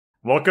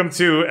Welcome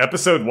to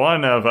episode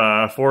 1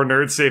 of Four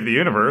Nerds Save the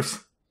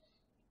Universe.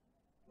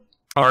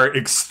 Our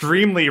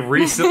extremely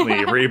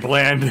recently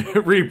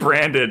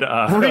rebranded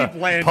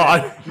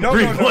pod. No,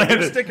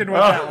 you're sticking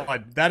with that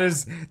one. That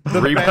is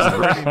the best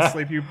brain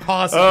sleep you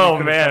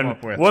possibly could have come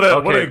up with. What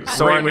a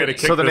great way to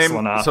kick this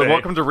one off. So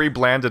welcome to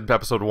Reblanded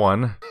episode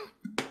 1.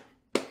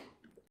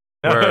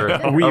 Where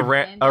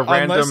a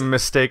random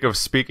mistake of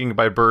speaking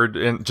by Bird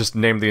just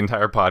named the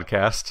entire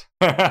podcast.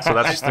 So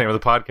that's just the name of the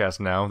podcast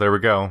now. There we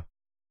go.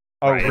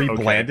 Oh, right,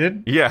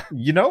 Reblanded? Okay. Yeah.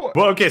 You know...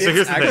 Well, okay, so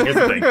here's the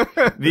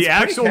thing. The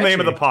actual name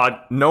of the pod...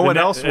 No one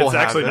else will have it.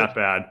 It's actually not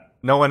bad.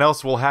 No one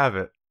else will have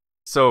it.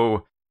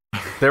 So,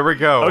 there we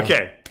go.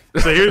 Okay.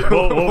 So here's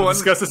we'll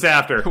discuss this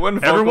after.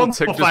 Everyone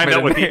will find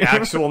out what the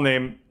actual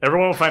name.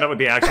 Everyone will find out what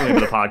the actual name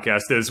of the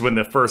podcast is when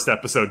the first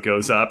episode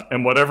goes up,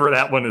 and whatever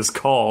that one is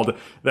called,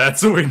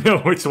 that's when we know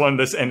which one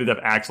this ended up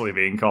actually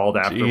being called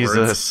afterwards.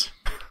 Jesus.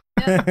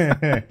 All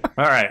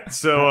right,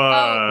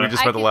 so we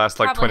just spent the last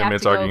 20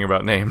 minutes arguing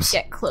about names.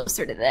 Get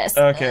closer to this.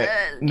 Okay,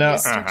 no,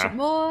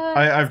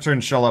 I've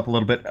turned Shell up a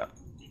little bit.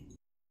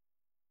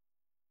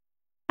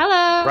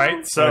 Hello.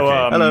 Right. So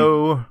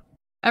hello.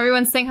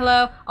 Everyone's saying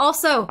hello.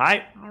 Also,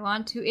 I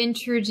want to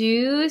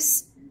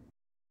introduce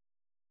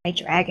my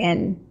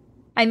dragon.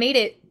 I made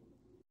it.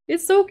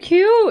 It's so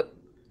cute.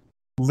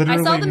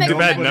 Literally, I saw them too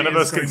bad none of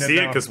us can see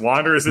it because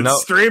Wander isn't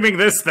streaming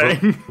this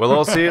thing. We'll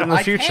all see it in the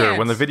future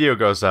when the video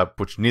goes up,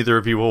 which neither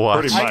of you will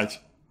watch. Pretty much.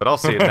 But I'll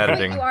see it in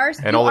editing.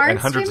 And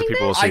hundreds of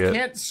people will see it. I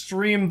can't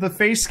stream the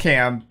face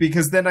cam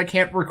because then I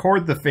can't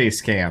record the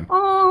face cam.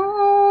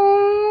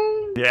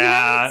 Oh.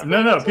 Yeah.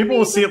 No. People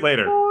will see it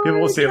later. People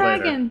will see it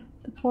later.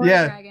 The poor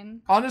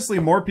dragon. Honestly,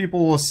 more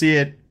people will see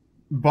it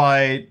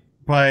by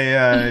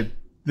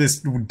this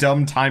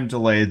dumb time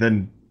delay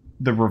than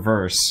the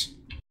reverse.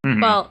 Mm-hmm.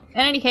 Well,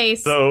 in any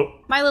case,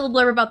 my little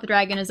blurb about the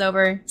dragon is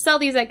over. Sell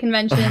these at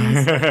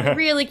conventions.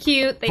 Really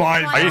cute.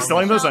 Are you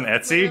selling those on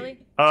Etsy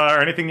or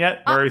anything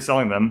yet? Or are you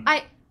selling them?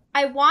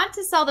 I want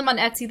to sell them on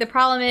Etsy. The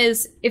problem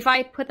is, if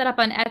I put that up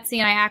on Etsy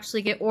and I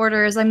actually get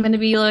orders, I'm going to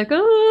be like,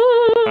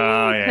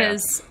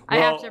 because I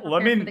have to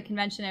prepare for the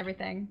convention and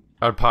everything.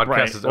 Our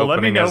podcast is opening.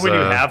 Let me know when you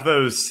have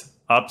those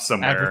up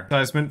somewhere.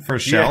 Advertisement for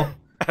Shell.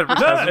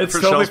 Yeah. It's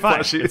totally fine.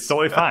 It's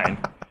totally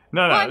fine.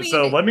 No. Well, I mean,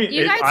 so let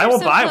me. I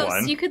will buy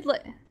one. You could.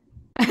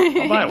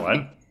 I'll buy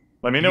one.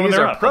 Let me know when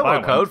they're up.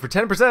 Promo code for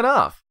 10%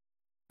 off.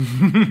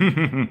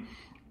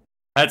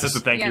 That's just a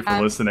thank you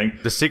for listening.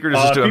 The secret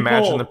is just to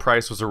imagine the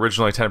price was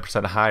originally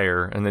 10%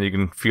 higher, and then you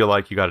can feel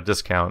like you got a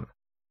discount.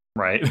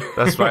 Right.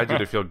 That's what I do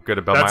to feel good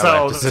about my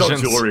life decisions.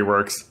 That's how jewelry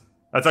works.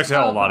 That's actually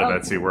how a lot of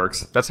Etsy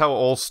works. That's how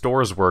all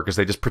stores work, is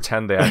they just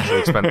pretend they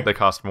actually they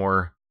cost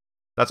more.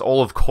 That's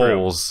all of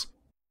Kohl's.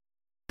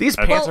 These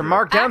pants are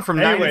marked down from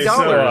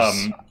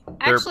 $90.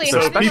 Actually,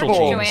 I've been to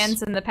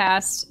Joann's in the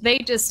past. They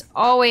just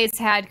always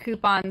had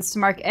coupons to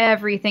mark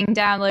everything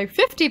down, like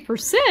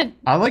 50%.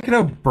 I like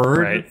how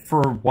Bird,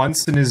 for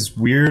once in his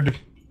weird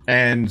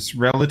and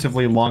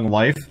relatively long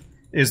life,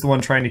 is the one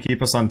trying to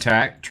keep us on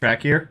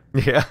track here.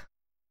 Yeah.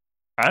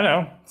 I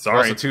know. Sorry.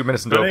 Also 2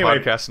 minutes into a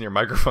podcast and your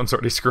microphone's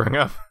already screwing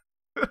up.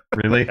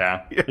 Really?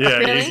 Yeah.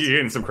 Really? You're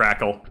getting some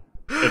crackle.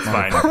 It's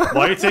fine.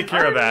 While you take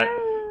care of that,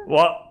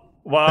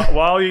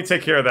 while you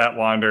take care of that,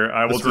 Wander,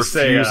 I will just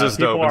say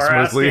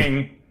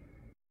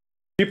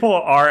people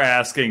are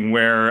asking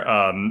where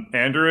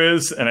Andrew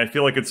is, and I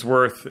feel like it's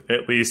worth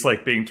at least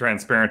being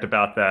transparent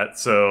about that.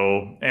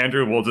 So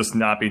Andrew will just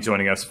not be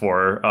joining us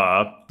for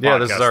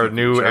this is our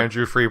new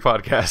Andrew Free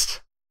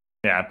podcast.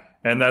 Yeah,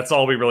 and that's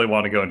all we really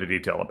want to go into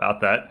detail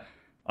about that.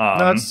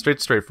 No, it's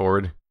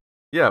straightforward.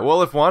 Yeah,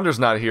 well, if Wander's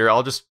not here,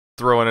 I'll just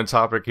throw in a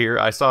topic here.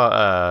 I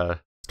saw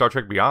Star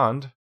Trek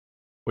Beyond,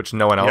 which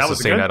no one else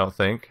has seen, I don't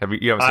think.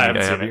 You haven't seen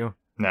it, have you?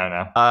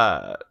 No.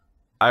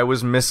 I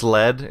was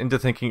misled into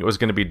thinking it was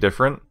going to be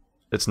different.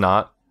 It's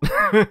not.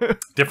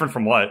 Different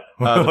from what?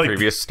 The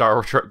previous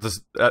Star Trek.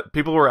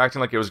 People were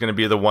acting like it was going to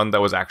be the one that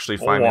was actually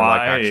finding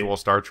actual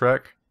Star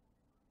Trek.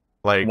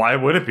 Why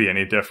would it be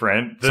any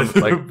different? There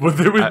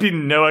would be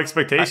no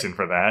expectation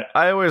for that.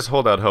 I always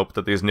hold out hope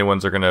that these new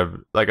ones are going to,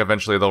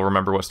 eventually they'll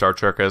remember what Star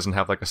Trek is and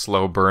have, a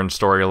slow burn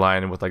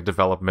storyline with,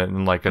 development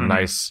and, a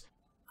nice...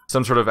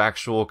 some sort of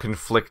actual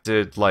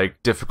conflicted,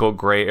 difficult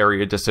gray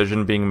area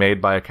decision being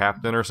made by a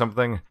captain or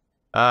something.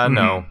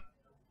 No.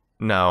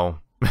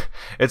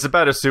 It's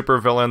about a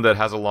supervillain that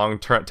has a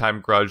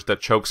long-time grudge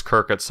that chokes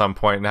Kirk at some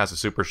point and has a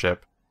super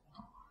ship.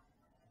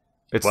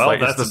 That's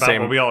the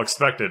same what we all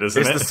expected, isn't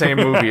it? It's the same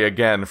movie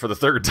again for the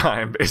third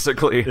time,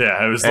 basically.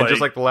 Yeah, it was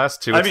just like the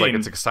last two,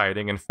 it's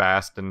exciting and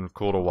fast and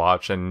cool to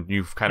watch, and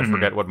you kind of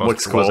forget what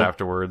most of it was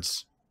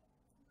afterwards.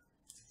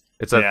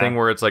 It's that thing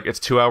where it's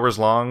 2 hours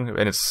long,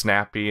 and it's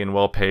snappy and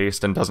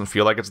well-paced and doesn't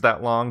feel like it's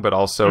that long, but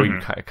also you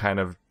kind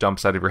of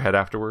dumps out of your head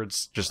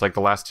afterwards, just like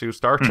the last two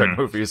Star Trek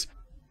movies,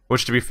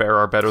 which, to be fair,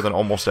 are better than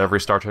almost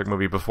every Star Trek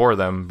movie before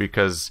them,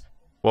 because,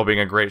 while being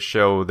a great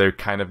show, they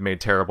kind of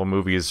made terrible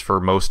movies for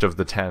most of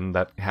the 10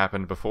 that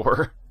happened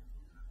before.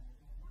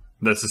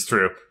 This is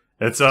true.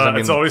 It's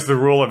it's always the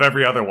rule of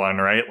every other one,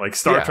 right? Like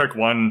Star Trek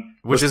 1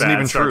 was isn't bad,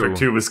 even Star true. Trek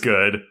 2 was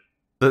good.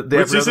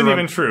 Which isn't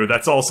even true.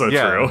 That's also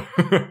true.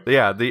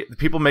 The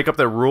people make up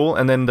their rule,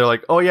 and then they're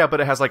like, "Oh yeah, but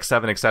it has like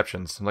 7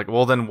 exceptions." I'm like,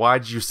 "Well, then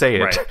why'd you say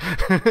it?" Right.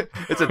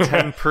 It's a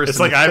 10-person. It's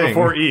like thing. I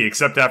before E,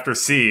 except after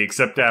C,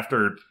 except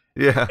after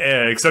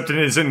except it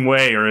is in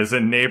way or as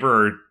in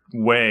neighbor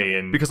way,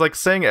 and because like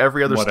saying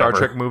every other Star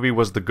Trek movie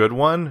was the good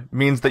one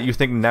means that you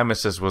think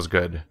Nemesis was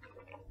good.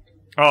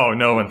 Oh,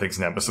 no one thinks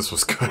Nemesis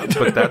was good.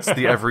 But that's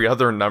the every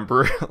other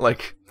number.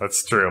 Like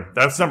that's true.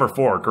 That's number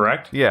 4,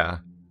 correct? Yeah.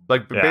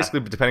 Like,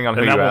 basically, depending on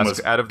who you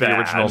ask, out of the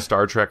original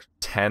Star Trek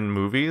 10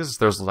 movies,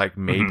 there's, like,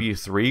 maybe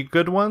 3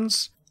 good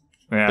ones.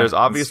 Yeah, there's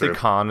obviously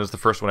Khan is the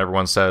first one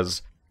everyone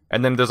says.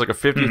 And then there's, like, a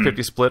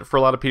 50-50 split for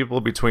a lot of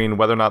people between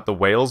whether or not the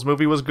Whales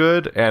movie was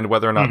good and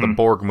whether or not the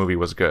Borg movie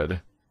was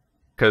good.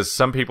 Because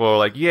some people are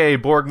like, yay,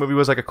 Borg movie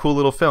was, like, a cool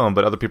little film.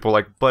 But other people are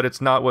like, but it's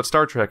not what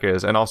Star Trek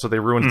is. And also, they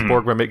ruined the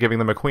Borg by giving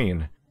them a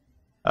queen.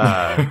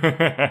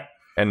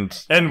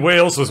 And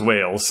Whales was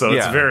Whales, so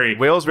it's very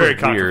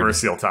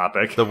controversial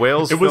topic. The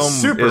Whales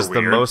film is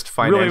the most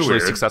financially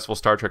successful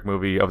Star Trek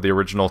movie of the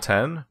original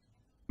 10,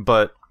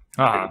 but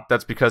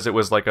that's because it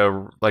was like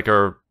a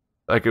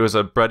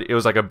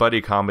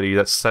buddy comedy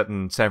that's set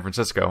in San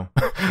Francisco.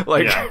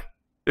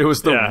 It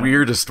was the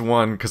weirdest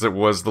one because it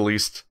was the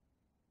least.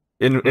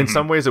 In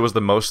some ways, it was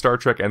the most Star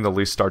Trek and the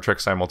least Star Trek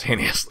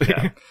simultaneously.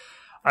 Yeah.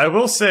 I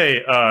will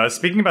say,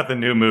 speaking about the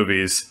new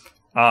movies,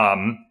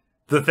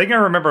 the thing I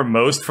remember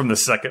most from the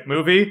second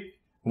movie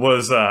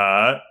was,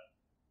 God,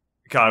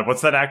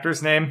 what's that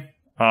actor's name?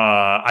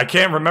 I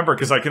can't remember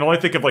because I can only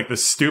think of like the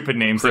stupid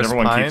names that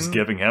everyone keeps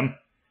giving him.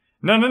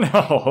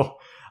 No.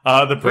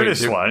 The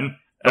British one.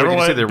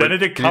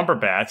 Benedict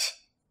Cumberbatch.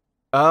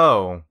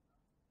 Oh.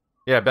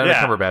 Yeah, Benedict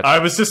Cumberbatch. I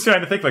was just trying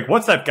to think, like,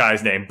 what's that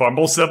guy's name?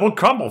 Bumblesibble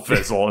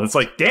Crumblefizzle. And it's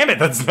like, damn it,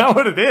 that's not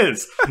what it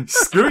is.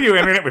 Screw you,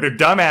 internet, with your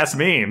dumbass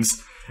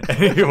memes.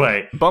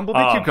 Anyway.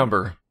 Bumblebee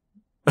Cucumber.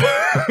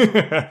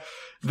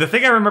 The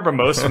thing I remember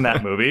most from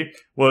that movie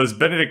was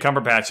Benedict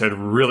Cumberbatch had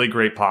really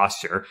great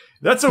posture.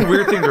 That's a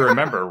weird thing to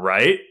remember,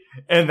 right?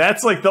 And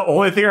that's like the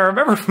only thing I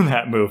remember from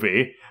that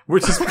movie,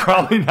 which is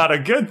probably not a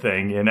good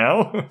thing, you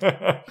know?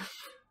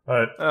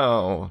 But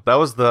that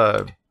was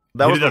the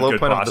low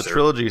point of the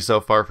trilogy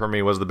so far for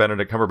me was the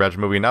Benedict Cumberbatch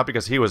movie, not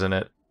because he was in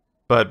it,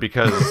 but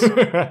because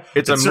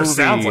it's a movie.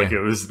 Sounds like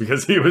it was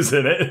because he was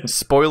in it.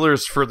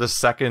 Spoilers for the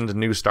second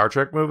new Star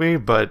Trek movie,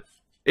 but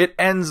it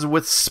ends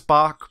with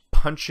Spock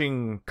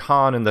punching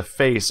Khan in the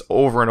face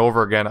over and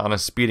over again on a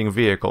speeding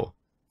vehicle.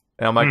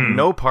 And I'm like,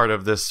 no part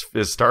of this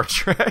is Star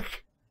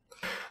Trek.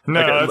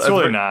 No, it's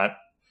really not.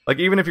 Like,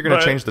 even if you're going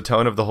to change the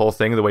tone of the whole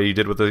thing the way you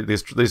did with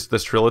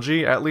this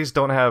trilogy, at least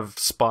don't have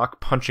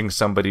Spock punching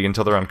somebody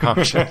until they're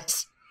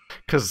unconscious.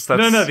 Because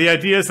No, the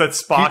idea is that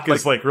Spock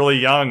is like really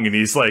young and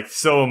he's like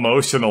so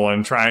emotional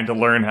and trying to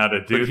learn how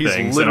to do things.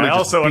 He's literally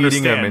just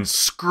beating him and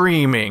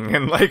screaming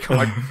and like, I'm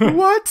like,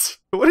 what?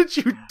 What did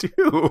you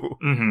do?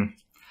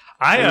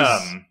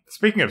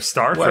 Speaking of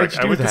Star Trek,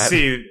 I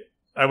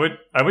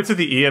went to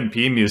the EMP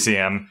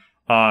Museum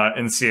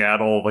in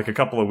Seattle like a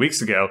couple of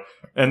weeks ago,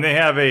 and they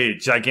have a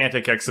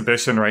gigantic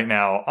exhibition right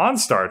now on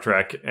Star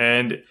Trek,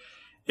 and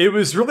it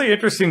was really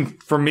interesting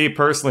for me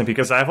personally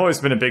because I've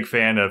always been a big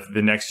fan of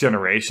The Next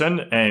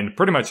Generation and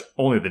pretty much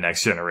only The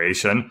Next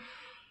Generation.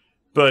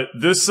 But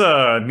this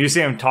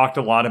museum talked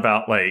a lot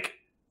about like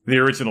the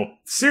original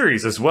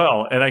series as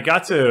well, and I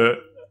got to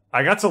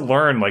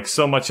learn like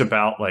so much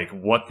about like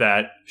what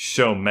that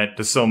show meant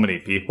to so many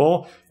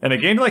people, and I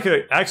gained like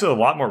actually a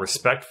lot more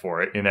respect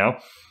for it, you know,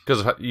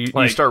 because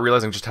you start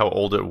realizing just how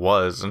old it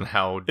was and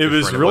how it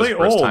was really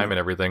old time and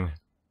everything.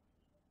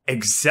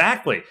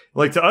 Exactly.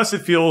 Like to us,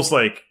 it feels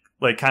like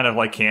kind of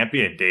like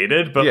campy and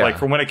dated, but like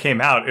from when it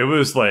came out, it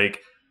was like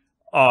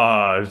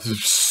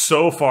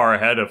so far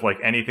ahead of like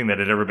anything that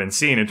had ever been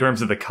seen in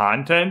terms of the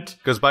content.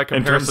 Because by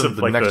comparison,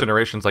 the Next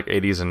Generation's like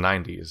 80s and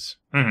 90s.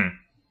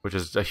 Which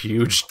is a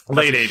huge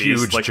late 80s,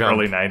 huge like jump.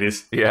 Early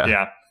 90s.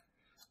 Yeah.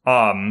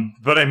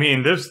 But I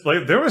mean,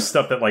 there was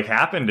stuff that like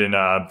happened in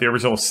the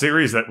original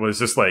series that was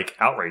just like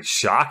outright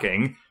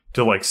shocking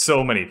to like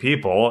so many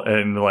people,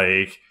 and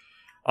like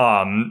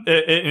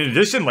in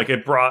addition, like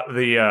it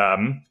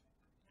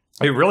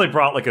really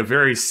brought like a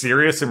very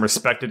serious and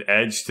respected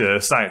edge to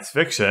science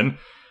fiction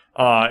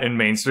in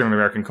mainstream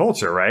American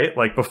culture, right?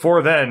 Like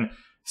before then,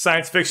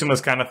 science fiction was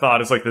kind of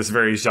thought as like this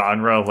very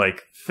genre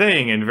like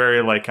thing and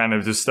very like kind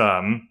of just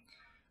for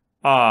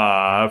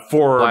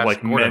Flash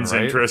like Gordon, men's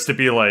right? interest to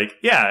be like,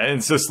 yeah,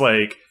 it's just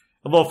like,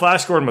 although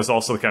Flash Gordon was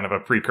also kind of a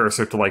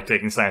precursor to like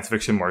taking science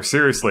fiction more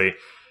seriously,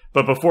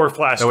 but before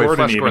Flash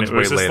Gordon even, it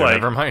was just later. like,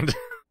 Never mind.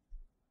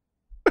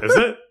 Is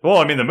it? Well,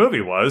 I mean the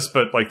movie was,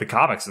 but like the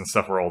comics and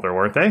stuff were older,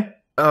 weren't they?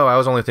 Oh, I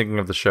was only thinking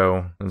of the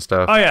show and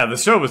stuff. Oh yeah, the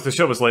show was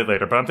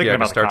later, but I'm thinking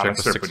about Star the Trek comic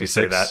was strip when you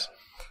say 66.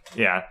 that.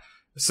 Yeah.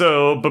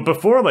 So, but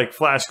before like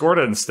Flash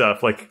Gordon and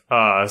stuff, like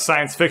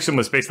science fiction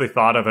was basically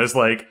thought of as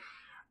like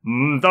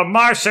the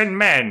Martian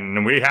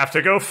men, we have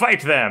to go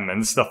fight them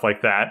and stuff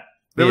like that.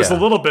 There was a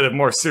little bit of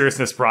more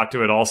seriousness brought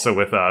to it also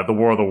with the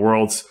War of the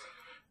Worlds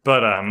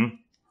But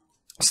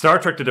Star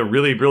Trek did a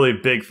really, really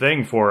big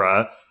thing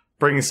for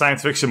bringing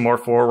science fiction more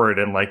forward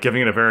and like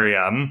giving it a very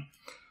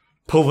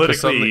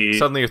politically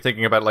suddenly you're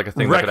thinking about like a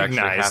thing that could actually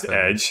happen.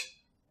 Edge.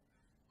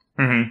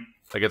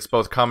 Like it's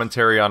both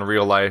commentary on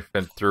real life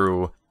and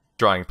through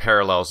drawing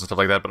parallels and stuff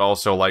like that, but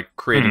also like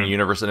creating a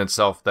universe in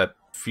itself that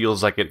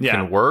feels like it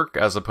can work,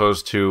 as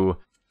opposed to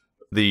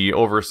the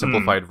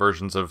oversimplified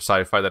versions of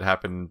sci-fi that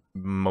happen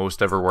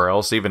most everywhere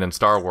else, even in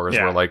Star Wars,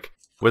 where like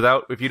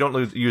if you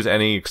don't use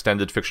any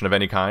extended fiction of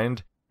any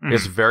kind,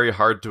 it's very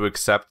hard to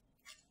accept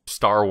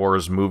Star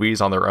Wars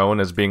movies on their own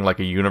as being like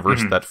a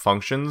universe that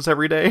functions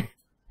every day.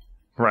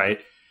 Right.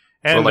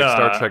 And like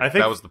Star Trek, I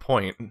think that was the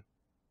point.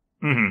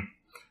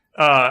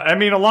 I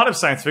mean, a lot of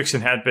science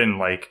fiction had been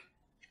like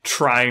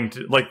trying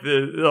to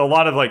a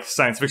lot of like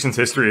science fiction's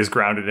history is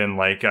grounded in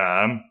like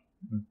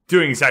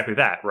doing exactly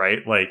that,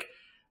 right? Like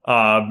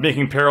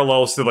making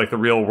parallels to like the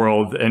real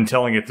world and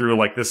telling it through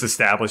like this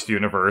established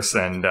universe,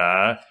 and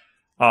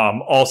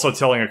also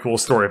telling a cool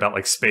story about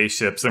like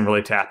spaceships and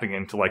really tapping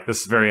into like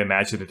this very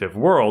imaginative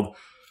world.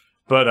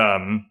 But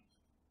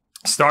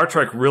Star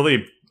Trek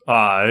really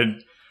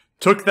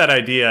took that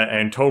idea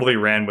and totally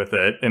ran with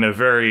it in a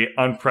very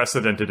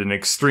unprecedented and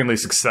extremely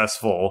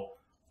successful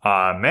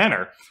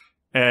manner.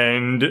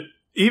 And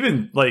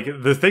even like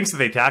the things that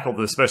they tackled,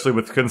 especially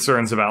with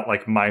concerns about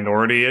like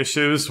minority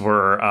issues,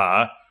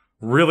 were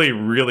really,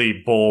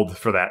 really bold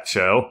for that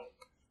show.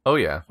 Oh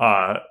yeah.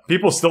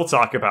 People still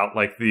talk about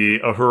like the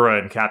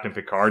Uhura and Captain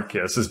Picard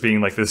kiss as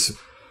being like this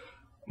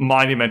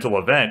monumental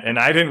event, and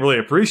I didn't really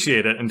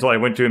appreciate it until I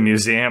went to a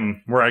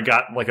museum where I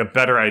got like a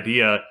better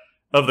idea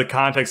of the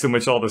context in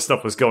which all this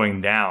stuff was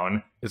going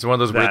down. It's one of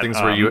those weird things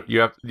where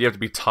you have to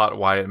be taught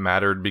why it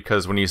mattered,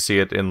 because when you see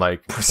it in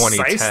like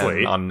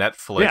 2010 on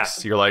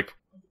Netflix, you're like,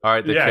 all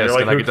right, they kissed,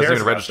 like, and like it doesn't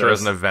even register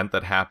as an event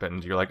that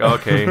happened. You're like, oh,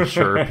 okay,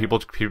 sure, people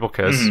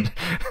kissed,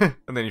 and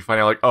then you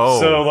find out like,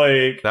 oh, so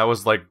like that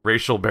was like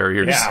racial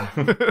barriers.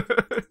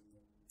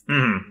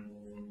 Yeah.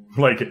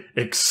 Like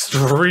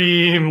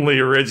extremely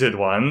rigid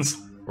ones.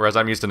 Whereas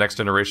I'm used to Next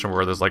Generation,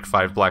 where there's like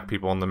 5 black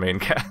people in the main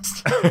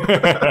cast.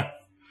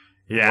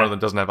 Yeah. One of them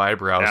doesn't have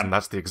eyebrows, and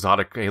that's the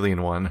exotic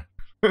alien one.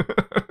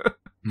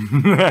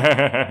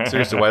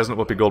 Seriously, why doesn't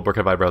Whoopi Goldberg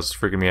have eyebrows? It's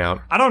freaking me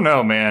out. I don't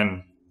know,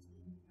 man.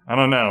 I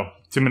don't know.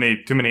 Too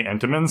many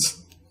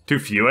Entomans? Too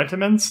few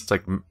Entomans? It's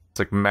like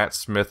Matt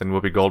Smith and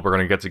Whoopi Goldberg are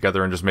going to get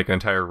together and just make an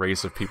entire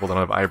race of people that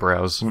don't have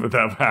eyebrows.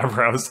 Without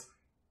eyebrows.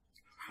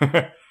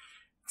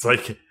 It's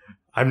like,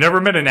 I've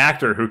never met an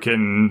actor who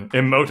can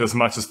emote as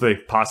much as they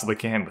possibly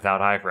can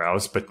without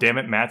eyebrows, but damn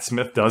it, Matt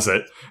Smith does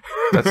it.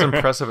 That's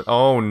impressive.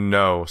 Oh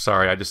no,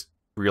 sorry, I just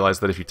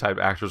realized that if you type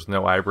actors with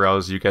no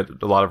eyebrows, you get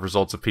a lot of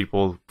results of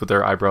people with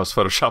their eyebrows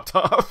photoshopped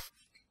off.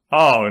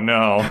 Oh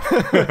no. I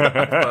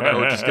thought I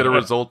would just get a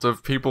result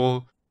of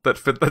people that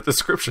fit that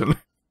description.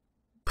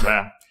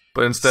 Yeah.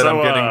 But instead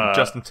I'm getting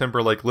Justin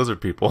Timberlake lizard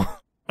people.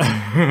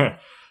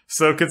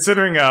 So,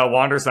 considering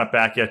Wander's not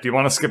back yet, do you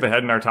want to skip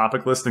ahead in our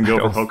topic list and go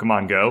for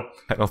Pokemon Go?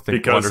 I don't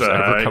think Wander's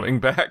ever coming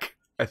back.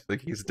 I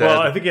think he's dead.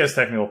 Well, I think he has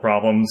technical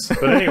problems.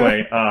 But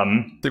anyway,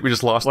 I think we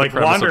just lost the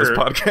premise of this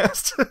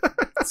podcast.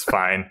 It's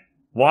fine.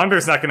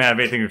 Wander's not going to have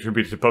anything to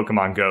contribute to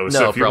Pokemon Go.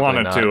 So if you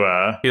wanted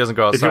to, he doesn't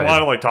go outside. If you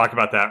want to like talk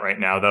about that right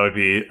now, that would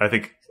be, I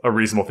think, a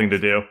reasonable thing to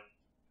do.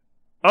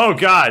 Oh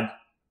God!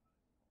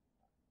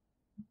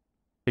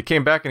 He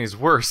came back and he's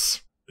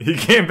worse. He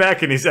came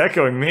back and he's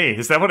echoing me.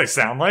 Is that what I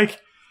sound like?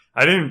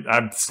 I've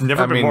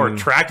never been more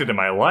attracted in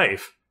my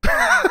life.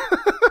 I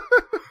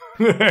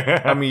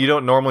mean, you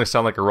don't normally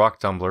sound like a rock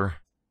tumbler.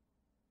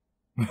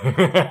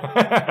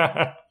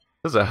 How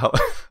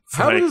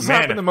did this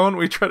happen the moment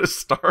we try to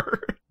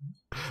start?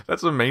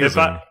 That's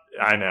amazing.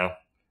 I know.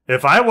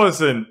 If I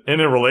wasn't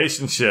in a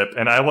relationship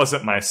and I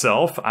wasn't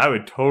myself, I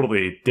would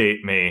totally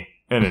date me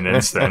in an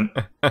instant.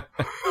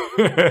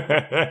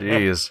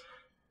 Jeez.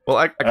 Well,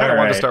 I kind of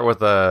wanted to start with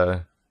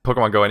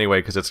Pokemon Go anyway,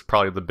 because it's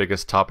probably the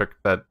biggest topic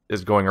that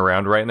is going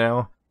around right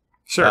now.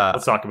 Sure,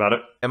 let's talk about it.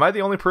 Am I the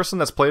only person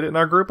that's played it in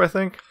our group, I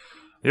think?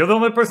 You're the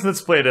only person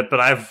that's played it, but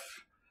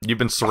You've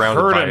been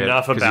surrounded by heard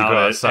enough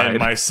about it, and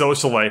my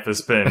social life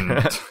has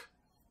been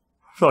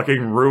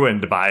fucking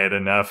ruined by it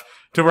enough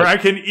to where I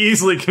can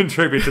easily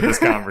contribute to this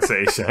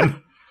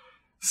conversation.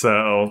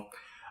 So,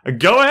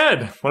 go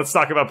ahead. Let's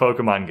talk about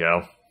Pokemon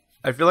Go.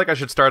 I feel like I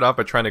should start off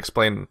by trying to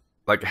explain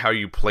like how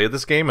you play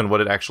this game and what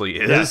it actually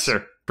is. Yeah,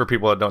 sure. For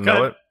people that don't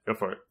know it. Go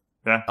for it.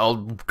 Yeah.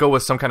 I'll go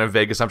with some kind of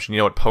vague assumption. You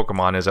know what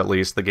Pokemon is, at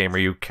least. The game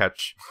where you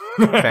catch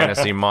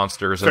fantasy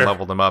monsters and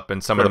level them up,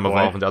 and some of them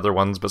evolve into other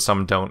ones, but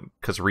some don't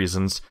because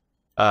reasons.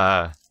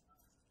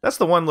 That's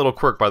the one little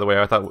quirk, by the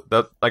way. I thought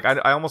that, like,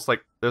 I almost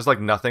like, there's like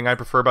nothing I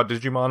prefer about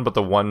Digimon, but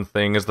the one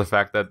thing is the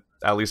fact that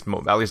at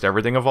least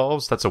everything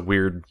evolves. That's a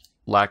weird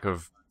lack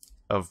of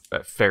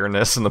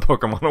fairness in the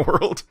Pokemon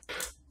world.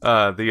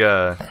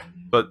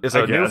 But it's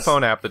a new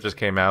phone app that just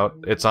came out.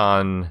 It's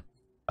on,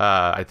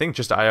 I think,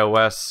 just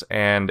iOS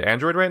and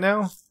Android right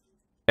now.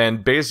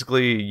 And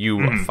basically,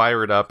 you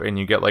fire it up and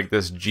you get like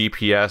this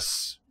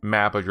GPS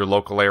map of your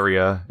local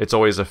area. It's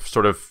always a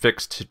sort of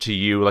fixed to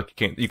you. Like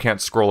you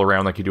can't scroll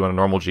around like you do on a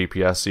normal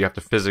GPS. So you have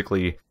to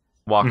physically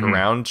walk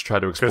around to try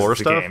to explore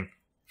stuff.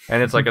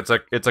 And it's like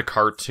it's a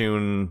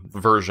cartoon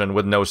version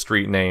with no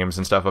street names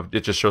and stuff.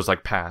 It just shows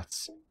like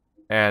paths.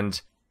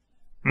 And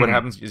what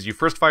happens is you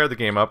first fire the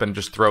game up and it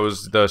just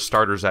throws the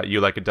starters at you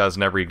like it does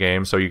in every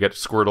game. So you get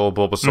Squirtle,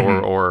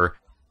 Bulbasaur, or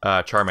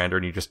Charmander,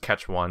 and you just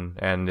catch one,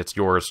 and it's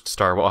yours to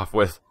start off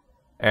with.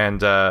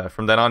 And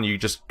from then on, you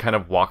just kind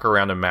of walk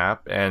around a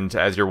map, and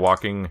as you're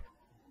walking,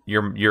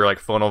 your like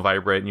phone will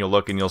vibrate, and you'll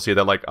look, and you'll see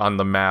that like on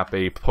the map,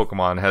 a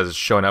Pokemon has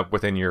shown up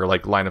within your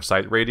like line of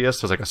sight radius.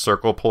 There's like a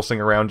circle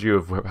pulsing around you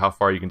of how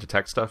far you can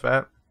detect stuff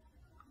at.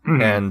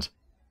 And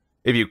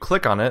if you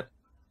click on it,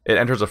 it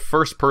enters a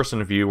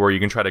first-person view where you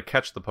can try to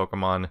catch the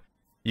Pokemon.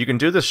 You can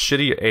do this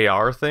shitty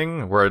AR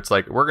thing where it's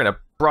like, we're gonna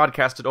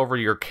broadcast it over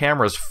your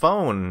camera's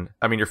phone.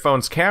 I mean, your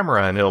phone's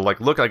camera, and it'll like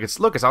look like it's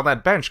on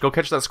that bench. Go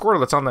catch that Squirtle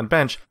that's on that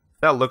bench.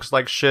 That looks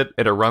like shit,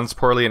 and it runs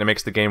poorly, and it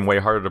makes the game way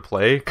harder to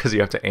play because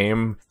you have to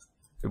aim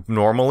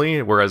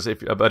normally. Whereas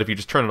if you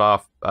just turn it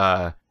off,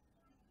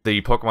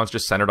 the Pokemon's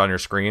just centered on your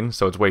screen,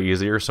 so it's way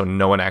easier. So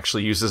no one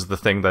actually uses the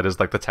thing that is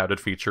like the touted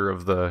feature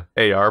of the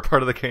AR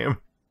part of the game.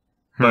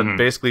 But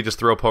basically just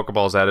throw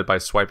Pokeballs at it by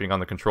swiping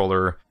on the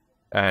controller,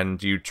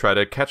 and you try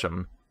to catch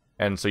them.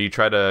 And so you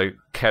try to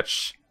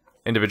catch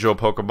individual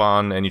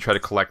Pokemon, and you try to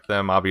collect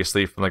them,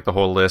 obviously, from like the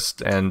whole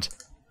list. And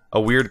a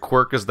weird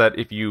quirk is that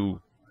if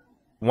you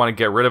want to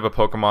get rid of a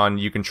Pokemon,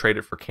 you can trade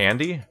it for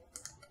candy.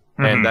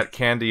 And that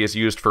candy is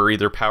used for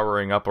either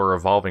powering up or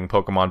evolving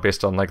Pokemon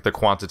based on like the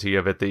quantity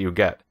of it that you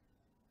get.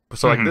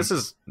 So like this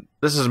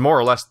is more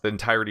or less the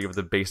entirety of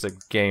the basic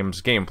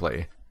game's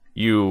gameplay.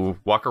 You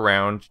walk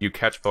around, you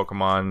catch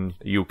Pokemon,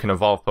 you can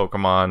evolve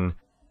Pokemon,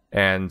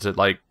 and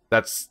like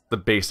that's the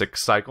basic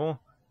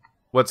cycle.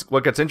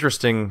 What gets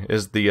interesting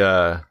is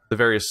the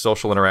various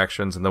social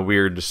interactions and the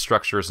weird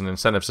structures and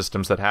incentive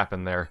systems that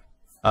happen there.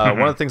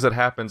 One of the things that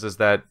happens is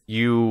that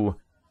you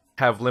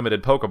have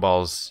limited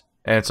Pokeballs,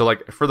 and so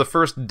like for the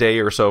first day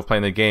or so of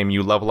playing the game,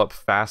 you level up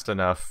fast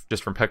enough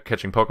just from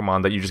catching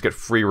Pokemon that you just get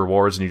free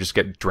rewards and you just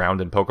get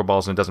drowned in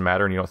Pokeballs and it doesn't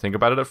matter and you don't think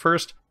about it at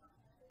first.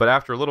 But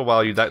after a little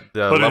while, but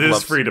it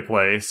is free to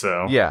play,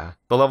 so yeah,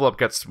 the level up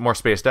gets more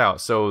spaced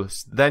out. So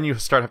then you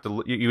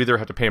you either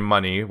have to pay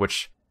money,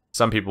 which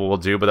some people will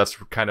do, but that's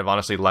kind of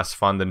honestly less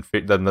fun than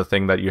the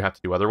thing that you have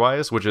to do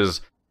otherwise, which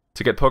is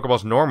to get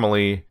Pokeballs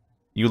normally.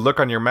 You look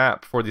on your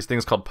map for these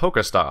things called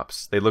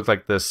Pokestops. They look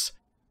like this.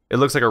 It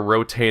looks like a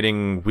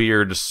rotating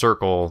weird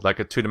circle, like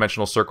a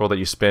two-dimensional circle that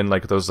you spin,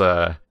 like those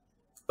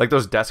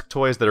desk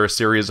toys that are a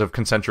series of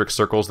concentric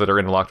circles that are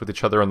interlocked with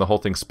each other, and the whole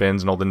thing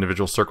spins, and all the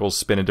individual circles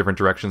spin in different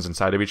directions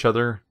inside of each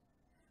other.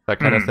 That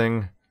kind of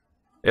thing.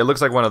 It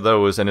looks like one of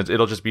those, and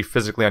it'll just be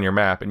physically on your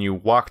map, and you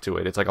walk to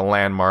it. It's like a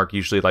landmark,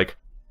 usually like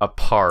a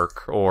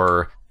park,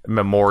 or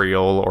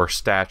memorial, or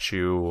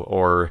statue,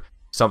 or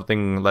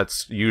something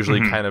that's usually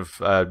kind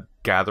of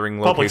gathering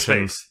location. Public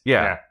space.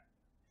 Yeah.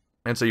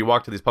 And so you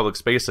walk to these public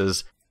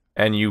spaces,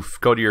 and you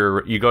go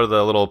to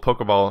the little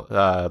Pokeball,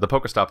 the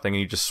Pokestop thing,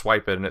 and you just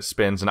swipe it, and it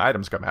spins, and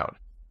items come out.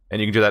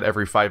 And you can do that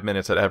every 5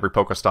 minutes at every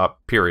Pokestop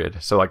period.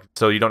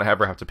 So you don't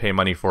ever have to pay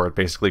money for it,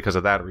 basically, because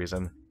of that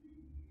reason.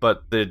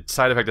 But the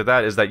side effect of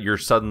that is that you're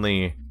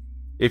suddenly,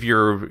 if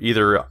you're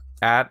either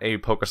at a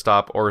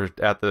Pokestop or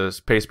at the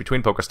space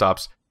between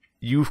Pokestops,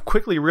 you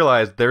quickly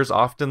realize there's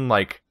often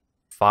like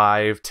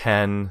 5,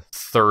 10,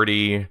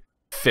 30,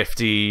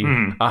 50,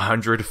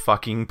 100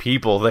 fucking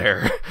people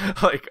there,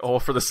 like all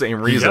for the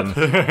same reason.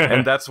 Yep.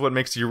 And that's what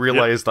makes you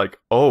realize, like,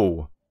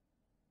 oh,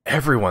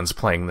 everyone's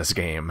playing this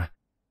game.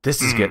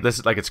 This is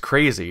it's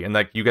crazy. And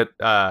like you get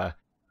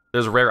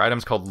there's rare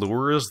items called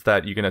lures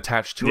that you can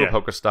attach to a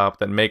Pokestop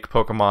that make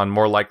Pokemon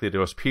more likely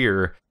to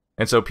appear.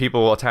 And so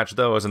people will attach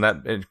those, and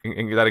that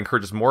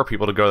encourages more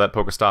people to go to that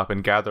Pokestop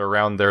and gather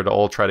around there to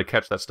all try to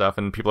catch that stuff.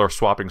 And people are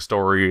swapping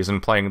stories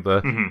and playing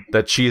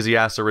the cheesy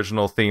ass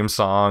original theme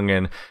song,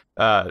 and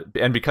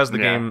because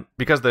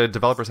because the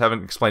developers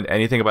haven't explained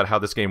anything about how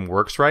this game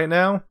works right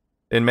now,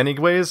 in many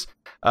ways,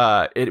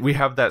 we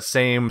have that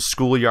same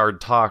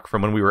schoolyard talk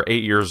from when we were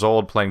 8 years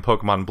old playing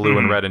Pokemon Blue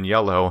and Red and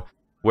Yellow,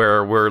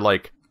 where we're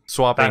like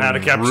swapping about how to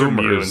capture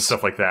Mew and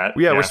stuff like that.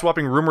 Yeah, we're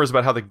swapping rumors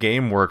about how the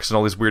game works and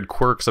all these weird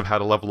quirks of how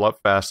to level up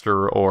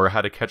faster, or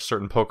how to catch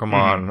certain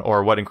Pokemon,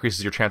 or what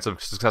increases your chance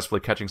of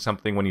successfully catching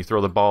something when you throw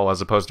the ball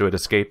as opposed to it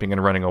escaping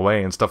and running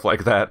away and stuff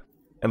like that.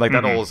 And like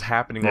that all is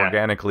happening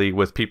organically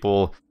with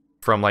people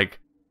from like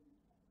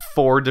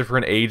 4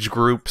 different age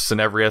groups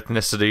and every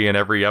ethnicity and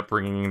every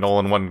upbringing all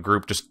in one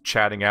group, just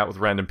chatting out with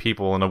random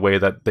people in a way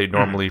that they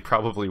normally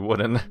probably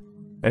wouldn't.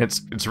 And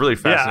it's really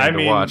fascinating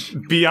to watch.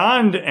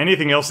 Beyond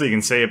anything else that you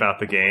can say about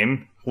the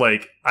game,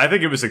 like, I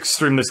think it was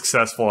extremely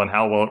successful in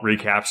how well it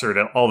recaptured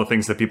all the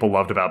things that people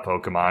loved about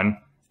Pokemon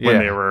when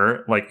they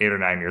were like 8 or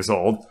 9 years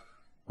old.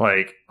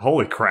 Like,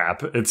 holy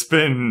crap. It's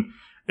been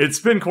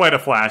quite a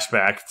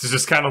flashback to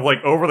just kind of like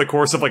over the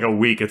course of like a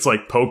week. It's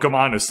like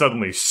Pokemon is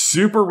suddenly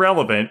super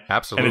relevant.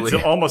 Absolutely. And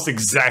it's almost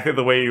exactly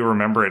the way you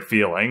remember it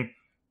feeling.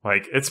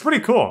 Like, it's pretty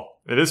cool.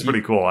 It is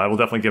pretty cool. I will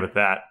definitely give it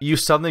that. You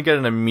suddenly get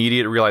an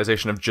immediate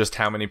realization of just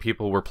how many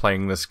people were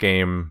playing this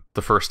game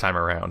the first time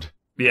around.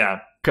 Yeah.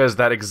 Because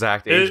that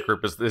exact age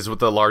group is with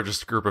the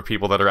largest group of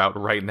people that are out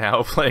right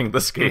now playing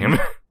this game.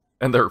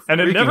 And they're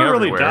and it never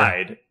everywhere. Really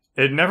died.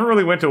 It never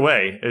really went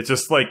away. It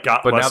just, like,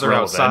 got but less now they're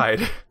relevant.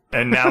 Outside.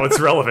 And now it's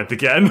relevant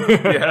again.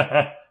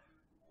 Yeah.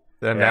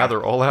 And now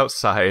they're all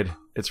outside.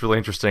 It's really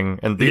interesting.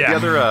 And the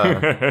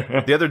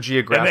other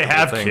geographical and they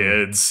have thing,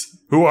 kids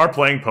who are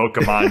playing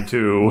Pokemon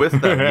too. With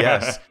them,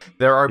 yes.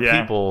 There are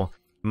people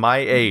my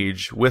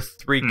age with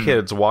 3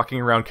 kids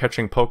walking around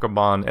catching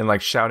Pokemon and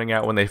like shouting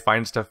out when they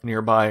find stuff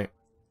nearby.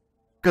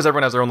 Because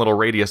everyone has their own little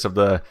radius of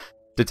the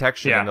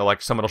detection, and they'll,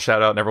 like, someone will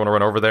shout out and everyone will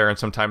run over there, and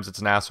sometimes it's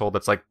an asshole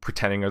that's like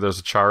pretending there's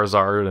a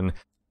Charizard,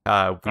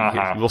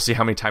 and we'll see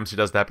how many times he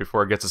does that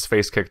before it gets his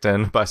face kicked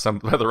in by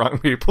the wrong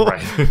people.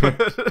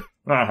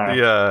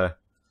 Right.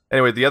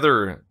 Anyway,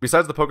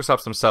 besides the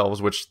Pokestops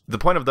themselves, which the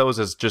point of those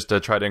is just to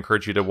try to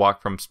encourage you to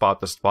walk from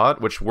spot to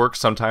spot, which works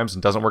sometimes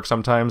and doesn't work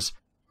sometimes.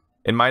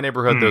 In my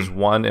neighborhood, there's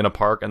one in a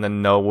park and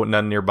then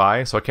none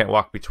nearby, so I can't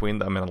walk between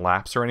them in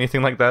laps or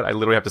anything like that. I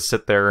literally have to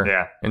sit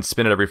there and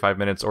spin it every 5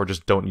 minutes or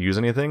just don't use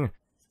anything.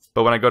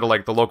 But when I go to,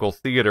 like, the local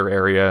theater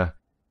area,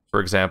 for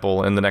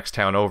example, in the next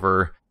town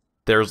over,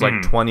 there's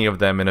like 20 of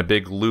them in a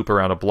big loop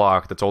around a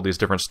block that's all these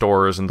different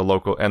stores and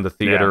the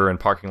theater and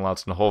parking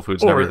lots and Whole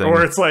Foods and everything.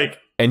 Or it's like,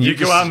 and you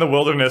go out in the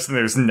wilderness and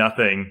there's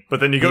nothing,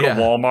 but then you go to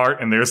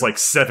Walmart and there's like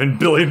 7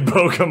 billion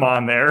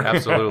Pokemon there.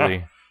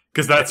 Absolutely.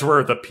 Because that's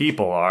where the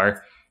people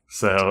are.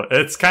 So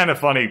it's kind of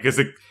funny because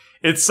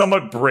it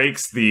somewhat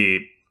breaks the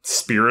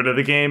spirit of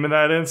the game in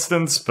that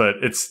instance, but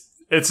it's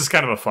just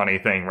kind of a funny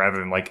thing rather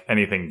than like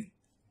anything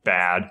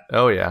bad.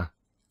 Oh yeah.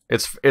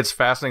 It's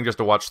fascinating just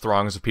to watch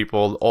throngs of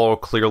people all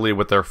clearly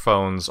with their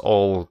phones,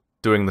 all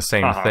doing the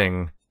same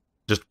thing,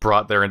 just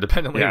brought there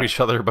independently of each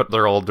other, but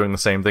they're all doing the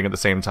same thing at the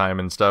same time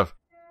and stuff.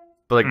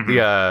 But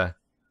like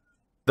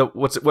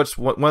what's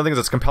one of the things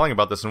that's compelling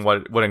about this and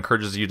what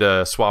encourages you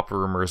to swap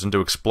rumors and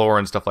to explore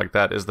and stuff like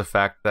that is the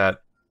fact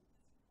that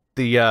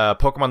the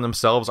Pokemon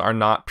themselves are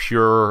not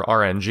pure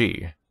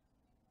RNG.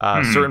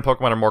 Certain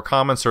Pokemon are more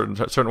common,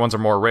 certain ones are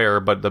more rare,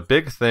 but the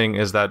big thing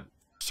is that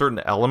certain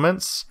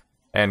elements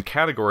and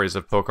categories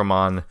of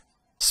Pokemon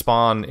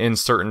spawn in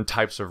certain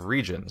types of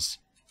regions.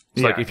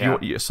 So if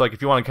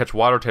you want to catch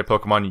water type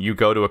Pokemon, you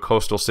go to a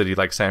coastal city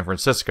like San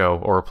Francisco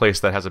or a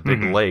place that has a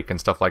big lake and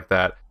stuff like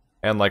that.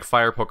 And like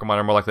fire Pokemon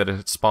are more likely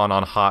to spawn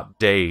on hot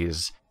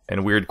days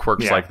and weird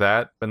quirks like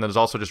that. And there's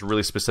also just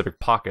really specific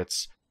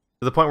pockets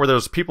to the point where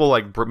there's people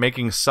like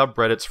making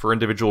subreddits for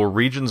individual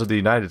regions of the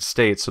United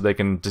States so they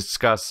can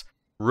discuss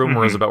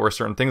rumors about where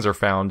certain things are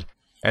found.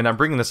 And I'm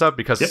bringing this up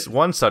because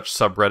one such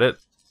subreddit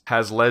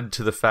has led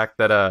to the fact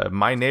that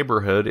my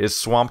neighborhood is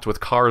swamped with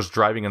cars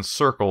driving in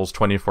circles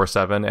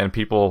 24/7 and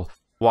people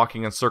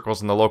walking in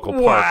circles in the local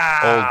park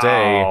all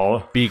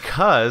day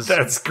because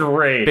that's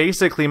great.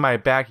 Basically, my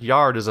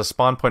backyard is a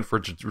spawn point for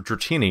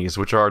Dratinis,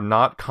 which are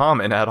not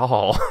common at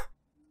all.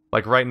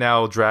 Like right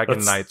now,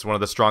 Dragon Knight's one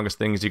of the strongest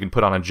things you can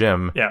put on a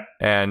gym. Yeah,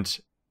 and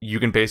you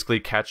can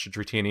basically catch a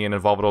Dratini and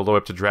evolve it all the way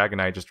up to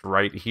Dragonite just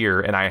right here,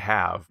 and I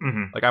have.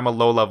 Like, I'm a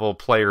low-level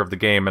player of the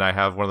game, and I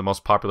have one of the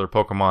most popular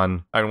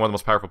Pokemon, one of the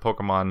most powerful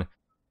Pokemon,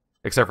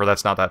 except for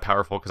that's not that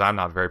powerful, because I'm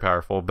not very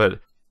powerful,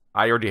 but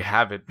I already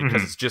have it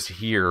because it's just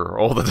here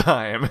all the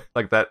time.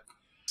 Like that.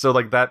 So,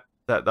 like, that's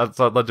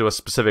led to a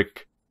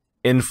specific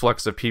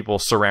influx of people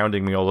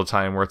surrounding me all the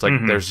time, where it's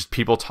like, there's just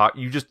people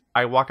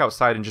I walk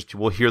outside and just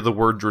will hear the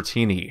word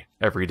Dratini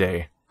every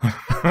day.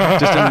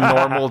 Just a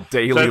normal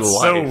daily life.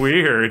 That's so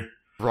weird.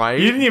 Right?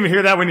 You didn't even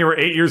hear that when you were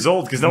 8 years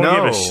old because no one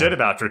gave a shit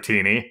about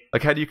Dratini.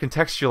 Like, how do you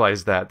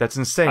contextualize that? That's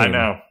insane. I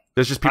know.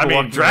 There's just people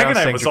walking around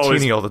saying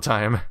Dratini all the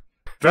time.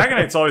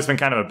 Dragonite's always been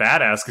kind of a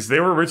badass because they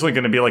were originally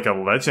going to be like a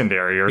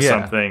legendary or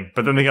something,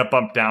 but then they got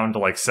bumped down to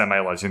like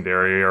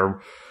semi-legendary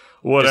or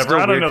whatever.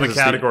 I don't know the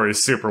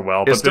categories super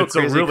well, but it's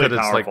a really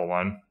powerful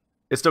one.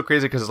 It's still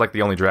crazy because it's like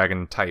the only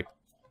dragon type,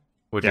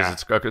 which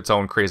is its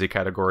own crazy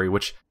category,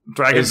 which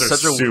dragons are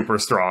super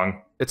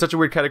strong. It's such a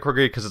weird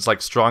category because it's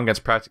like strong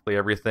against practically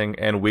everything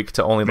and weak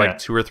to only like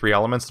 2 or 3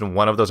 elements, and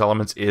one of those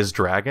elements is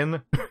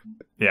dragon.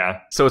 Yeah.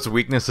 So its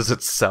weakness is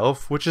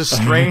itself, which is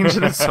strange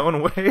in its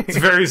own way. It's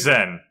very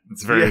zen.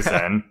 It's very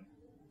zen.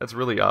 That's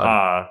really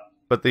odd.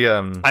 But the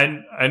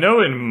I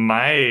know in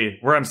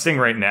where I'm staying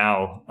right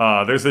now,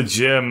 there's a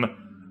gym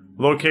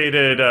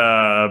located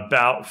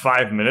about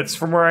 5 minutes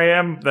from where I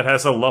am that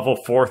has a level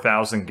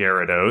 4,000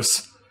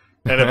 Gyarados.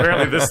 And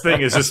apparently this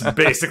thing is just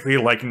basically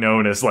like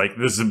known as like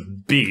this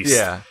beast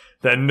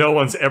that no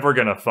one's ever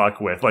gonna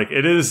fuck with. Like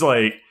it is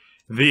like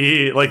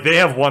they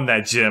have won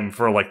that gym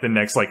for like the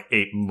next like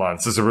 8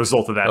 months as a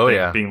result of that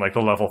thing being like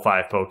the level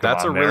 5 Pokemon.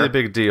 That's a really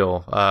big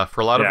deal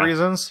for a lot of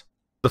reasons.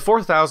 The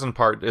 4,000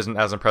 part isn't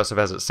as impressive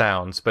as it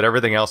sounds, but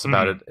everything else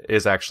about it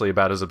is actually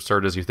about as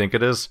absurd as you think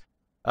it is.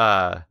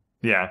 The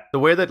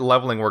way that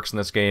leveling works in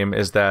this game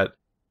is that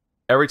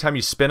every time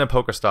you spin a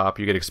Pokestop,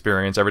 you get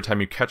experience. Every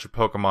time you catch a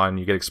Pokemon,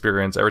 you get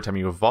experience. Every time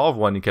you evolve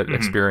one, you get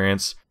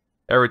experience.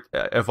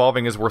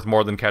 evolving is worth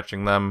more than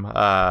catching them.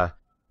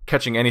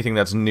 Catching anything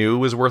that's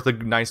new is worth a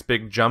nice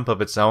big jump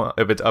of its own.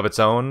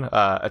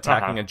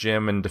 Attacking a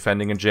gym and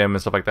defending a gym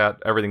and stuff like that.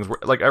 Everything's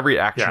like every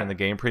action in the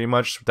game, pretty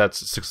much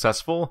that's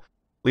successful,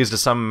 leads to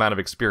some amount of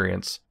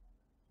experience,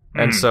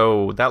 and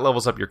so that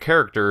levels up your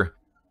character,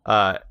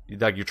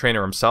 like your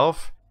trainer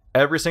himself.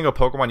 Every single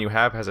Pokemon you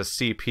have has a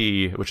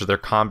CP, which is their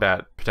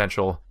combat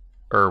potential,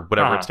 or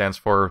whatever it stands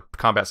for,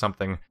 combat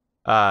something.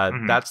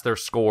 That's their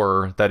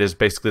score. That is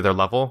basically their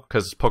level,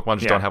 because Pokemon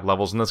just don't have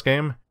levels in this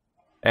game.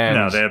 And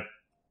no, they have.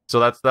 So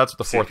that's what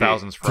the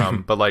 4,000's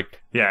from, but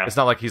like, it's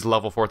not like he's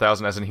level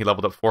 4,000 as in he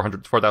leveled up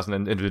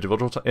 4,000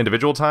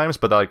 individual times,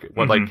 but like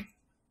what like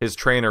his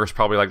trainer is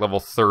probably like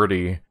level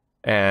 30,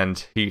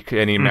 and he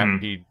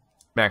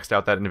maxed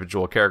out that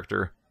individual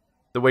character.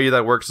 The way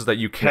that works is that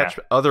you catch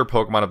other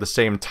Pokemon of the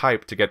same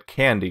type to get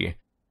candy.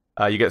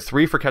 You get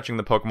 3 for catching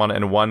the Pokemon,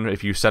 and 1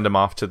 if you send him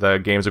off to the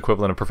game's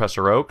equivalent of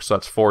Professor Oak. So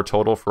that's 4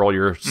 total for all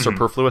your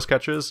superfluous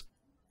catches.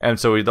 And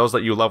so those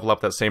let you level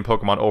up that same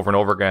Pokemon over and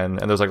over again,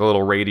 and there's like a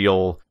little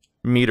radial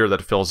meter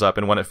that fills up,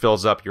 and when it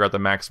fills up, you're at the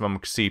maximum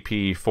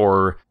CP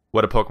for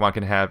what a Pokemon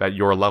can have at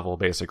your level,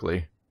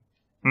 basically.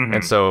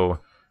 And so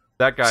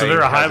that guy... So they're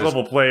a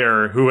high-level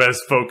player who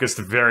has focused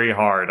very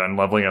hard on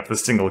leveling up the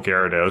single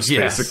Gyarados,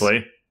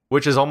 basically.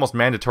 Which is almost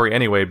mandatory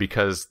anyway,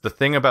 because the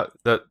thing about...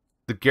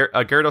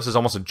 Gyarados is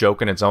almost a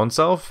joke in its own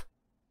self,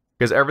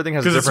 because everything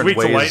has different ways...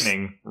 Because it's weak to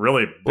lightning,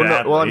 really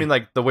badly. Well, I mean,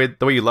 like, the way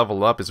you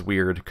level up is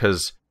weird,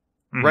 because...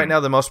 Right now,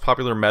 the most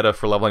popular meta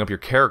for leveling up your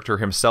character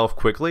himself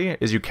quickly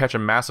is you catch a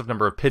massive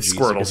number of Pidgeys.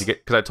 Squirtles.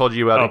 Because I told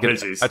you about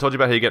Pidgeys. I told you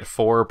about how you get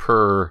 4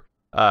 per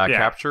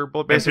capture,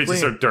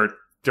 basically. And Pidgeys are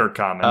dirt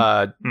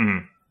common.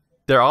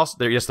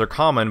 They're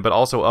common, but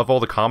also of all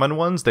the common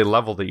ones, they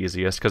level the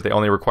easiest because they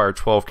only require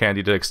 12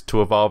 candy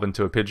to evolve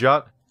into a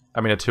Pidgeot.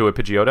 To a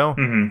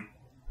Pidgeotto.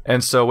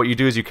 And so what you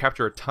do is you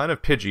capture a ton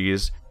of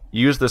Pidgeys.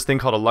 You use this thing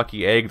called a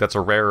lucky egg. That's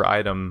a rare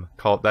item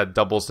that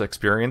doubles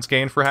experience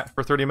gain for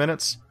 30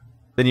 minutes.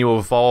 Then you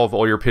evolve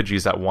all your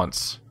Pidgeys at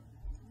once.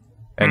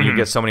 And you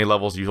get so many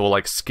levels, you will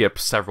like skip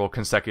several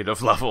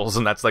consecutive levels,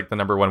 and that's like the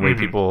 #1 way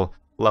people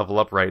level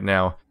up right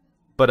now.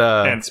 But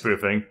and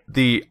spoofing.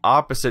 The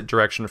opposite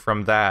direction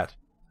from that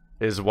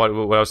is what I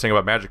was saying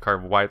about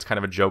Magikarp, why it's kind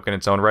of a joke in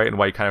its own right, and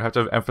why you kind of have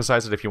to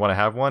emphasize it if you want to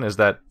have one, is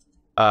that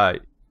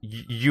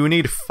you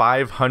need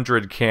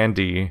 500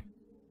 candy,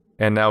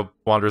 and now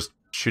Wander's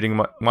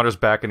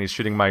back, and he's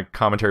shooting my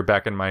commentary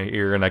back in my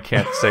ear, and I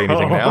can't say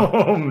anything now.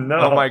 Oh no!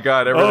 Oh my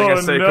god! Everything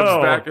I say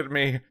comes back at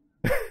me.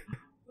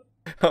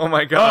 Oh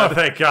my god! Oh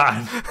thank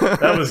God!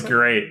 That was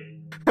great.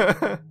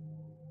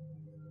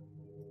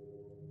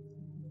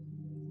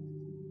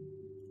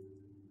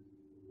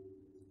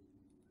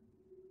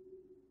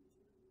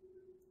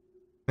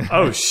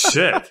 Oh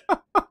shit!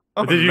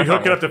 Did you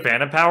hook it up to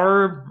Phantom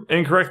Power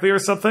incorrectly or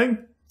something?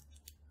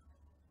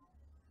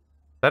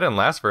 That didn't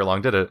last very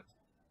long, did it?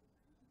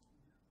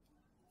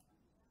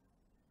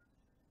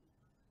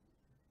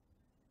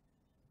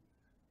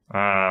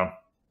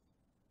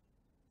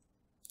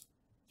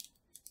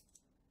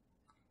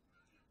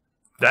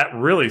 That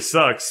really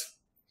sucks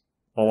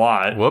a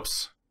lot.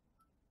 Whoops.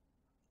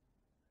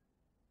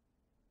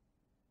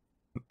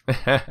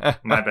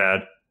 My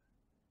bad.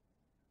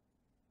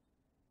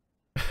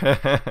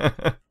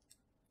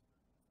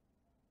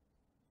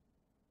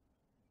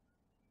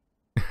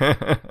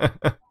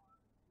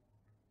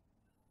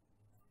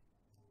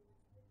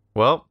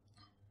 Well.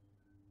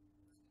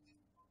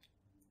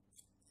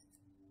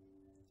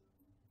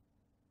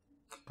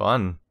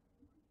 Fun.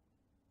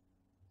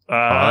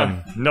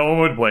 No one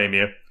would blame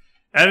you.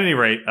 At any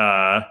rate,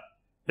 so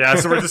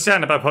we're just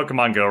chatting about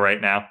Pokemon Go right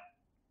now.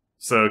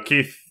 So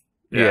Keith,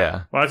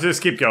 why don't you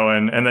just keep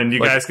going, and then you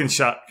guys can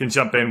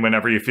jump in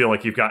whenever you feel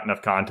like you've got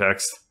enough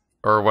context,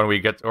 or when we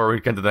get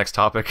to the next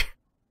topic.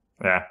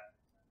 Yeah.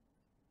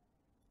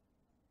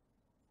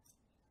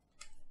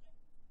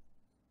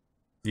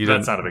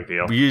 That's not a big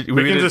deal. We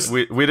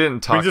didn't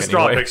talk. We just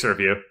draw a picture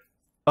of you.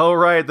 Oh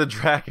right, the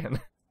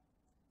dragon.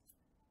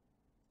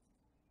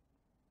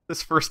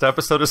 This first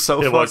episode is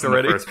so fucked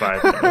already. The first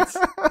 5 minutes.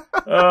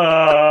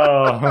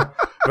 Oh,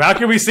 how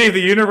can we save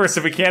the universe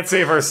if we can't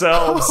save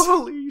ourselves?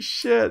 Holy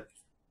shit!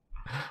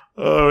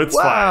 Oh, it's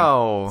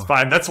fine. It's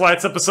fine. That's why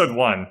it's episode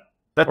 1.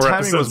 That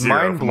timing was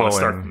mind blowing.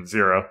 Start from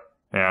 0.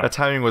 Yeah, that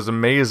timing was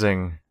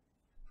amazing.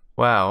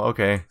 Wow.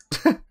 Okay.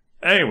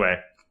 Anyway,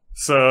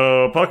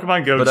 so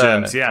Pokemon Go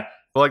gyms,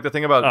 Well, like the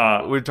thing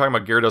about we were talking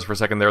about Gyarados for a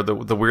second there.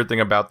 The weird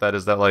thing about that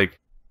is that like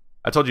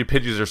I told you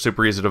Pidgeys are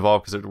super easy to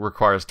evolve because it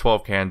requires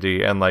 12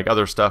 candy, and like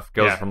other stuff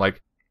goes from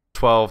like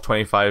 12,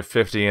 25,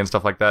 50, and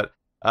stuff like that.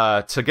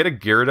 To get a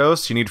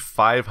Gyarados, you need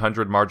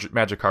 500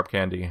 Magikarp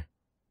candy.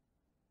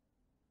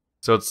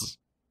 So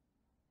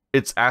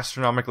it's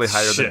astronomically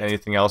higher than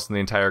anything else in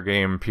the entire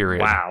game,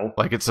 period. Wow.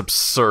 Like, it's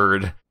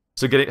absurd.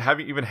 So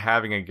even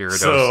having a Gyarados is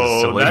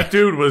silly. That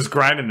dude was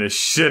grinding the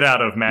shit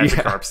out of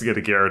Magikarps to get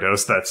a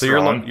Gyarados that's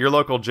strong. Your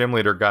local gym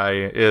leader guy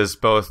is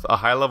both a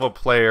high-level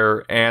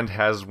player and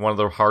has one of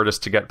the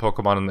hardest to get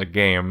Pokemon in the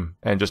game,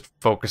 and just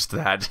focused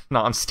that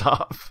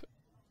nonstop.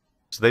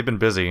 So they've been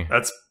busy.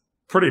 That's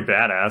pretty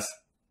badass.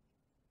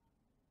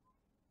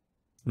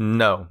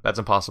 No, that's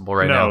impossible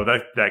right now. No,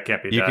 that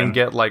can't be done. You can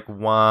get like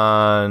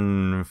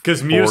 146.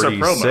 Because Mews are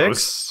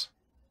promos.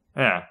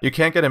 Yeah. You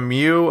can't get a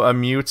Mew, a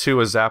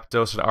Mewtwo, a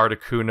Zapdos, an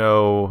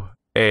Articuno,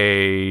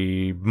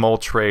 a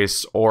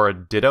Moltres, or a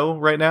Ditto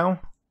right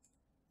now.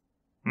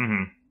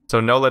 Mm-hmm. So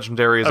no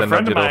legendaries and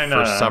no Ditto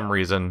for some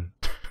reason.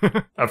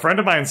 A friend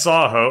of mine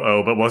saw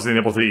Ho-Oh, but wasn't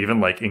able to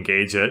even like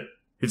engage it.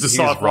 He just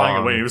saw it flying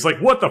away. He was like,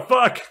 "What the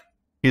fuck?"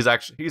 He's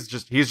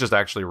just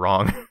actually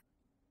wrong.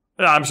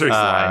 I'm sure he's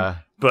lying,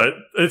 but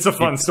it's a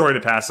fun story to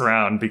pass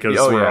around because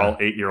we're all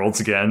 8-year-olds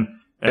again.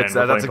 That's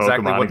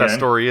exactly what that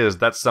story is.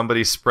 That's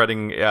somebody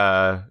spreading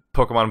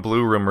Pokemon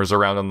Blue rumors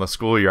around in the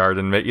schoolyard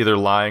and either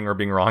lying or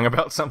being wrong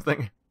about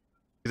something.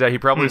 Yeah, he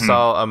probably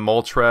saw a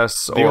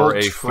Moltres or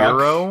a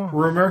Fearow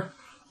rumor.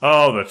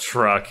 Oh, the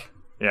truck.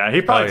 Yeah,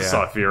 he probably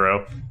saw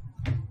Fearow.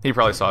 He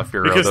probably saw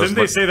Fearow. Because didn't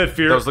they say that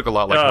Fearow... Those look a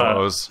lot like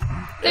Ho-Ohs.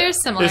 They're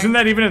similar. Isn't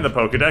that even in the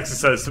Pokedex? It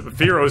says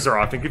Fearows are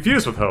often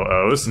confused with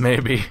Ho-Ohs.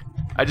 Maybe.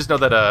 I just know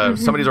that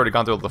somebody's already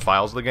gone through the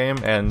files of the game,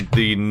 and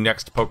the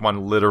next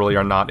Pokemon literally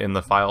are not in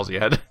the files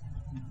yet.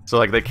 So,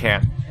 like, they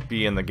can't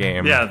be in the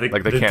game. Yeah, they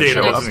can't data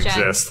show doesn't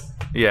exist.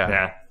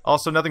 Yeah.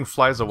 Also, nothing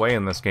flies away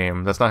in this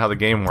game. That's not how the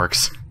game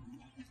works.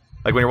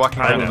 Like, when you're walking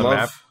around the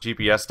map,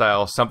 GPS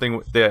style,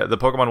 the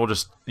Pokemon will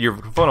just... Your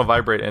phone will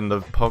vibrate, and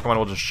the Pokemon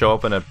will just show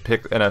up in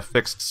a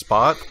fixed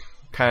spot,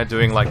 kind of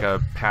doing, like, a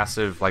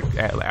passive, like,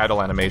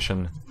 idle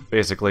animation,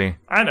 basically.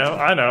 I know.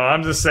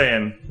 I'm just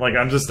saying. Like,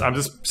 I'm just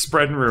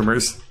spreading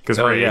rumors.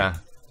 Oh, yeah.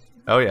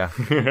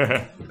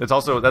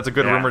 That's a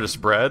good rumor to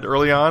spread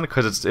early on,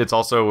 because it's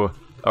also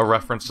a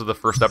reference to the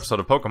first episode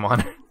of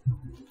Pokemon,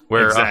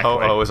 where a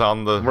Ho-Oh is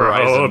on the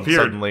horizon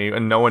suddenly,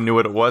 and no one knew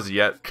what it was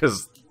yet,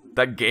 because...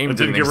 That game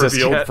didn't get exist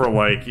revealed yet. for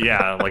like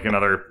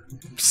another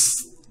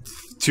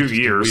 2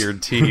 years.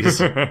 Weird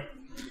tease.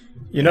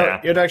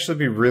 It'd actually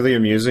be really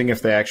amusing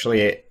if they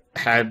actually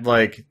had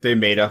they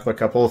made up a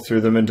couple,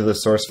 threw them into the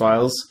source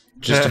files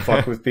just to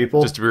fuck with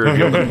people, just to be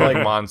revealed in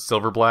Pokemon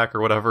Silver Black or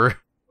whatever.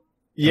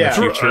 Yeah,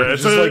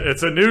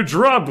 it's a new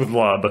drug with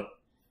Lub.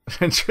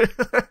 That's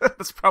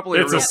probably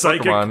a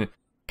psychic Pokemon.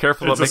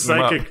 Careful about making them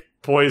up. It's a psychic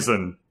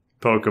poison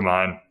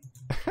Pokemon.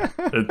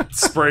 It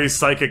sprays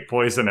psychic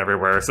poison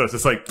everywhere, so it's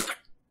just like...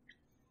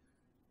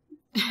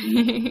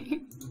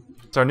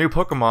 It's our new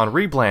Pokemon,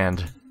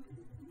 Reblanded.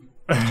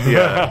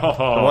 Yeah.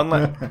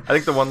 I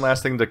think the one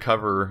last thing to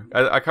cover...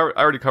 I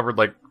already covered,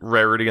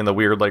 rarity and the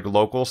weird,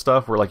 local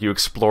stuff, where, you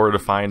explore to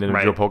find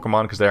individual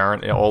Pokemon, because they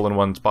aren't all in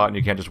one spot, and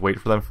you can't just wait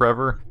for them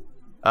forever.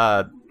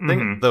 The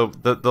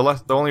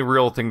only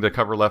real thing to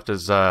cover left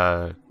is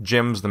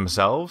gyms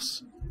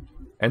themselves.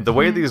 And the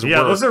way these work...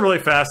 Yeah, those are really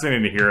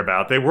fascinating to hear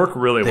about. They work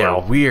really well.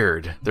 They're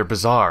weird. They're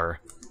bizarre.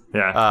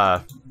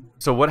 Yeah.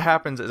 So what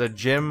happens is a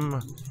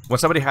gym... When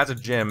somebody has a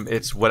gym,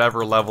 it's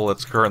whatever level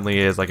it currently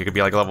is. It could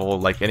be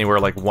level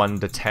anywhere 1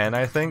 to 10,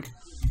 I think.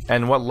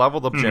 And what level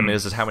the gym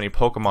is how many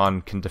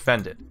Pokemon can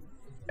defend it.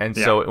 And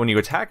so when you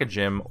attack a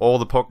gym, all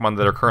the Pokemon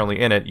that are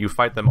currently in it, you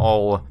fight them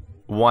all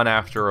one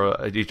after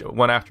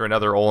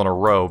another, all in a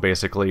row,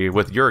 basically.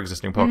 With your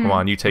existing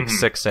Pokemon, you take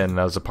 6 in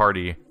as a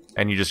party.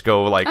 And you just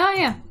go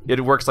it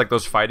works like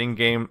those fighting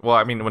game. Well,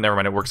 I mean, never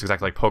mind. It works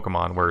exactly like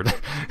Pokemon, where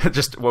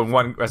just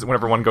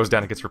whenever one goes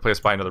down, it gets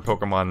replaced by another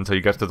Pokemon until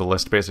you get to the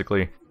list,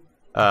 basically.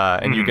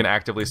 And you can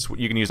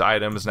you can use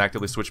items and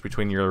actively switch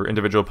between your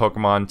individual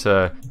Pokemon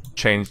to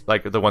change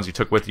the ones you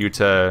took with you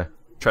to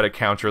try to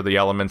counter the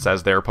elements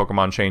as their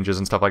Pokemon changes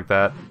and stuff like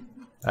that.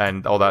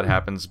 And all that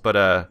happens,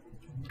 but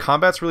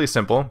combat's really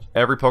simple.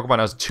 Every Pokemon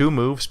has 2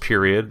 moves.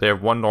 Period. They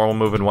have 1 normal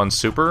move and 1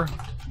 super.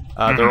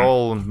 They're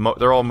all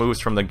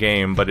moves from the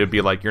game, but it'd be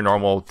your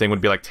normal thing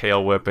would be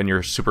Tail Whip, and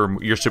your super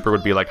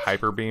would be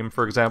Hyper Beam,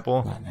 for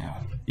example.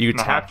 You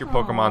tap your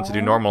Pokemon to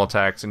do normal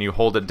attacks, and you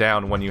hold it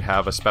down when you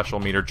have a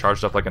special meter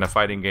charged up in a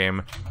fighting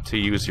game to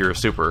use your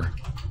super.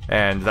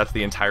 And that's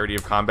the entirety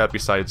of combat,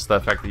 besides the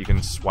fact that you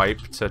can swipe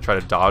to try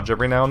to dodge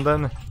every now and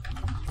then.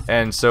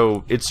 And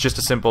so it's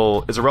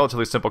a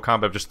relatively simple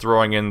combat of just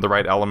throwing in the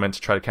right element to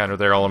try to counter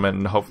their element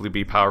and hopefully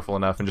be powerful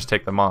enough and just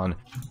take them on.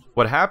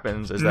 What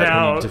happens is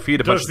that when you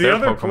defeat a bunch of their Pokemon...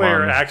 Does the other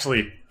player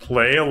actually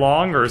play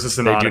along, or is this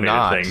an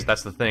automated thing?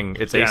 That's the thing.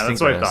 It's asynchronous.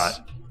 That's what I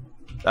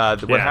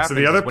thought. What happens so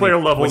the other player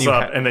levels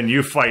up, and then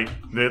you fight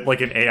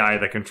an AI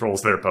that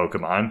controls their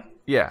Pokemon.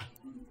 Yeah.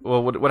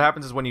 Well, what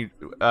happens is when you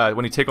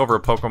take over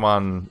a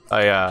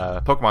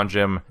Pokemon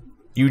gym,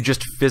 you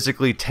just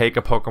physically take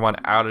a Pokemon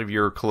out of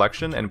your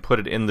collection and put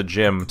it in the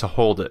gym to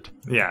hold it.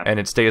 Yeah. And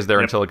it stays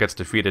there until it gets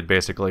defeated,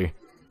 basically.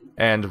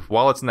 And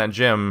while it's in that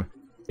gym...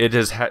 It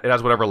has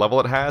whatever level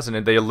it has,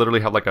 and they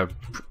literally have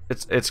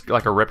it's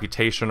like a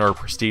reputation or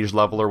prestige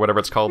level or whatever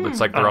it's called. It's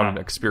their own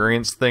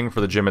experience thing for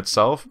the gym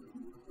itself.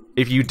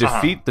 If you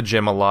defeat the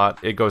gym a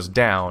lot, it goes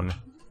down,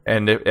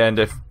 And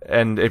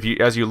if you,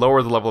 as you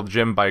lower the level of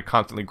gym by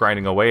constantly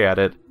grinding away at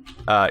it,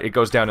 it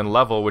goes down in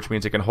level, which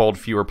means it can hold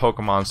fewer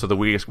Pokemon, so the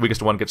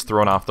weakest one gets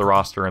thrown off the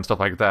roster and stuff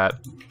like that.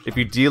 If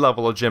you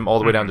de-level a gym all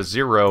the way down to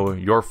 0,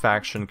 your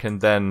faction can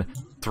then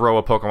throw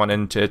a Pokemon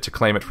in to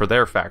claim it for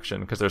their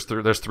faction, because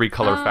there's 3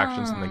 color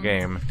factions in the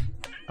game.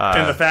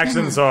 And the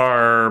factions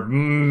are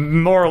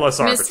more or less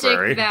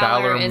arbitrary.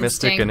 Valor,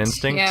 Mystic, and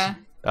Instinct. Yeah.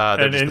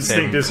 And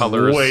Instinct is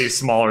way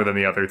smaller than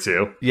the other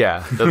 2.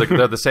 Yeah,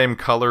 they're the same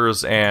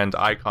colors and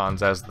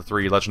icons as the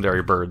 3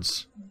 legendary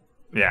birds.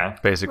 Yeah.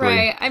 Basically.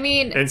 Right, I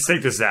mean...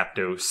 Instinct is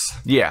Zapdos.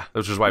 Yeah,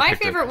 which is why I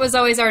picked it. My favorite was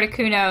always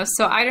Articuno,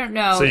 so I don't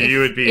know so you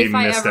would be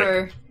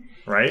Mystic,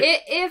 right?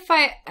 If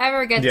I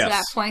ever get to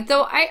that point.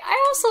 Though I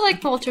also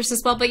like Moltres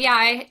as well, but yeah,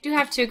 I do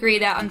have to agree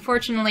that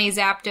unfortunately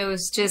Zapdos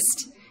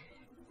just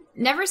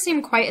never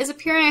seemed quite as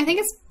appealing. I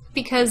think it's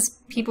because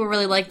people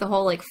really like the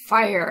whole like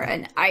fire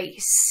and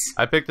ice.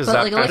 I picked a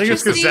Zapdos. I think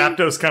it's because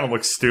Zapdos kind of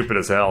looks stupid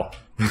as hell.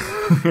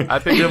 I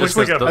picked it looks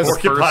like a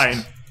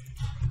porcupine.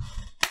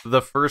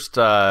 The first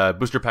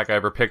booster pack I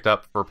ever picked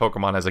up for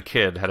Pokemon as a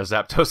kid had a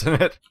Zapdos in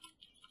it.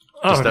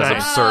 Just as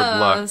absurd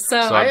luck. So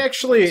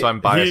I'm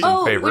biased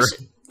in favor.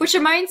 Which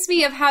reminds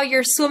me of how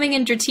you're swimming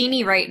in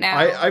Dratini right now.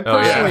 I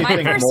personally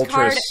think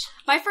Moltres...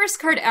 My first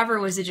card ever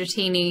was a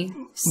Dratini.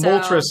 So.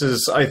 Moltres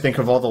is, I think,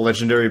 of all the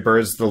legendary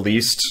birds, the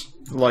least,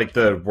 like,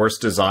 the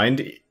worst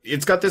designed.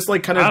 It's got this,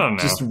 like, kind of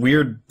just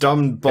weird,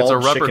 dumb, bald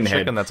chicken head. It's a rubber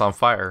chicken that's on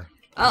fire.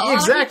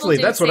 Exactly,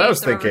 that's what I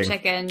was thinking.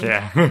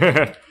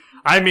 Yeah.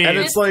 I mean, and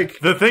it's like,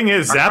 the thing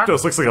is,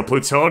 Zapdos looks like a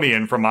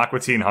Plutonian from Aqua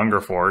Teen Hunger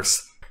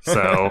Force.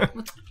 So...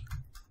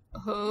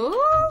 Who?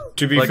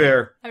 To be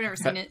fair, I've never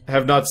seen it.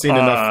 Have not seen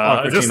enough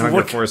Aqua Teen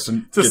Hunger Force.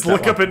 Just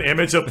look up an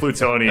image of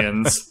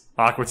Plutonians,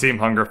 Aqua Team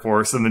Hunger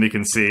Force, and then you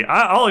can see.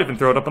 I'll even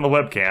throw it up on the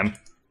webcam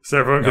so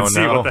everyone can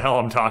see what the hell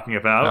I'm talking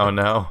about. Oh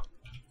no,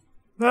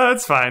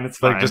 it's fine. It's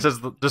fine. Like, just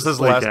as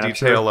last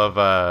detail of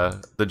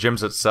the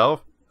gyms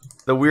itself.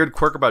 The weird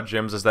quirk about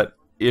gyms is that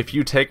if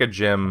you take a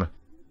gym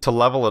to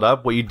level it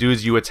up, what you do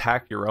is you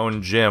attack your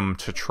own gym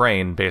to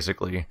train,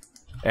 basically.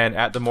 And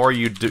the more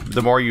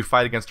you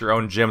fight against your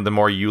own gym, the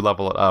more you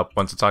level it up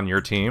once it's on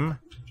your team.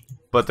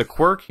 But the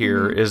quirk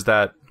here is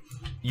that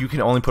you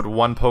can only put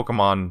 1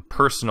 Pokemon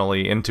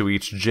personally into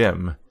each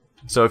gym.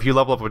 So if you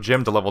level up a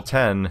gym to level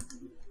 10,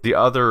 the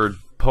other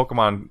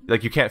Pokemon,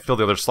 like, you can't fill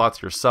the other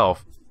slots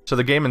yourself. So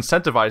the game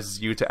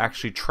incentivizes you to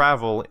actually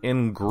travel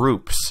in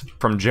groups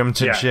from gym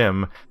to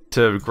gym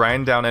to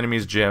grind down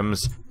enemies'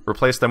 gyms,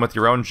 replace them with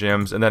your own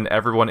gyms, and then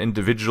everyone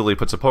individually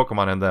puts a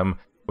Pokemon in them.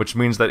 Which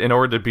means that in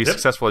order to be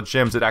successful at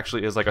gyms, it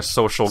actually is like a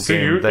social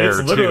game there,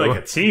 It's literally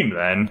like a team,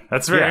 then.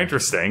 That's very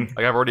interesting.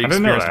 Like, I've already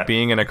experienced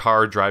being in a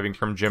car driving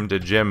from gym to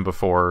gym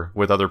before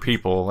with other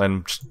people,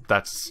 and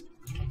that's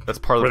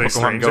part of the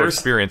Pokemon Go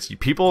experience.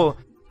 People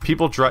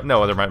drive...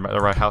 No, they're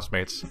my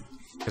housemates,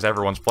 because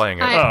everyone's playing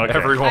it.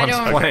 Everyone's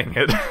playing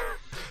it.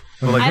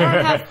 Like, I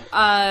don't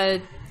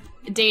have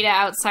data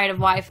outside of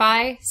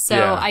Wi-Fi, so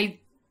I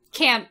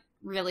can't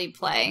really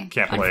play,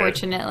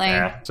 unfortunately.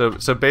 Yeah.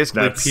 So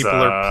basically,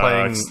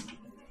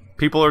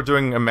 people are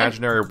doing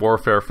imaginary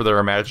warfare for their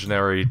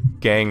imaginary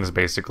gangs,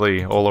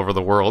 basically, all over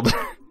the world,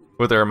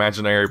 with their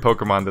imaginary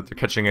Pokemon that they're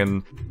catching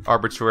in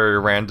arbitrary,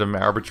 random,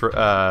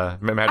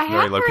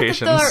 imaginary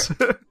locations.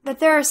 That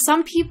there are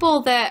some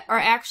people that are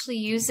actually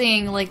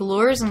using like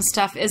lures and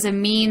stuff as a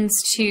means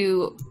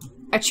to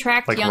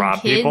attract young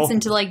kids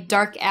into like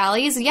dark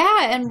alleys,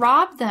 and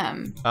rob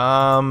them.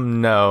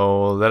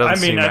 No, that doesn't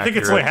seem I think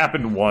it's only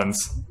happened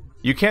once.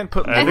 You can't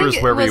put lures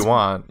wherever you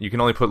want. You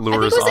can only put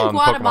lures on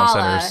Pokemon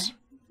centers.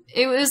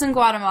 It was in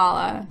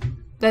Guatemala.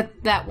 That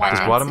one. Does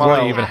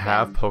Guatemala even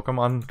have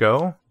Pokemon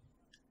Go?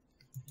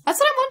 That's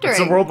what I'm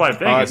wondering. It's a worldwide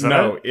thing, isn't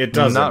it? It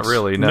doesn't. Not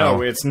really, no.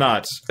 No, it's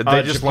not.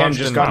 They just launched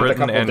in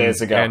Britain and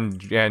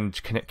Canada and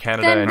Japan like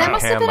this week. That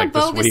must have been a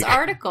bogus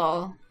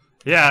article.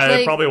 Yeah,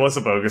 it probably was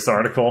a bogus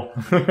article.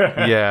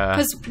 Yeah.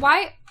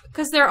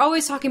 Because they're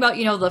always talking about,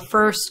 the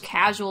first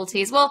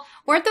casualties. Well,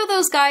 weren't there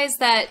those guys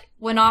that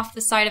went off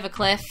the side of a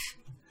cliff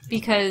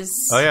because...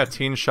 Oh yeah,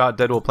 teen shot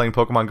dead while playing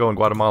Pokemon Go in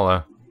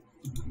Guatemala.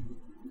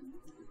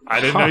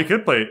 I didn't know you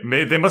could play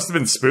it. They must have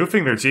been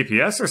spoofing their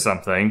GPS or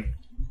something.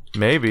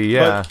 Maybe,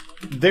 yeah.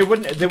 But they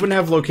wouldn't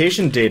have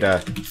location data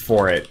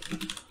for it.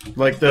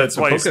 Like That's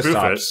why you spoof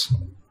Pokestops.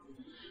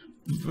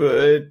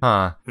 But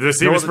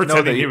he was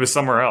pretending he was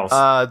somewhere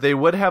else. They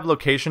would have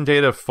location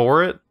data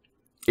for it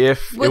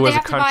if it was a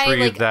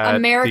country that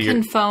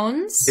American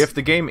phones. If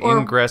the game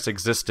Ingress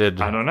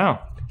existed, I don't know.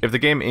 If the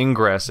game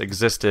Ingress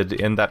existed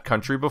in that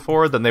country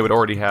before, then they would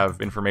already have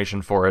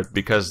information for it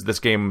because this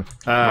game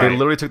they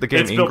literally took the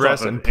game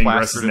Ingress and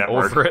plastered it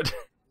over it.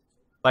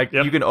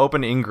 You can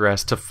open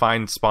Ingress to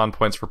find spawn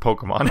points for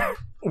Pokemon.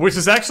 Which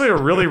is actually a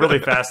really, really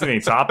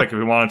fascinating topic if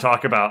we want to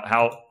talk about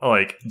how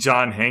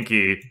John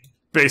Henke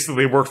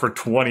basically worked for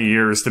 20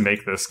 years to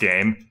make this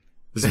game.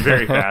 It's a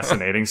very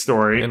fascinating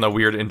story. In a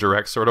weird,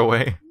 indirect sort of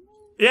way.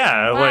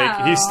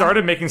 Yeah, he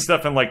started making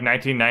stuff in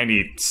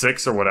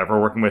 1996 or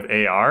whatever, working with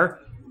AR,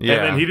 Yeah.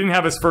 And then he didn't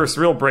have his first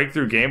real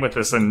breakthrough game with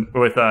this and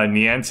with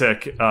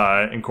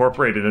Niantic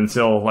Incorporated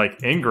until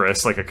like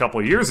Ingress like a couple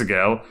of years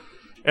ago.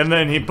 And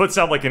then he puts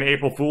out like an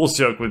April Fool's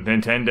joke with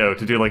Nintendo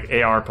to do like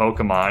AR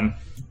Pokemon.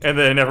 And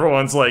then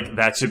everyone's like,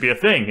 that should be a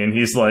thing. And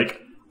he's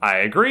like, I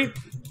agree.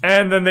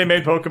 And then they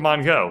made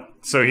Pokemon Go.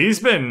 So he's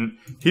been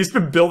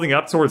building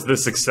up towards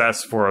this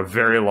success for a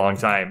very long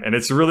time. And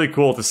it's really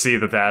cool to see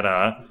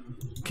that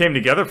came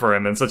together for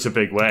him in such a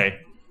big way.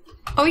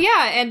 Oh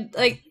yeah, and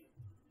like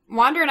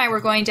Wander and I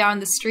were going down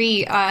the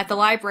street at the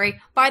library.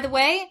 By the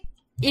way,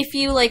 if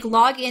you like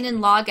log in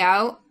and log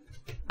out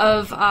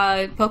of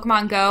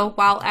Pokemon Go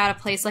while at a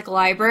place like a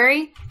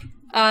library,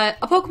 a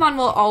Pokemon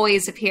will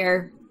always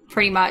appear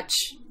pretty much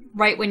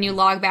right when you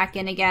log back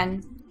in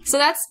again. So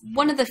that's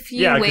one of the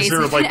few ways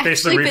we've like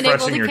actually been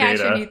able to catch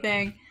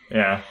anything.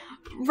 Yeah.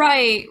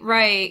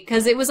 Right,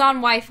 because it was on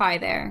Wi-Fi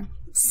there.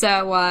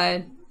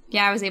 So,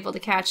 yeah, I was able to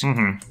catch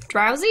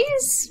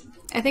Drowsies?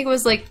 I think it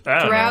was like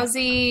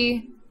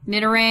Drowsy,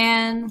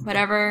 Nidoran,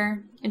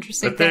 whatever.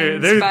 Interesting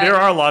things. There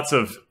are lots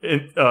of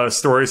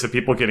stories of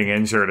people getting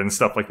injured and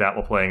stuff like that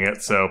while playing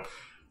it. So,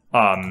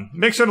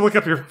 make sure to look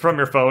up from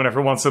your phone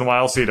every once in a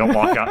while so you don't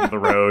walk out into the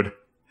road.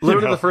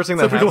 Literally, the first thing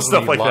that happens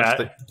stuff like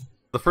that.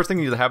 The first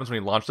thing that happens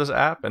when you launch this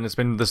app, and it's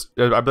been this,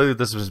 I believe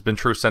this has been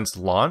true since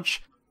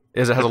launch,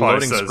 is it has a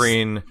loading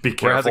screen where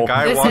it has a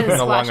guy walking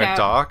along a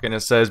dock, and it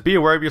says, be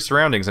aware of your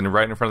surroundings, and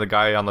right in front of the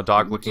guy on the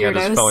dock looking at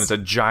his phone is a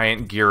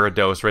giant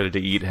Gyarados ready to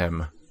eat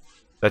him.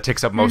 That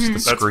takes up most of the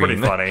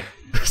screen. That's pretty funny.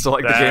 So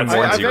like the game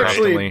warns you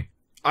constantly.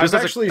 I've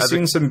actually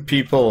seen some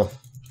people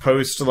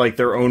post like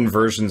their own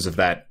versions of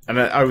that, and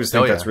I always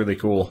think that's really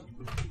cool.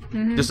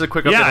 Just a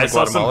quick update on the I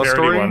saw Guatemala some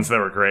story. Ones that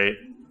were great.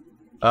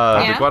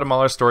 The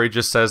Guatemala story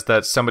just says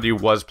that somebody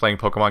was playing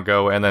Pokemon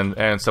Go,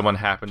 and someone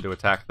happened to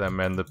attack them,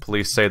 and the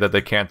police say that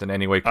they can't in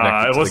any way connect it to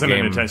the game. It wasn't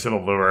an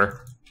intentional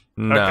lure.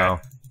 No,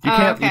 you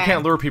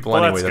can't lure people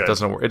anyway. That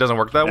doesn't work. It doesn't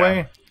work that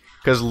way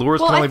because lures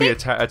can only be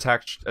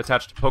attached to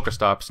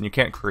Pokestops, and you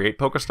can't create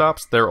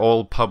Pokestops. They're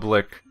all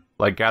public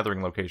like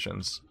gathering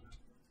locations,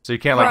 so you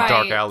can't like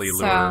dark alley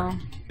lure.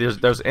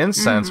 There's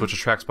incense which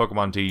attracts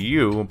Pokemon to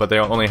you, but it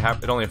only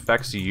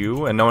affects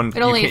you, and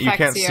you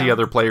can't see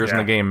other players in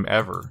the game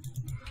ever.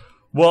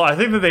 Well, I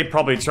think that they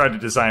probably tried to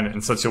design it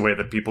in such a way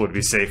that people would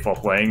be safe while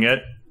playing it.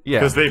 Yeah.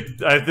 Because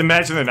I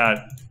imagine they're not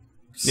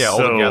all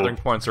the gathering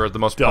points are at the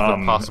most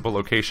public possible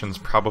locations,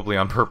 probably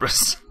on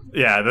purpose.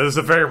 Yeah, that was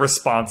a very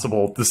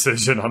responsible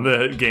decision on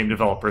the game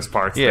developers'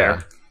 parts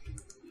there.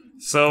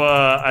 So,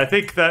 I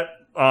think that,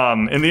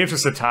 in the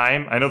interest of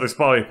time, I know there's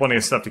probably plenty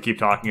of stuff to keep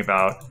talking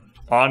about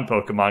on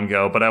Pokemon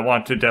Go, but I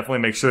want to definitely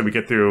make sure that we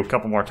get through a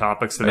couple more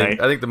topics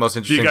tonight. I think the most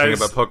interesting thing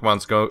about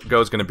Pokemon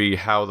Go is going to be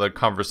how the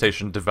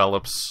conversation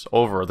develops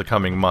over the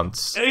coming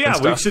months. Yeah,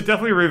 we should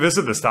definitely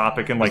revisit this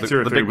topic in like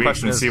 2 or 3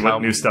 weeks and see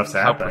what new stuff's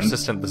happened. How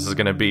persistent this is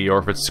going to be, or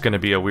if it's going to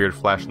be a weird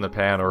flash in the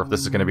pan, or if this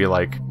is going to be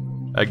like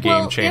a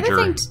game changer.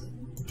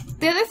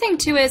 The other thing,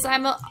 too, is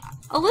I'm a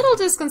little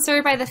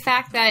disconcerted by the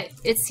fact that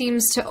it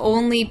seems to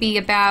only be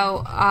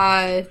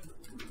about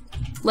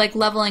like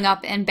leveling up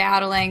and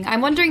battling. I'm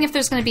wondering if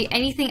there's going to be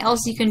anything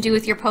else you can do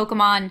with your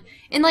Pokemon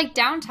in like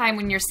downtime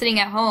when you're sitting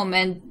at home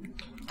and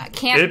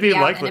can't be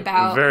out and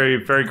about.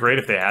 Very, very great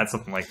if they had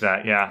something like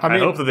that. Yeah, I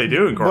hope that they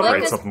do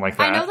incorporate something like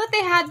that. I know that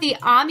they had the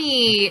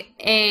Ami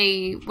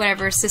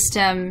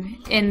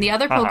system in the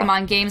other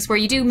Pokemon games where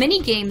you do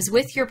mini games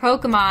with your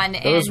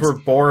Pokemon. Those were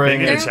boring.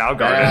 They need a Chow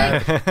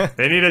Garden.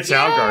 They need a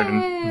Chow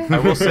Garden. I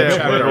will say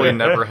I've literally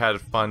never had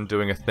fun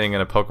doing a thing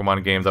in a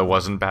Pokemon game that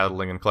wasn't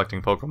battling and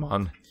collecting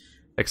Pokemon.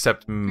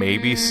 Except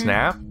maybe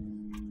Snap?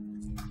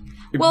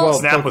 Well,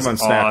 Snap was Pokemon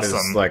Snap is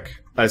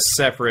like a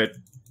separate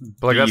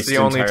like that's the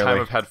only time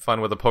I've had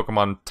fun with a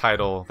Pokemon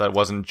title that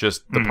wasn't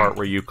just the part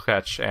where you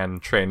catch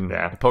and train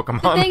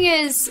Pokemon. The thing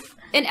is,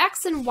 in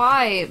X and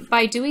Y,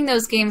 by doing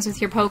those games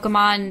with your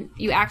Pokemon,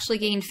 you actually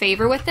gain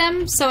favor with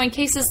them. So in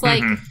cases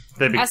like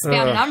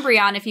Espeon and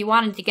Umbreon, if you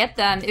wanted to get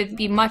them, it would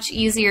be much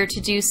easier to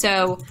do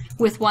so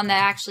with one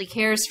that actually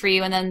cares for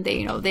you, and then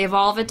they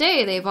evolve at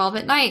day, they evolve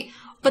at night.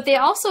 But they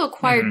also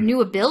acquired new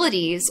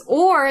abilities,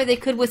 or they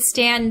could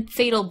withstand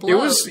fatal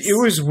blows. It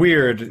was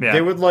weird. Yeah.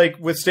 They would like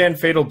withstand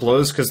fatal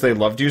blows because they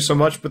loved you so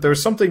much, but there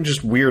was something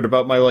just weird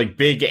about my like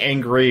big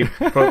angry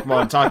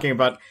Pokemon talking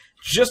about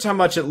just how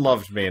much it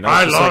loved me. And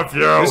I love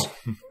you.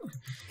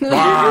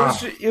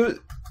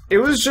 It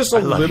was just a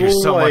little. I love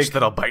you so much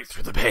that I'll bite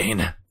through the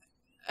pain.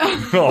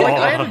 Pretty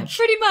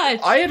much.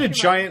 I had a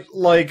giant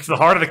like. It's the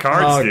heart of the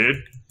cards, dude.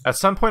 At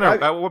some point,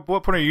 at what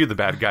point are you the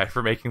bad guy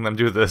for making them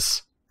do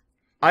this?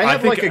 I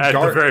think like at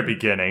the very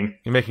beginning.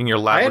 You're making your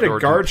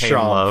Labrador do pain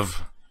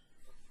love.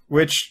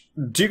 Which,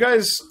 you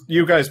guys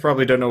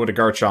probably don't know what a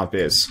Garchomp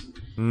is.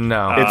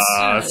 No. It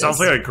sounds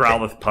like a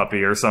Growlithe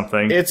puppy or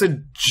something. It's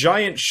a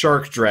giant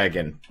shark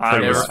dragon. I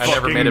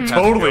never made it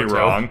totally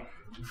wrong.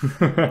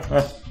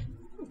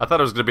 I thought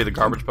it was going to be the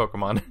garbage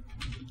Pokemon.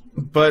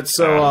 But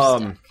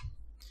so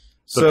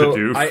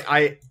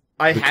I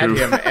had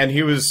him, and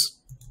he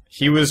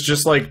was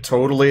just like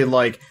totally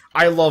like,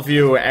 I love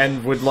you,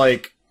 and would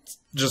like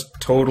just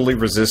totally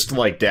resist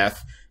like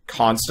death.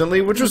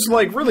 constantly, which was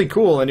like really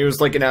cool, and he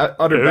was like an utter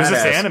badass. It was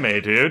just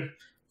anime, dude.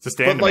 It's just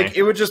anime. But like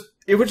it would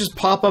just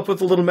pop up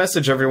with a little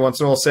message every once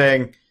in a while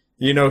saying,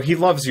 you know, he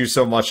loves you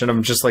so much, and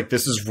I'm just like,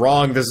 this is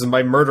wrong. This is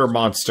my murder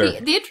monster.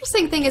 The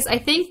interesting thing is, I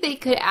think they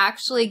could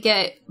actually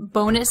get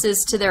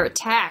bonuses to their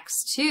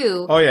attacks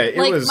too. Oh yeah,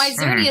 like my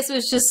Xerneas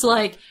was just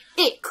like,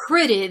 it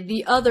critted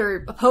the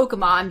other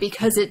Pokemon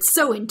because it's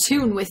so in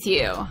tune with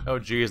you. Oh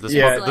geez, this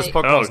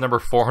Pokemon is number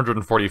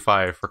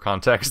 445 for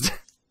context.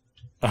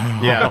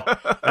 Yeah,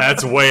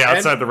 that's way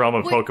outside the realm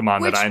of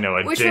Pokemon that I know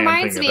a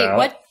damn thing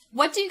about.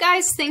 What do you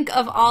guys think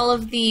of all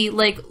of the,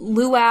 like,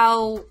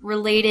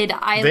 luau-related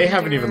Islander... They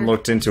haven't even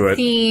looked into it.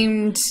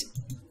 ...themed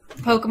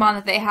Pokemon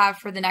that they have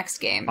for the next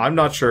game? I'm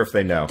not sure if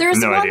they know. There's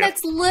one idea.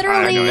 that's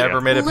literally... I've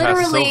never made it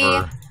past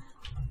silver.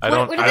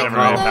 What do they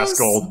call those? Past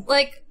gold.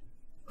 Like,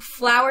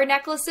 flower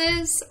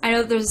necklaces? I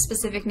know there's a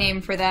specific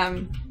name for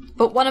them.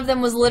 But one of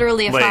them was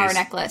literally a flower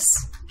necklace.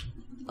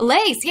 A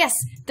Lays, yes!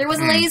 There was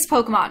a Lays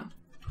Pokemon.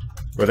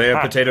 Were they a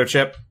potato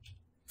chip?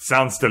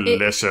 Sounds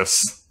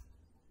delicious.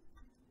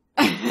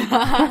 All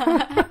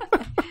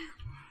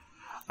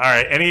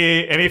right.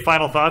 Any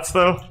final thoughts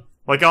though?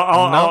 Like,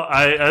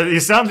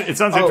 it sounds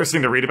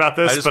interesting to read about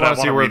this, but I want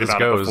to see where this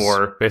goes.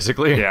 Before.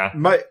 Basically, yeah.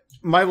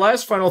 My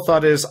last final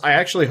thought is I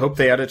actually hope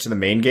they add it to the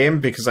main game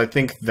because I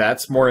think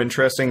that's more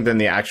interesting than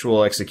the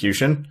actual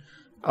execution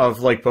of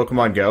like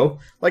Pokemon Go.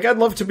 Like, I'd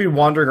love to be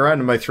wandering around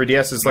in my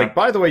 3DS. It's like,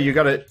 by the way,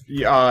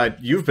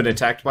 you've been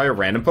attacked by a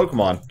random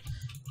Pokemon.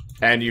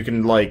 And you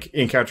can, like,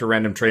 encounter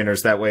random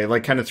trainers that way.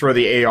 Like, kind of throw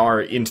the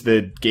AR into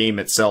the game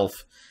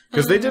itself.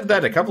 Because they did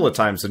that a couple of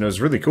times, and it was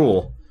really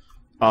cool.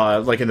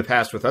 Like, in the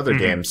past with other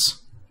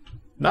games.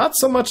 Not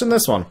so much in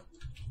this one.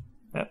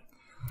 Yeah.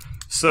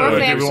 So, or if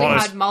they actually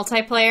had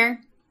multiplayer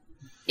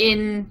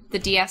in the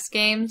DS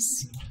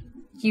games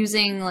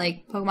using,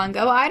 like, Pokemon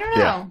Go. I don't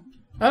know. Yeah.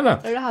 I don't know.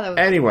 I don't know how that would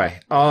Anyway,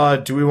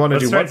 do we want to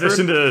do one? Let's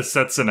transition to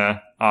Setsuna.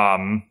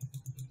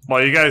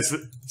 While you guys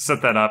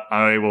set that up,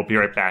 I will be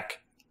right back.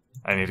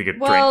 I need to get a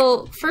drink.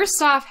 Well,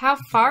 first off, how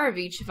far have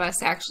each of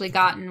us actually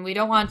gotten? We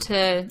don't want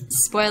to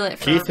spoil it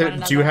for Keith, one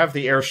another. do you have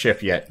the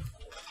airship yet?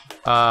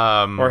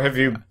 Or have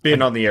you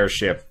been on the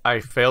airship? I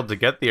failed to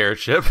get the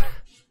airship.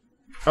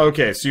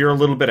 Okay, so you're a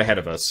little bit ahead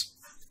of us.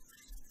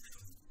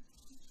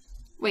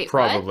 Wait,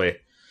 probably.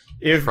 What?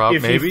 If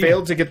you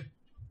failed to get...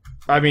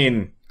 I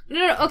mean...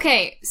 No,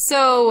 okay,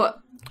 so...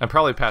 I'm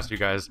probably past you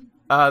guys.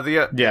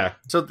 Yeah.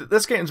 So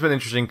this game's been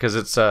interesting because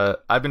it's...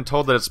 I've been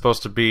told that it's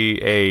supposed to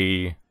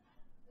be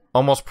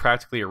almost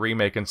practically a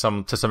remake to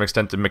some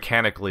extent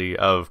mechanically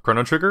of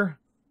Chrono Trigger,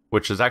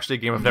 which is actually a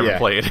game I've never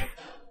played.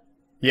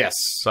 Yes.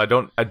 So I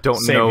don't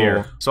Same know.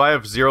 Here. So I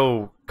have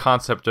zero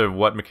concept of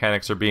what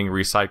mechanics are being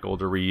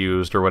recycled or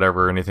reused or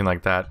whatever, anything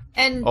like that.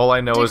 And all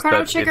I know is Chrono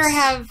that Trigger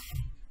have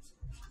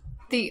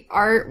the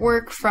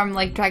artwork from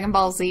like Dragon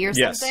Ball Z or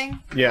something?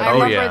 Yeah. I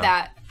remember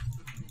that.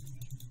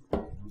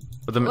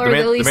 But the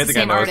main thing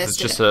I know is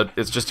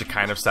it's just a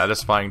kind of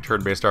satisfying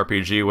turn-based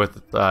RPG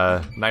with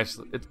nice.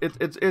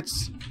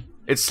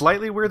 It's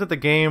slightly weird that the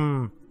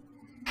game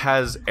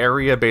has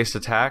area-based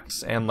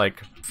attacks and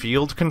like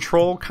field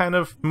control kind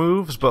of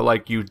moves, but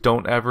like you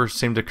don't ever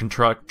seem to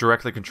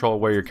directly control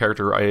where your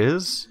character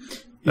is.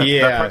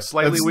 That part's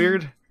slightly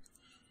weird.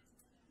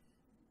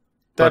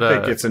 That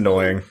bit gets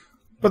annoying,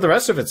 but the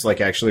rest of it's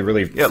like actually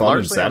really fun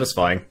and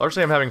satisfying.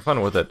 Largely, I'm having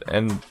fun with it,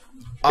 and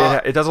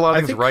it does a lot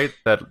of things right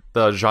that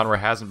the genre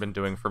hasn't been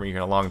doing for me in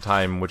a long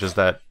time, which is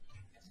that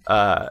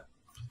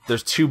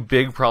there's two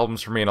big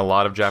problems for me in a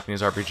lot of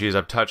Japanese RPGs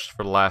I've touched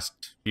for the last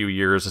few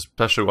years,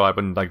 especially while I've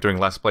been like doing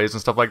Let's Plays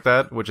and stuff like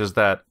that, which is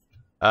that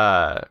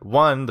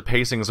one, the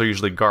pacings are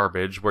usually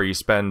garbage, where you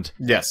spend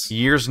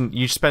years and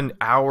you spend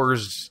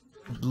hours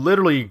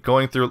literally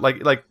going through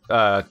like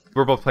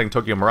we're both playing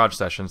Tokyo Mirage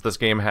Sessions. This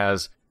game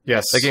has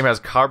that game has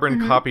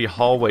carbon copy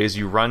hallways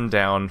you run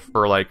down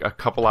for like a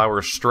couple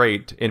hours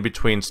straight in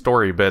between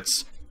story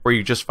bits where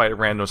you just fight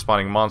random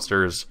spawning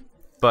monsters.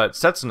 But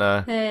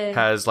Setsuna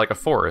has like a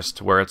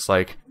forest where it's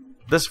like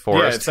this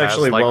forest it's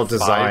actually has like well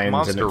designed 5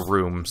 monster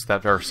rooms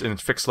that are in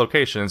fixed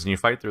locations, and you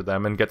fight through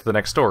them and get to the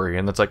next story,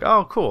 and it's like,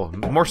 oh cool,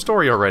 more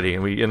story already,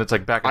 and it's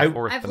like back and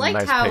forth at a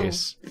nice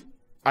pace.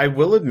 I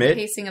will admit,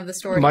 pacing of the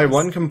story. My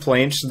one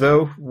complaint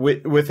though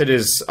with it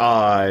is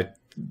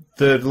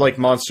the like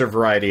monster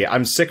variety.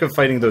 I'm sick of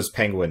fighting those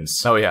penguins.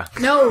 Oh yeah.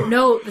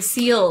 No, the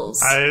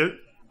seals. I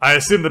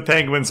assume the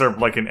penguins are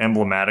like an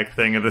emblematic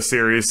thing of the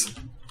series.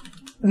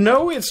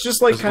 No, it's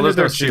just like kind of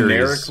their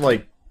generic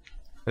like.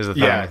 Is the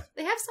thing. Yeah,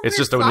 they have some it's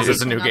just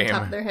a new game. On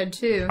top of their head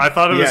too. I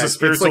thought it was a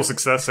spiritual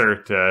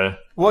successor to.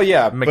 Well,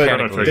 yeah,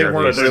 mechanically, they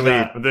weren't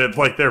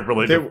they're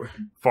really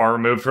far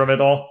removed from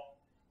it all.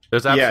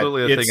 There's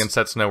absolutely a thing in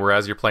Setsuna where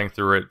as you're playing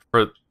through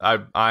it,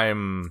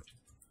 I'm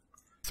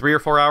 3 or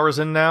 4 hours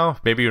in now,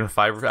 maybe even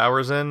 5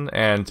 hours in,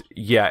 and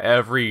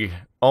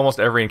almost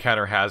every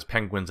encounter has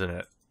penguins in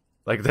it.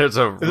 Like there's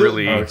a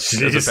really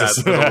there's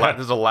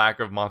a lack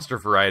of monster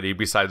variety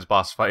besides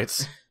boss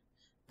fights.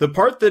 The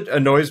part that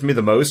annoys me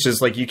the most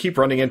is like we keep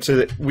running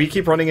into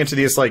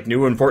these like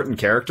new important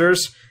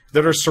characters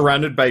that are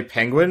surrounded by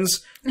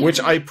penguins, which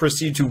I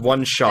proceed to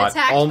one-shot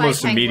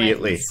almost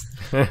immediately.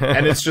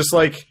 And it's just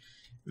like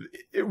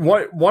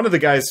one of the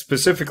guys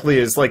specifically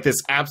is like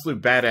this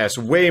absolute badass,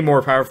 way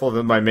more powerful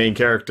than my main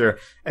character,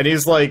 and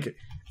he's like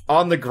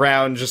on the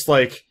ground just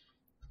like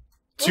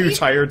too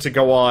tired to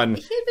go on,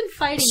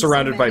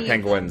 surrounded by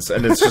penguins,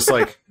 and it's just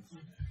like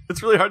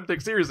it's really hard to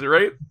take seriously,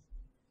 right?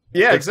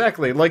 Yeah,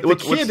 exactly. Like the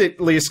kid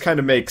at least kind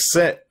of makes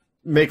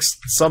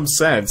some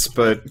sense,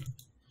 but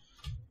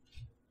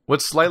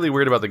what's slightly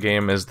weird about the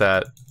game is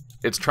that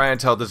it's trying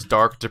to tell this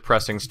dark,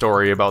 depressing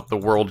story about the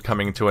world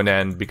coming to an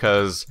end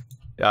because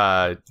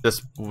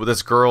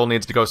this girl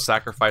needs to go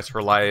sacrifice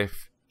her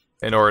life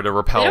in order to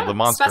repel the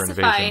monster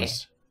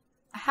invasions.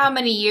 How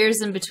many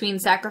years in between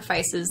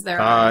sacrifices there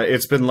are?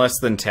 It's been less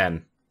than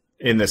 10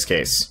 in this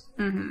case.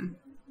 Mm-hmm.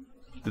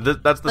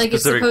 That's the specific thing.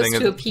 It's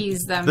supposed to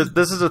appease them.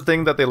 This is a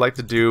thing that they like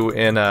to do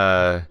in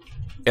a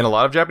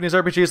lot of Japanese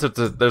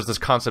RPGs. There's this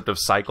concept of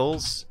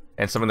cycles,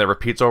 and something that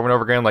repeats over and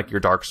over again, like your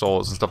Dark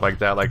Souls and stuff like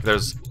that. Like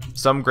there's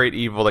some great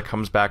evil that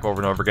comes back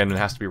over and over again and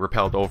has to be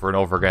repelled over and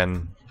over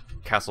again.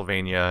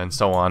 Castlevania and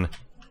so on.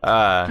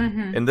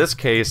 In this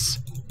case,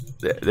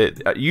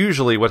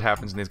 usually what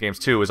happens in these games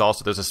too is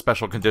also there's a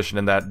special condition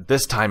in that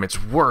this time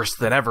it's worse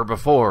than ever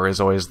before is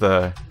always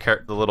the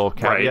little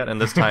caveat, right. And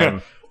this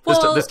time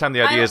this time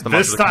the idea is the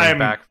monster coming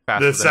back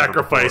faster the than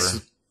sacrifice. Ever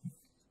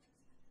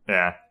before.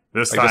 Yeah.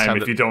 This time,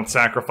 if you don't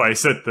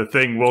sacrifice it, the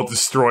thing will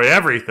destroy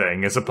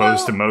everything, as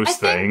opposed to most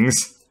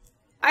things.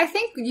 I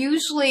think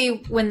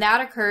usually when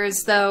that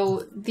occurs,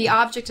 though, the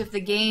object of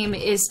the game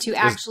is to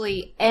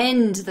actually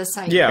end the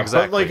cycle. Yeah,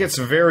 exactly. But like it's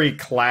very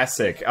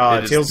classic.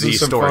 Tales of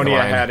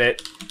Symphonia had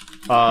it.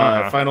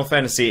 Final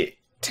Fantasy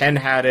X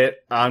had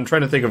it. I'm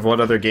trying to think of what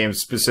other games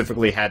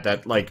specifically had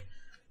that like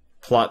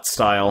plot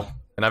style.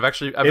 And I've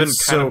been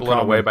kind of blown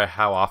away by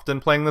how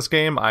often playing this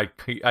game. I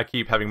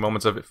keep having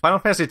moments of Final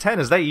Fantasy X.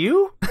 Is that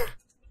you?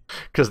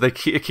 Because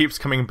it keeps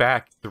coming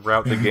back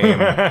throughout the game.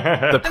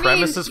 The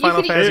premise is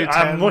Final Fantasy X.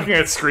 I'm looking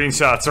at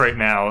screenshots right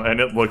now, and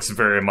it looks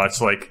very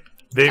much like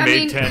they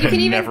made 10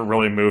 and never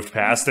really moved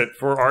past it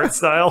for art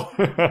style.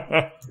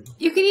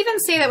 You can even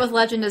say that with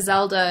Legend of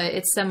Zelda,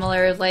 it's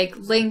similar. Like,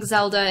 Link,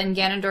 Zelda, and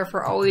Ganondorf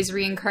are always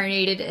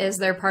reincarnated as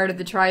they're part of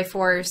the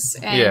Triforce,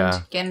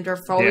 and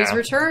Ganondorf always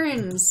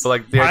returns. But,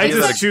 like, I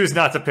just choose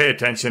not to pay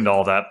attention to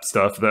all that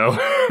stuff, though.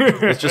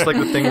 It's just like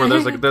the thing where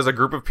there's a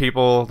group of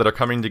people that are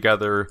coming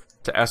together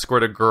to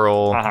escort a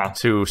girl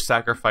to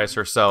sacrifice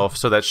herself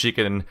so that she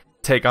can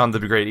take on the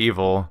great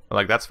evil.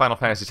 Like, that's Final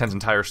Fantasy X's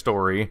entire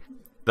story.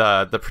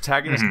 The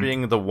protagonist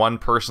being the one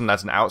person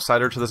that's an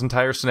outsider to this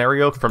entire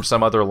scenario from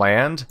some other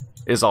land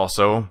is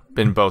also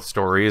in both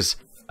stories.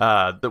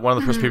 One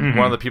of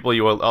the people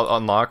you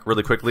unlock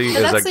really quickly is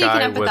a guy you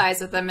can empathize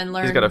with them and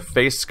learn. He's got a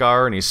face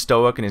scar and he's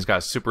stoic and he's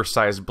got a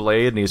supersized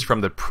blade and he's from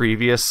the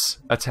previous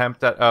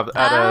attempt at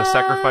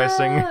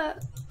sacrificing.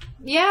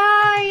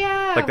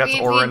 Yeah. Like that's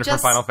Auron from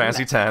Final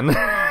Fantasy X.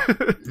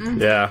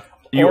 Yeah,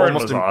 Auron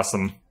was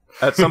awesome.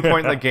 At some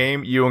point in the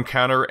game, you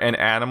encounter an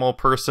animal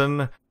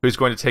person who's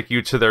going to take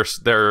you to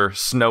their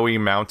snowy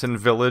mountain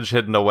village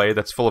hidden away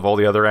that's full of all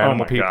the other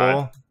animal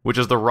people, which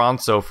is the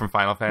Ronso from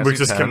Final Fantasy X.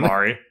 Which is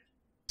Kimahri.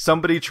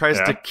 Somebody tries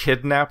to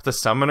kidnap the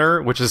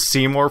summoner, which is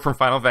Seymour from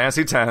Final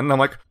Fantasy X. I'm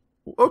like,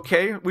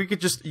 okay, we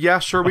could just make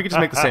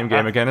the same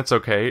game again. It's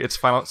okay. It's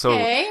Final. So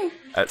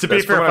to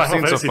be fair,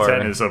 Final Fantasy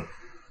X is a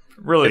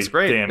really it's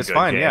great. Damn it's good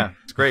fine. game. Yeah,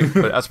 it's great.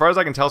 But as far as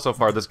I can tell so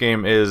far, this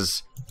game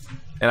is.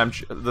 And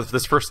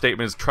this first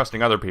statement is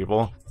trusting other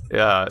people.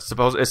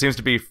 Suppose it seems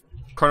to be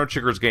Chrono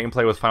Trigger's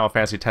gameplay with Final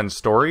Fantasy X's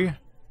story.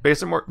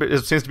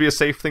 It seems to be a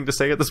safe thing to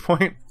say at this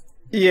point.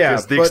 Yeah,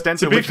 the extent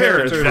to which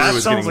that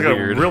sounds like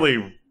weird.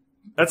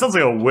 That sounds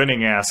like a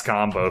winning ass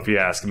combo, if you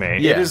ask me.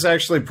 Yeah. It is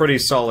actually pretty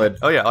solid.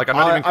 Oh yeah, like I'm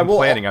not even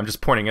complaining. I'm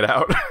just pointing it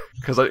out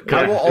because I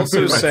will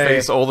also say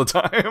face all the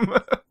time.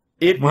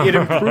 It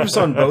improves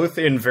on both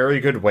in very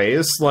good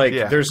ways. Like,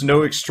 there's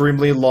no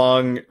extremely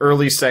long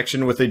early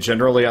section with a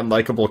generally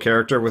unlikable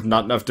character with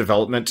not enough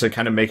development to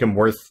kind of make him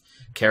worth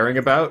caring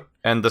about.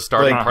 And the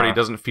starting party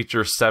doesn't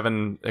feature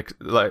several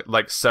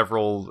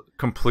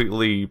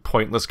completely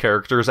pointless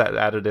characters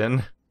added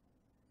in.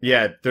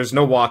 Yeah, there's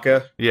no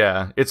Waka.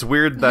 Yeah, it's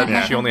weird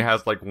that she only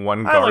has like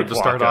one guard to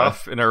start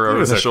off in her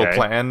initial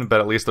plan, but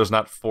at least there's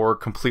not 4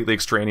 completely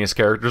extraneous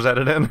characters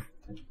added in.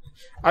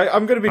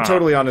 I'm going to be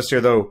totally honest here,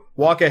 though.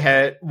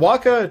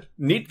 Waka,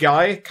 neat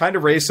guy, kind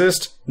of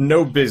racist,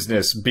 no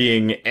business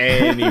being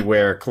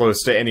anywhere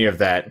close to any of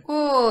that.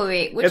 Oh,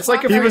 wait. It's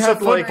like if we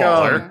had, like,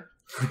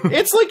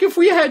 it's like if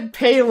we had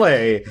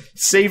Pele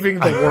saving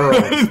the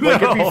world.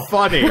 Like, it'd be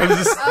funny.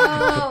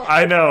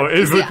 I know,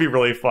 it would be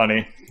really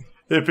funny.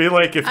 It'd be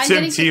like if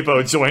Tim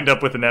Tebow joined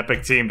up with an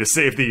epic team to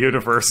save the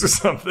universe or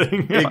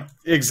something.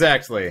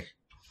 Exactly.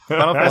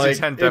 Final Fantasy X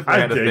definitely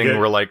had a thing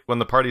where, like, when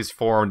the party's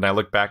formed and I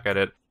look back at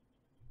it,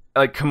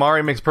 like,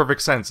 Kimahri makes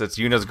perfect sense. It's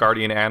Yuna's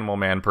guardian animal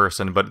man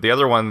person, but the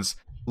other ones,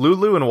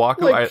 Lulu and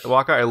Waka,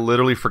 I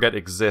literally forget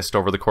exist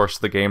over the course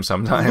of the game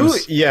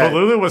sometimes.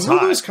 Lulu was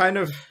Lulu's kind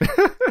of.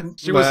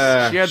 She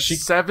had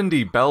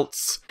 70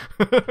 belts.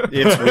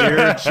 It's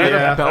weird. She had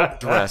a belt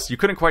dress. You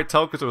couldn't quite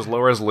tell because it was low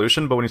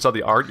resolution, but when you saw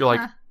the art, you're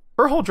like,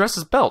 her whole dress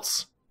is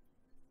belts.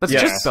 That's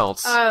just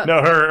belts.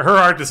 No, her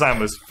art design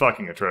was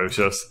fucking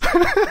atrocious.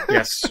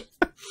 Yes.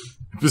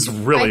 It was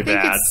really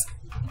bad.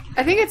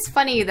 I think it's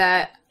funny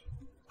that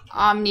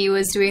Omni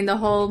was doing the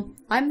whole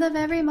 "I'm the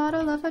very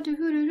model of a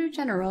doo-doo-doo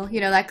general," you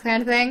know, that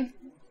kind of thing.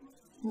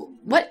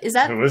 What is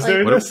that? Who was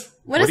doing this?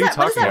 What is that?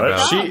 What is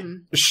that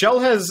from? Shell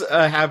has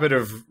a habit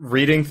of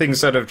reading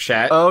things out of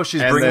chat. Oh,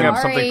 she's bringing up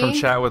something from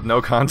chat with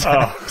no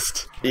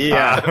context.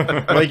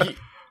 Yeah, like.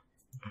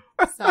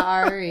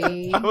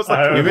 Sorry. I was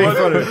like,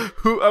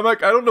 I'm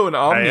like, I don't know an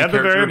Omni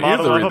character in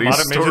either of these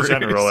stories.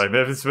 General.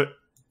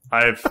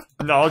 I have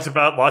knowledge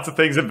about lots of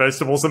things in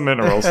vegetables and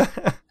minerals.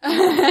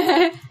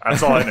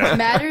 That's all I know.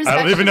 Matters, I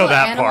don't even know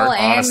that part,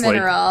 honestly.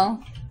 Mineral.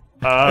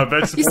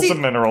 Vegetables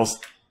and minerals.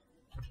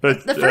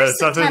 But, the first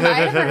time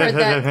I ever heard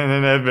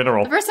that,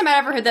 mineral. The first time I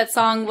ever heard that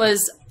song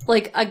was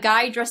like a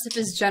guy dressed up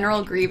as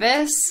General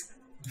Grievous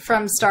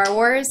from Star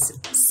Wars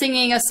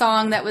singing a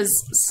song that was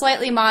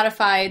slightly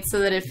modified so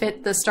that it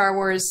fit the Star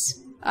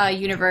Wars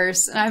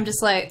universe, and I'm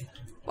just like,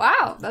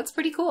 wow, that's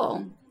pretty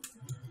cool.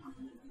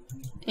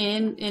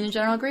 In a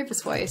General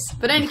Grievous voice.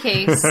 But in any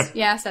case,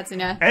 yeah,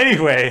 Setsuna.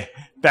 Anyway,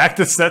 back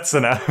to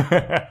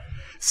Setsuna.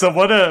 So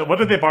what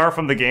did they borrow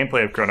from the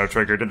gameplay of Chrono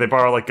Trigger? Did they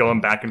borrow like going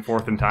back and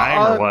forth in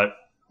time or what?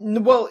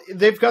 Well,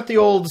 they've got the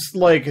old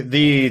like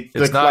the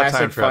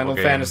classic Final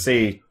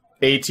Fantasy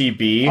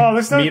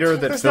ATB meter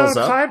that fills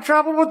up. Time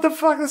travel? What the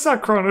fuck? That's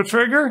not Chrono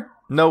Trigger.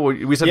 No,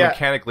 we said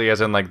mechanically,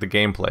 as in like the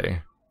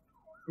gameplay.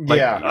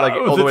 Like,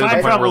 all the way to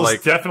the point where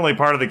like definitely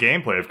part of the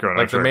gameplay of Chrono Trigger.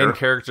 Like the main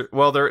character.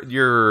 Well,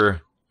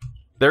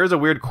 there is a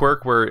weird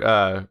quirk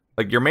where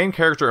like your main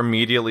character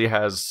immediately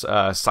has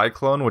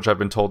Cyclone, which I've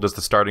been told is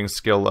the starting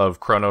skill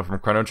of Chrono from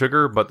Chrono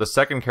Trigger, but the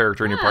second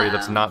character in your party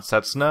that's not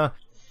Setsuna,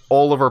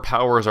 all of her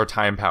powers are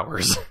time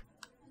powers.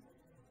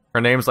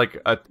 Her name's like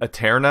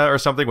Eterna or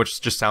something,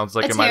 which just sounds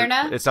like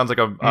it sounds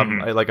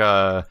like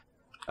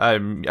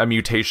a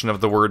mutation of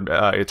the word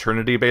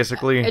eternity,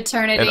 basically.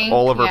 Eternity. And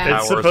all of her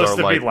powers it's supposed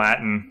to be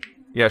Latin.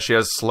 Yeah, she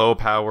has slow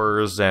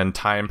powers and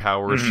time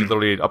powers. She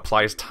literally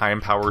applies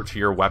time power to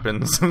your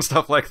weapons and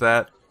stuff like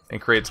that,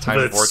 and creates time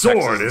vortexes. The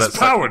sword is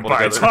powered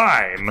by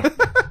time.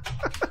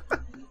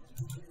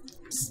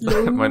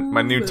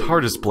 my new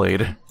TARDIS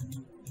blade.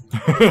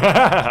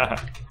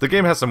 The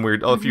game has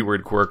a few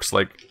weird quirks.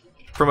 Like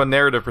from a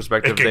narrative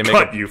perspective, they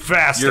cut you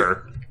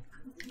faster.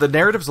 The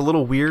narrative's a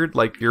little weird.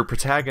 Like your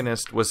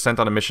protagonist was sent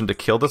on a mission to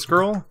kill this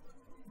girl,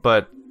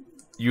 but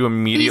you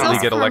immediately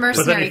get elected.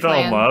 But then he fell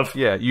in love.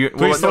 Yeah,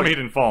 Please tell me he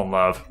didn't fall in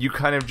love. You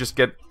kind of just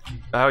get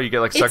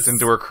like sucked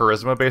into her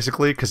charisma,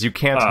 basically, because you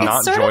can't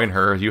not join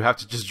her. You have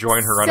to just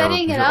join her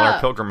on her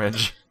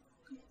pilgrimage.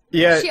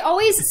 Yeah, she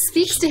always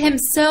speaks to him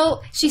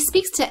she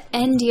speaks to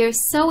Endir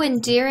so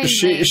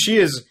endearingly.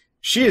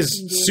 She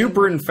is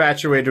super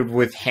infatuated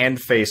with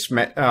Handface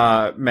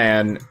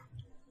man,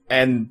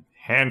 and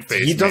Handface.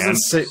 He doesn't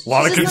say. A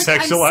lot of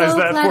contextualize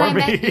that for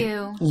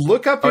me.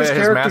 Look up his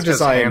character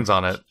design. Has hands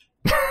on it.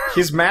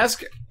 His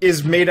mask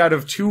is made out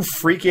of two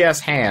freaky ass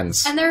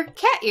hands, and they're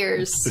cat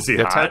ears. Is he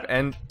hot?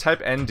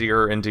 Type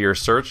Endir into your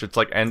search. It's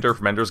like Ender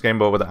from Ender's Game,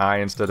 but with an I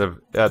instead of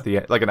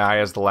an I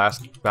as the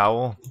last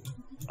vowel.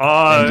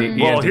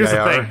 Well, here's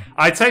the thing.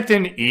 I typed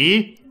in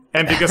E,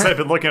 and because I've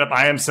been looking up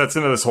I am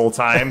Setsuna this whole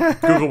time,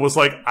 Google was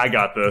like, I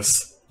got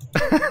this.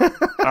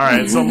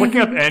 Alright, so I'm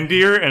looking up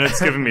Endir, and it's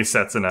giving me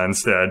Setsuna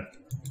instead.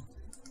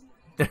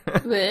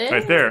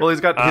 Right there. Well, he's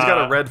got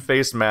a red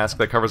face mask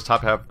that covers the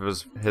top half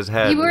of his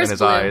head and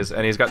his eyes,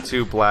 and he's got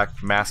two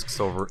black masks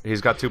over. He's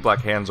got two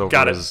black hands over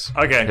his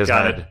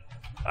head.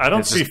 I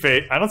don't see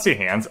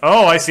hands.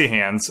 Oh, I see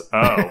hands.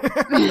 Oh,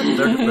 you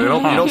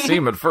don't see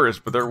them at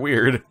first, but they're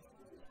weird.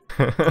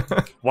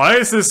 Why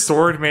is this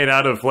sword made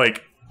out of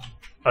like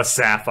a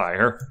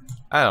sapphire?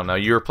 I don't know.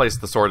 You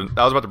replaced the sword.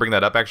 I was about to bring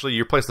that up. Actually,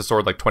 you replaced the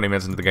sword like 20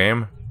 minutes into the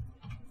game.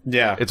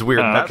 Yeah. It's weird.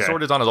 That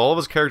sword is on all of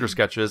his character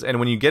sketches, and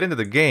when you get into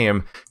the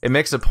game, it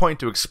makes a point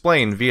to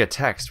explain via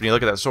text, when you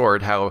look at that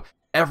sword, how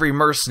every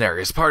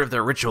mercenary, as part of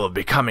their ritual of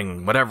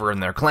becoming whatever in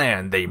their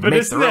clan, they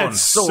make their own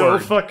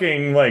sword. So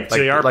fucking like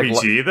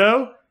JRPG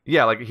though?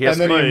 Yeah, like he has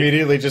and then he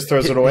immediately just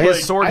throws it away.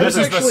 His sword. This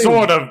is the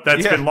sword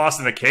that's been lost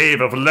in the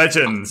cave of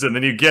legends, and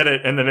then you get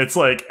it, and then it's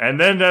like, and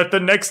then at the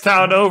next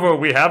town over,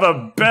 we have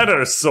a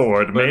better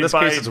sword made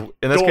by Doyle.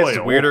 In this case,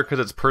 it's weirder because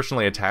it's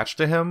personally attached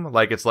to him.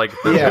 Like it's like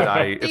the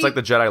Jedi. It's like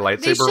the Jedi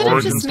lightsaber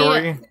origin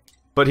story,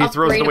 but he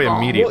throws it away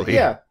immediately.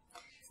 Well,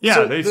 yeah.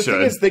 So the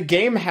thing is, the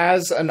game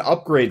has an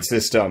upgrade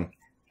system.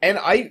 And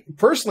I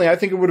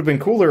think it would have been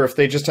cooler if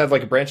they just had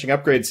like a branching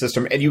upgrade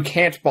system, and you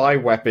can't buy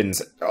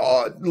weapons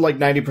like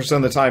 90%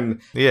 of the time.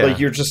 Yeah. Like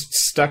you're just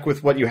stuck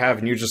with what you have,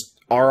 and you just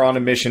are on a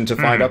mission to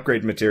find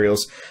upgrade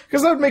materials.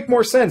 Because that would make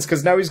more sense.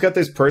 Because now he's got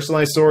this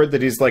personalized sword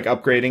that he's like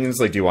upgrading, and it's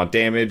like, do you want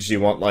damage? Do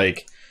you want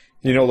like,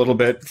 a little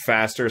bit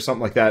faster,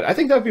 something like that. I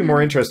think that would be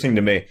more interesting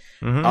to me.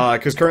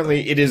 Because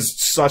currently it is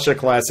such a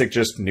classic,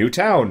 just new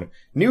town,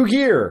 new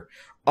gear.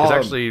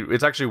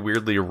 It's actually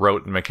weirdly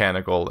rote and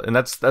mechanical, and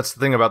that's the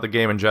thing about the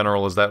game in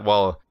general, is that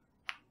while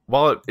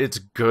it's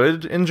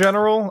good in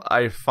general,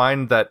 I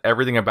find that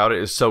everything about it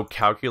is so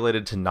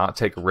calculated to not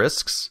take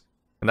risks,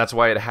 and that's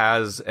why it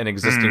has an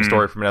existing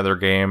story from another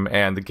game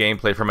and the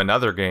gameplay from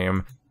another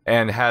game,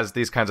 and has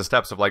these kinds of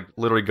steps of like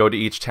literally go to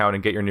each town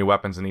and get your new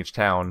weapons in each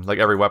town. Like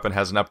every weapon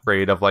has an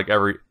upgrade of like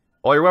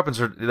all your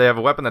weapons they have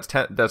a weapon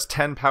that's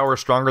 10 power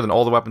stronger than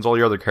all the weapons all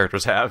your other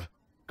characters have.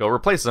 Go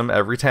replace them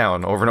every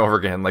town over and over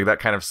again. Like that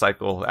kind of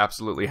cycle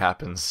absolutely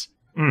happens.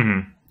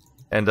 And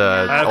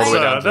all the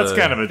way down that's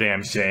kind of a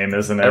damn shame,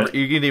 isn't it?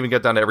 You can even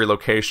get down to every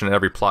location and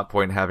every plot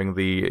point having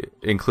the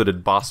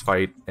included boss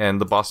fight,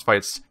 and the boss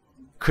fights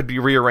could be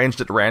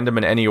rearranged at random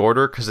in any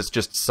order because it's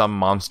just some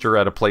monster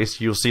at a place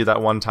you'll see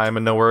that one time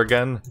and nowhere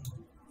again.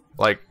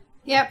 Like,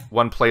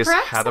 one place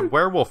had a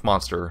werewolf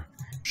monster.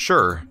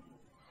 Sure.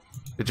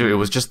 It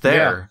was just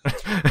there.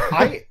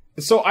 Yeah.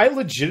 So I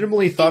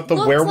legitimately thought the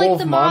werewolf like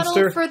the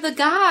monster model for the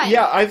guy.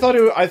 Yeah, I thought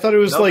it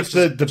was like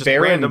the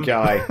Baron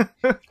guy.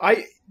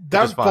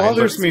 That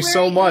bothers me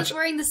so much. He was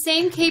wearing the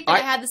same cape and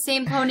had the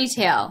same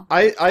ponytail.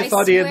 I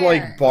thought he had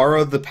like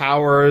borrowed the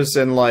powers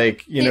and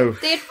like they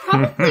had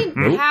probably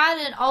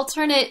had an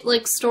alternate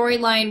like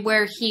storyline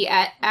where he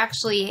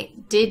actually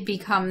did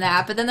become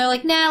that, but then they're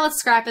like, nah, let's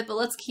scrap it, but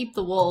let's keep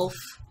the wolf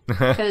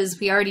because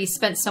we already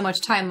spent so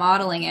much time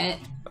modeling it.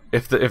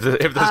 If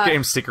this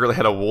game secretly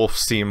had a wolf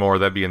Seymour,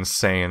 that'd be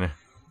insane.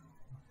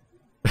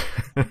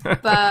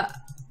 But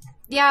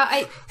yeah,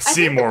 I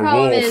think the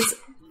problem is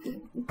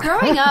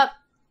growing up.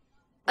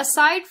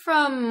 Aside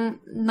from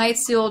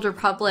Knights of the Old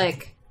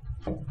Republic,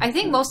 I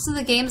think most of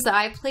the games that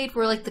I played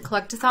were like the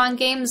collectathon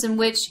games in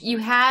which you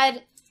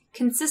had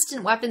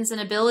consistent weapons and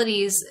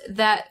abilities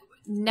that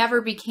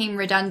never became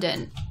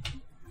redundant.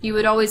 You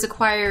would always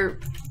acquire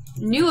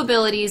new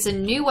abilities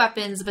and new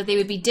weapons, but they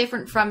would be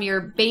different from your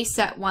base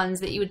set ones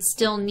that you would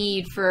still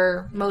need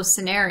for most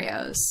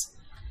scenarios.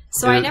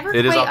 So I never quite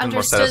understood... It is often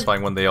more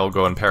satisfying when they all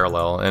go in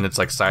parallel, and it's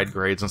like side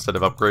grades instead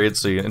of upgrades,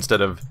 so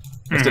instead of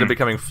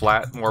becoming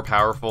flat, more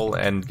powerful,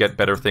 and get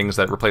better things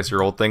that replace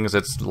your old things,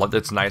 it's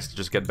nice to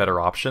just get better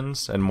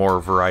options and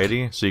more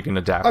variety, so you can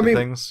adapt to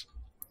things.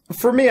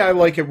 For me, I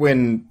like it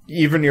when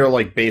even your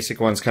like basic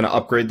ones kind of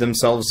upgrade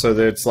themselves so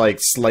that it's like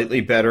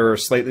slightly better or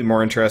slightly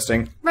more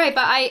interesting. Right,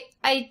 but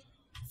I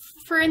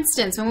for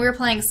instance, when we were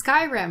playing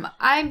Skyrim,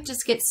 I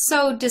just get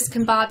so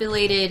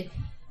discombobulated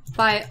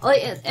by,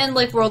 and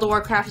like World of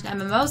Warcraft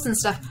and MMOs and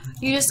stuff,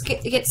 you just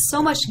get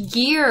so much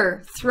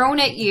gear thrown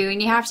at you,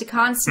 and you have to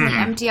constantly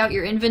empty out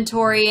your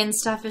inventory and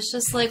stuff. It's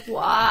just like,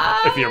 why?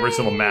 Like the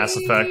original Mass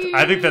Effect.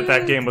 I think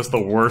that game was the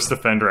worst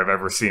offender I've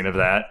ever seen of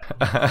that.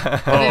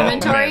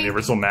 Inventory? Man, the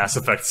original Mass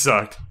Effect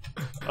sucked.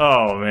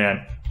 Oh,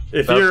 man.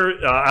 If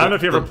you're, I don't know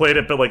if you ever played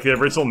it, but like the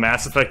original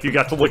Mass Effect, you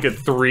got to look at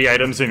 3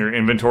 items in your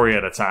inventory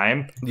at a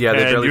time. Yeah,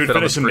 they barely fit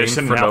on the screen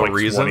for no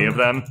reason. 20 of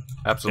them.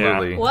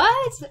 Absolutely. Yeah.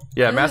 What?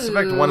 Yeah, Mass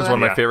Effect 1 is one of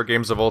my favorite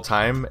games of all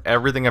time.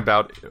 Everything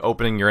about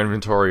opening your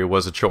inventory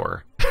was a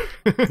chore.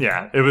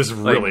 Yeah, it was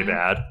really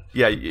bad.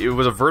 Yeah, it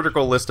was a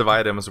vertical list of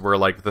items where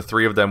like the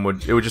 3 of them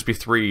would just be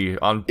 3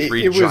 on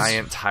 3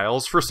 giant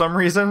tiles for some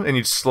reason, and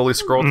you'd slowly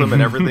scroll them,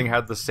 and everything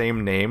had the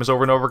same names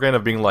over and over again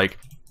of being like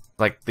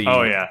the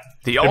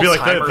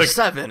Alzheimer's like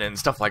 7 and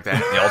stuff like that,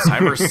 the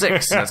Alzheimer's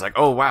 6, and it's like,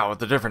 oh wow,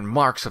 the different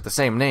marks of the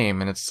same name,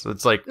 and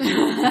it's like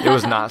it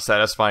was not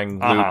satisfying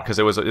loot because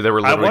they were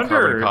literally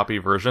carbon copy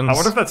versions. I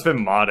wonder if that's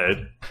been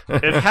modded.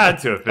 It had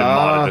to have been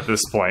modded at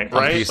this point,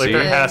 right? Like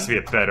there has to be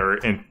a better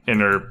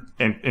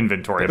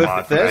inventory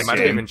mod. They might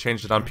have even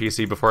changed it on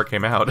PC before it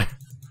came out.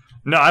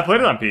 No, I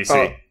played it on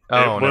PC.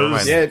 It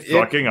was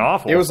fucking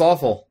awful. It was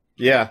awful.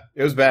 Yeah,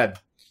 it was bad.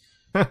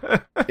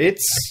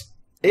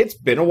 It's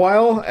been a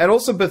while, and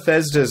also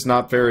Bethesda is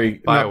not very...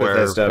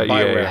 BioWare.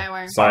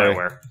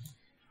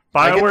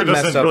 BioWare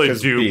doesn't really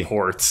do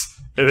ports.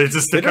 They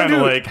just kind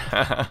of like...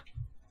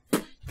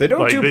 They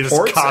don't do they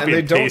ports, just copy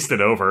and paste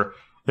it over.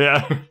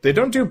 Yeah. They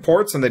don't do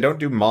ports, and they don't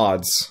do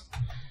mods.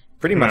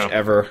 Pretty much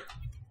ever.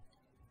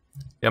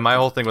 Yeah, my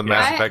whole thing with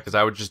Mass Effect is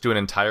I would just do an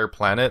entire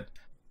planet,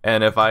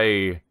 and if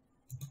my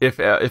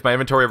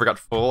inventory ever got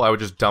full, I would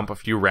just dump a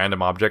few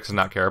random objects and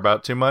not care about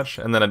it too much.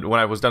 And then when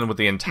I was done with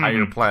the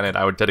entire planet,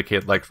 I would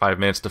dedicate like 5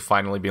 minutes to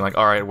finally be like,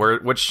 all right,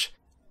 which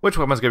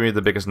weapon's giving me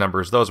the biggest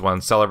numbers? Those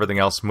ones. Sell everything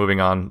else. Moving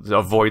on.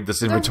 Avoid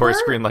this inventory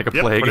screen like a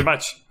plague. Pretty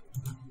much.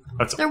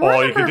 That's there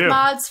all you can do. There were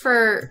mods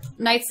for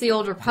Knights of the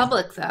Old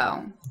Republic,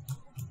 though.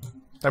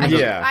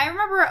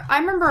 I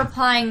remember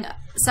applying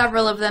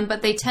several of them,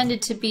 but they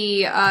tended to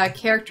be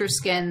character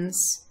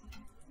skins.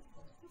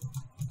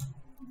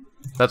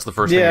 That's the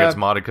first thing that gets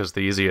modded because it's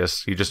the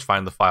easiest. You just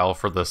find the file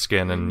for the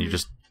skin and you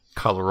just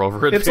color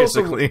over it,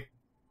 basically.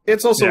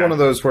 It's also one of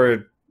those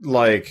where,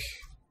 like,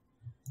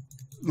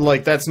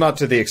 that's not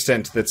to the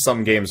extent that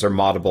some games are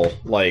moddable.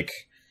 Like,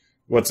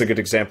 what's a good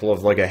example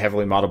of, like, a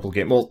heavily moddable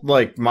game? Well,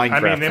 like, Minecraft,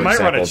 I mean, they might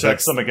want to check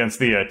some against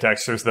the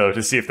textures, though,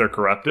 to see if they're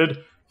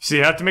corrupted. So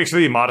you have to make sure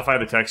that you modify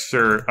the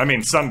texture. I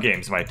mean, some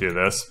games might do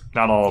this,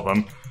 not all of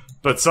them.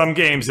 But some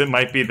games, it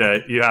might be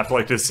that you have to,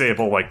 like,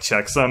 disable, like,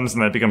 checksums,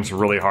 and that becomes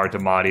really hard to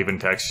mod even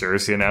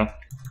textures, you know?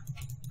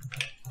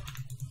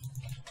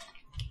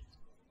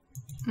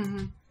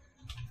 Mm-hmm.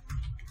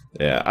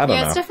 Yeah, I don't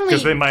know. It's definitely...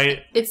 Because they might...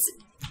 It's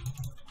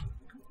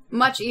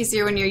much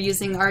easier when you're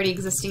using already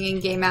existing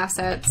in-game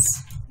assets.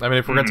 I mean,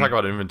 if we're going to talk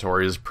about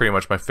inventories, pretty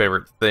much my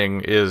favorite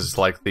thing is,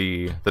 like,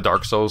 the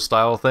Dark Souls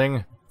style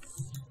thing.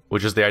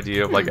 Which is the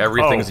idea of, like,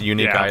 everything's a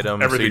unique item,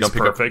 so you don't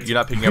you're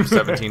not picking up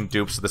 17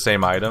 dupes of the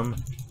same item.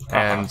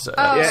 And so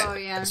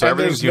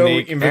everything's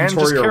unique, no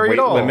inventory or weight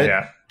limit.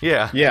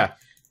 Yeah.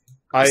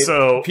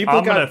 So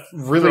people got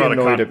really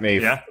annoyed at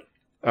me. Yeah.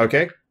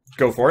 Okay,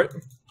 go for it.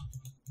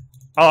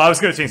 Oh, I was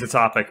going to change the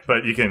topic,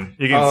 but you can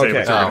say what you're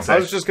going to say. I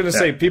was just going to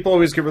say, people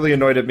always get really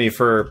annoyed at me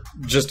for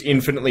just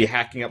infinitely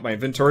hacking up my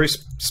inventory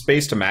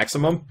space to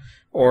maximum,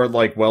 or,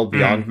 like, well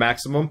beyond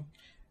maximum.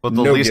 But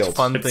the least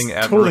fun thing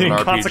ever in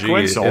an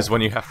RPG is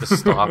when you have to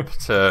stop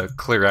to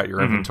clear out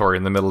your inventory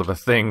in the middle of a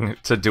thing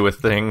to do a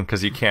thing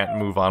because you can't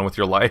move on with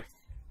your life.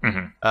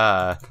 And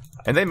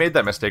they made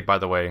that mistake, by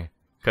the way,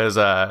 because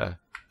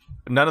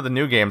none of the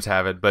new games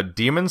have it, but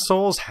Demon's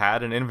Souls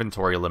had an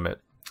inventory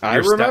limit. I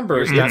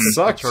remember. It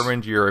sucked.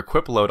 Determined your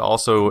equip load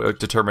also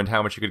determined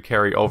how much you could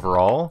carry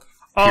overall.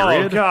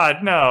 Period. Oh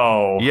God,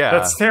 no! Yeah,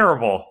 that's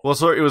terrible. Well,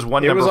 so it was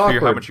one number for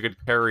how much you could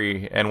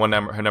carry, and one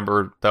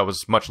number that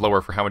was much lower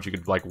for how much you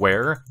could like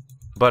wear.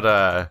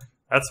 But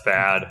that's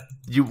bad.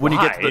 When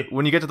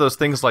you get to those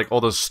things like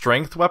all those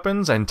strength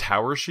weapons and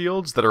tower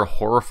shields that are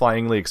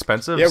horrifyingly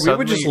expensive. Yeah, we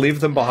would just leave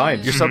them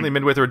behind. You're suddenly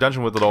midway through a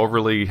dungeon with an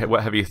overly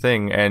heavy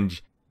thing,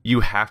 and you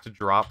have to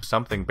drop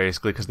something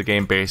basically because the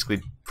game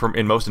basically,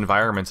 in most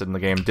environments in the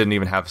game, didn't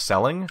even have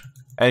selling,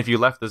 and if you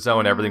left the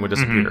zone, everything would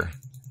disappear.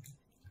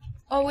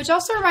 Oh, which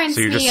also reminds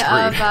me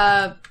of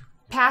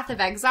Path of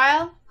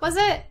Exile, was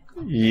it?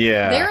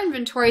 Yeah. Their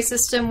inventory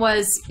system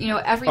was,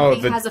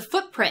 everything has a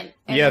footprint.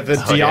 Yeah, the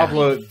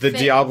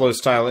Diablo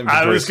style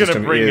inventory system. I was going to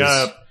bring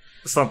up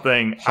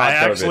something. I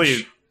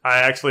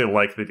actually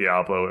like the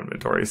Diablo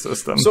inventory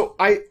system. So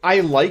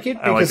I like it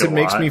because it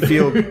makes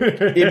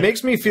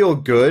me feel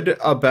good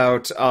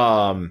about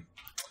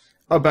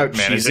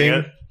managing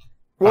it.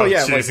 Well,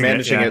 like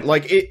managing it.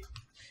 Like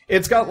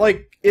it's got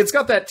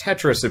that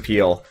Tetris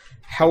appeal.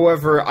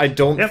 However, I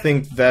don't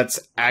think that's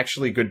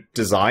actually good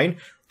design.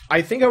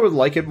 I think I would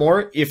like it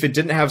more if it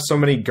didn't have so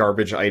many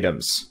garbage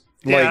items.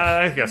 Yeah,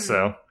 I guess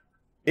so.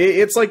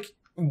 It's like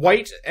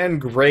white and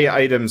gray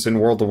items in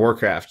World of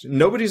Warcraft.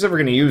 Nobody's ever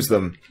going to use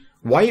them.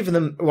 Why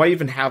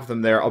even have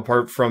them there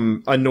apart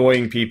from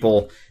annoying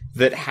people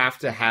that have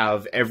to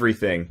have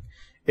everything?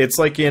 It's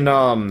like in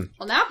Well,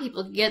 now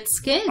people get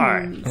skins.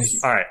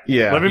 All right.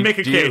 Yeah. Let me make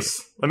a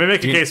case. Let me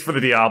make a case for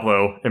the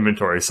Diablo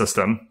inventory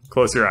system.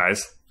 Close your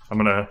eyes. I'm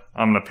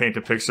gonna paint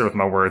a picture with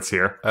my words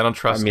here. I don't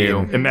trust you.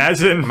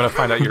 Imagine I'm gonna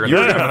find out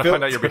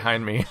you're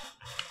behind me.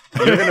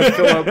 You're gonna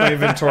fill up my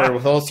inventory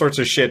with all sorts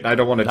of shit, and I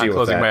don't want to deal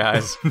with that. Closing my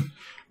eyes.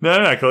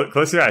 No.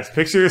 Close your eyes.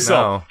 Picture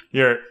yourself.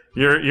 No.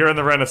 You're in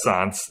the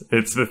Renaissance.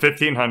 It's the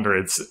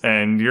 1500s,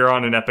 and you're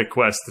on an epic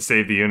quest to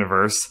save the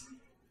universe.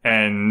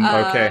 And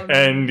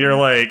and you're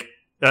like,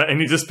 and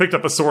you just picked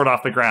up a sword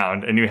off the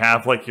ground, and you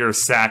have like your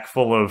sack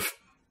full of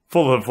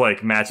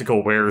like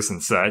magical wares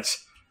and such.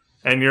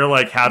 And you're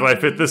like, how do I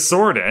fit this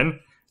sword in?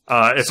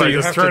 If I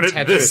just turn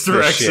it this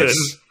direction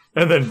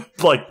and then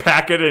like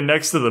pack it in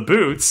next to the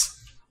boots,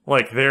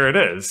 like there it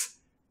is.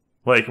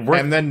 Like,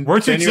 weren't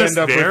you just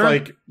there?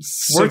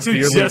 Weren't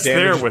you just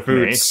there with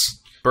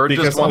boots? me? Bird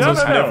just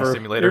wants a packing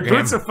simulator game.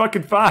 Your boots are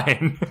fucking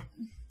fine.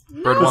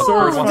 Bird wants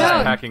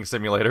a packing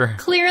simulator.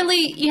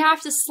 Clearly, you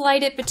have to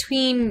slide it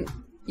between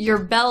your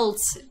belt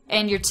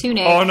and your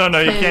tunic. Oh, no,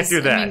 you can't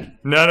do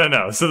that.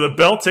 No. So the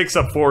belt takes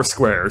up 4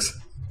 squares.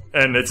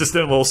 And it's just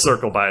in a little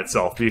circle by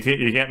itself. You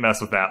can't mess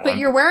with that one. But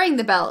you're wearing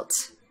the belt,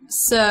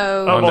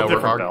 so... Oh,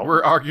 no,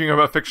 we're arguing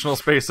about fictional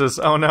spaces.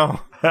 Oh, no.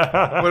 What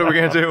are we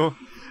going to do?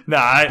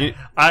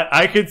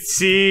 I could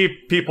see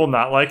people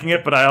not liking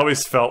it, but I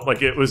always felt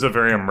like it was a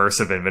very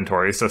immersive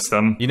inventory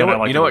system. You know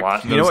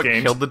what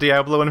killed the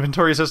Diablo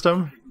inventory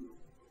system?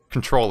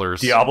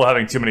 Controllers. Diablo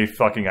having too many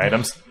fucking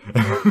items.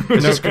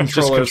 Just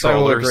controllers. I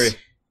will agree.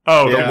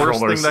 Oh, the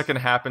worst thing that can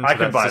happen to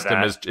that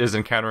system is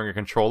encountering a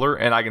controller,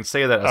 and I can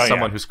say that as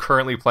someone who's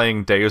currently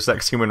playing Deus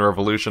Ex Human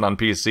Revolution on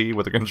PC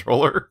with a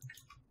controller,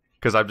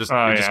 because it just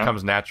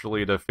comes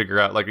naturally to figure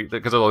out, like,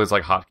 because there's all these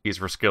like hotkeys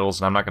for skills,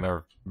 and I'm not going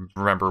to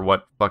remember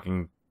what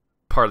fucking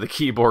part of the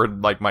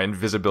keyboard like my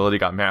invisibility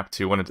got mapped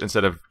to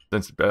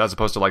as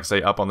opposed to like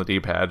say up on the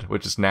D-pad,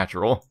 which is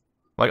natural.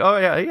 Like, oh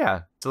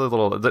yeah, it's a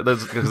little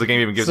because the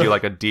game even gives you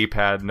like a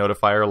D-pad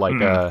notifier,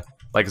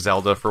 like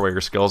Zelda for where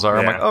your skills are.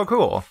 I'm like, oh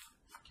cool.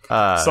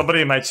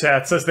 Somebody in my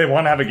chat says they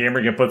want to have a game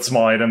where you can put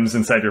small items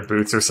inside your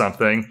boots or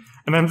something.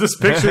 And I'm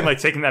just picturing like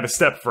taking that a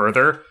step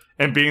further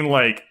and being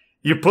like,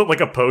 you put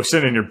like a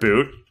potion in your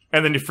boot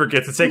and then you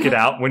forget to take it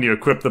out when you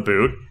equip the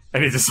boot.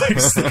 And you just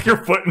like stick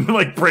your foot and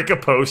like break a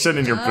potion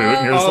in your boot.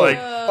 And you're just like,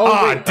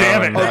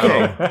 damn it.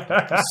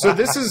 Okay. So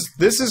this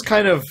is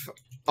kind of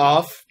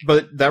off,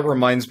 but that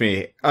reminds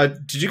me.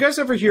 Did you guys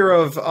ever hear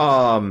of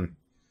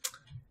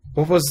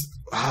what was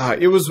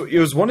it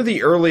was one of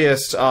the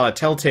earliest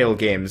Telltale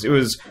games. It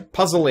was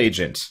Puzzle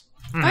Agent.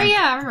 Oh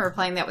yeah, I remember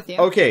playing that with you.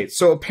 Okay,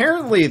 so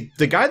apparently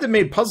the guy that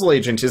made Puzzle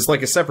Agent is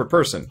like a separate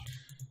person.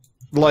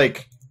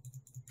 Like,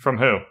 from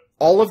who?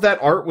 All of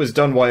that art was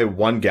done by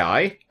one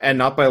guy and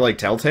not by like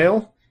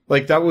Telltale.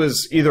 Like that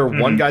was either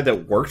one guy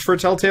that worked for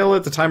Telltale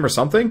at the time or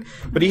something.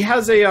 But he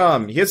has a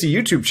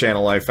YouTube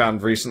channel I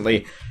found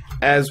recently,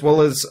 as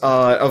well as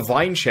a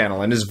Vine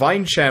channel, and his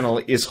Vine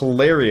channel is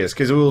hilarious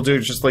because it will do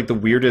just like the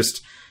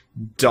weirdest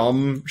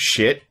dumb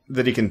shit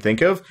that he can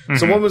think of.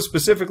 So one was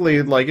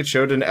specifically like it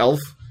showed an elf,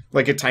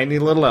 like a tiny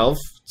little elf,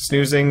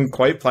 snoozing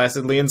quite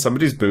placidly in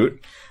somebody's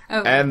boot.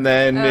 Oh. And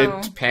then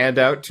it panned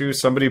out to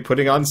somebody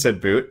putting on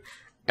said boot.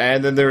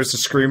 And then there was a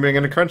screaming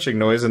and a crunching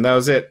noise, and that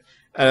was it.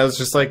 And I was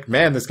just like,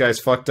 man, this guy's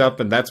fucked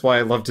up, and that's why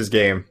I loved his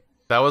game.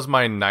 That was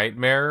my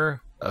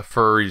nightmare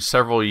for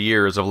several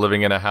years of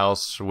living in a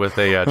house with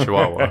a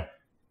chihuahua.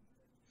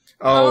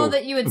 Oh,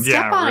 that you would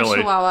step on a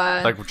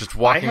chihuahua. Like, just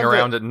walking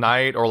around at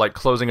night, or like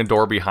closing a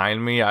door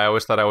behind me. I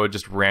always thought I would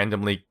just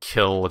randomly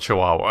kill a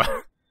chihuahua.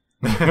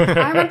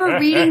 I remember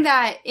reading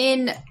that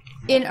in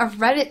a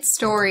Reddit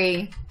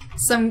story.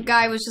 Some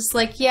guy was just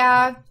like,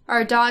 yeah,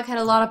 our dog had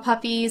a lot of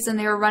puppies, and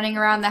they were running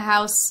around the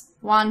house,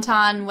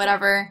 wonton,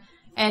 whatever,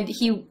 and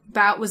he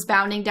was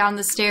bounding down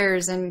the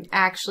stairs and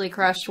actually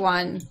crushed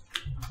one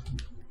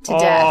to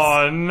death.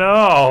 Oh,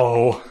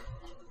 no!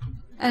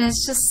 And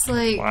it's just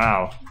like...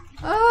 Wow.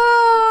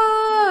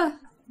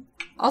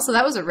 Also,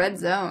 that was a red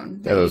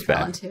zone. That was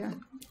bad.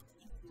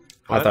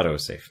 I thought it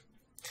was safe.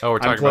 Oh, we're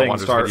talking about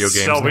Wander's video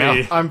games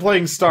now. I'm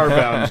playing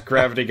Starbound.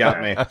 Gravity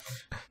got me. All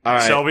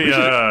right. Shall we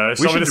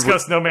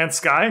discuss No Man's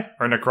Sky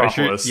or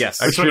Necropolis? Yes.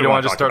 I sure you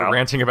want to just start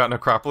ranting about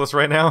Necropolis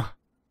right now?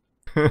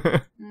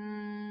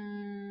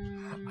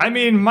 I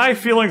mean, my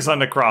feelings on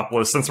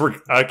Necropolis, since we're...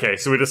 Okay,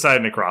 so we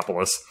decided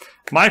Necropolis.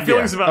 My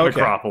feelings about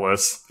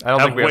Necropolis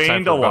have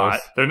waned a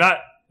lot. They're not...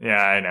 Yeah,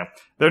 I know.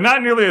 They're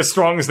not nearly as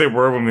strong as they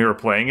were when we were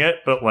playing it,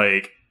 but,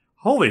 like,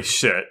 holy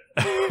shit.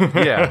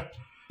 Yeah.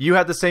 You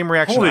had the same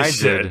reaction I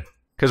did.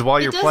 Because while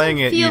you're playing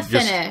it, you just...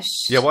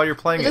 finished. Yeah, while you're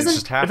playing it, it's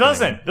just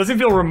happening. It doesn't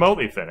feel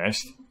remotely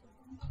finished.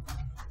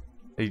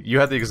 You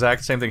had the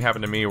exact same thing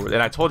happen to me,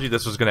 and I told you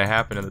this was going to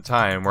happen at the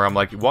time, where I'm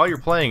like, while you're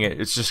playing it,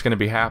 it's just going to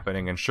be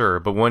happening, and sure,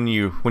 but when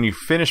you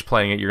finish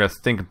playing it, you're going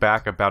to think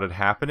back about it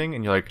happening,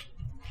 and you're like,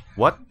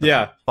 what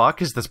the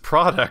fuck is this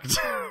product?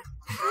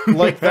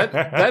 Like,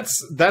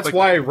 that's like,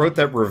 why I wrote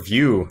that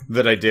review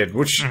that I did,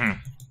 which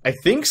I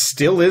think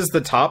still is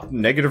the top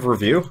negative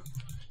review.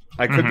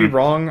 I could be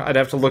wrong. I'd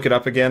have to look it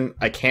up again.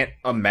 I can't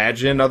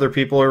imagine other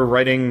people are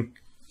writing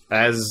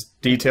as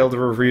detailed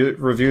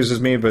reviews as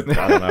me, but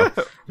I don't know.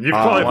 You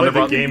probably played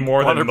the game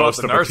more than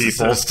most of the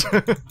people.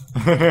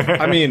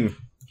 I mean,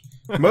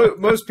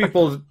 most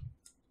people,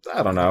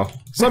 I don't know.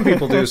 Some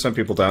people do, some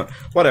people don't.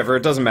 Whatever,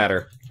 it doesn't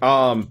matter.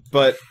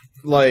 But,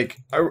 like,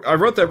 I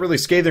wrote that really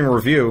scathing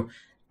review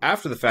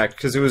after the fact,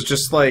 because it was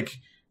just, like,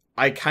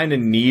 I kind of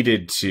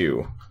needed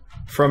to.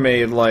 From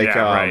a, like,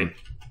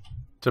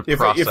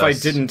 if I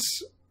didn't...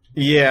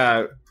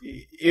 Yeah,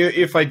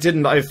 if I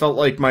didn't, I felt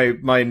like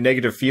my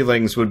negative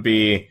feelings would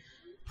be...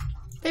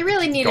 They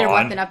really needed a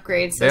weapon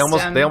upgrade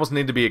system. They almost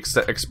need to be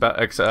sort of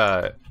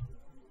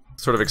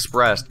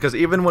expressed, because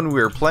even when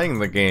we were playing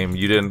the game,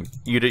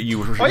 you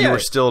were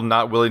still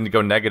not willing to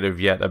go negative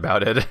yet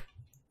about it.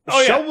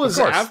 Shell was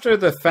after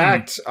the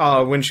fact,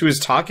 when she was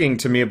talking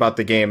to me about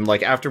the game,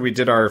 like after we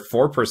did our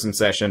 4-person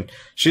session,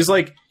 she's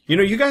like, you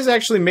know, you guys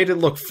actually made it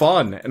look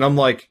fun, and I'm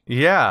like,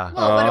 yeah.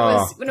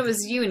 Well, when it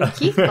was you and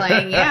Keith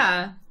playing,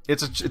 yeah.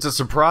 It's a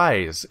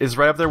surprise. It's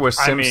right up there with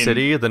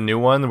SimCity, the new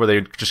one, where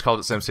they just called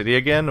it SimCity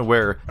again,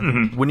 where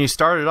when you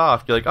start it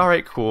off, you're like,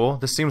 alright, cool,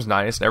 this seems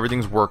nice,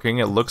 everything's working,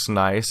 it looks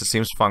nice, it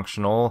seems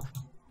functional,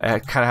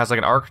 it kind of has like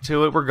an arc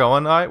to it, we're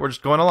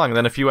just going along, and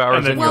then a few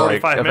hours in, you're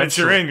like, 5 minutes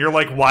you're in, you're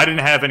like, why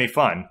didn't I have any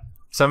fun?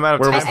 Some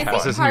amount of time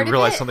passes and you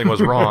realize something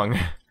was wrong.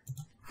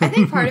 I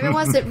think part of it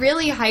was it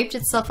really hyped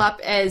itself up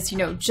as, you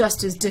know,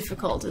 just as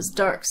difficult as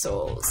Dark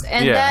Souls.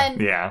 And then,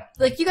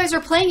 like, you guys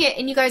were playing it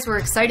and you guys were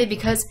excited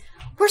because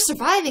we're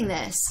surviving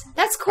this.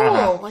 That's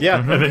cool. Like,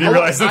 and then you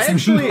realize it's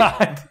actually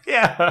not.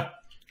 Yeah.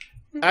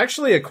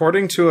 Actually,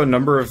 according to a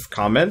number of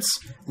comments,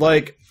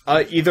 like,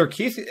 either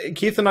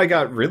Keith and I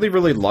got really,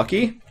 really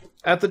lucky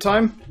at the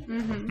time,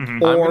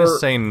 or... I'm going to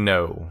say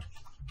no.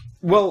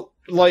 Well,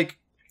 like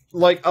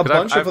a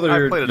bunch of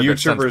other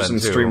YouTubers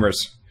and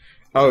streamers...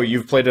 Oh,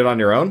 you've played it on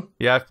your own?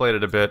 Yeah, I've played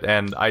it a bit,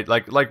 and I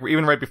like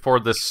even right before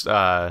this,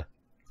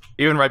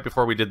 even right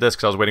before we did this,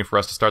 because I was waiting for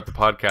us to start the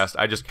podcast,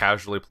 I just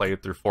casually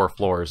played through 4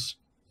 floors,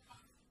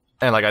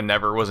 and like I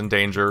never was in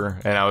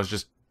danger, and I was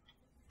just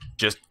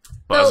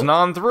buzzing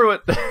on through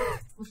it.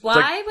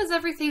 Why was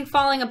everything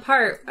falling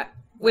apart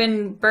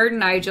when Bird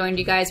and I joined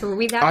you guys? Were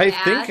we that bad?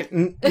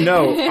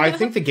 I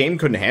think the game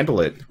couldn't handle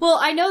it. Well,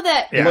 I know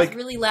that it was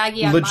really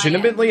laggy on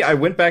legitimately, my end. I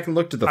went back and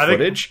looked at the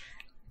footage.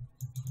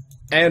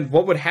 And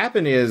what would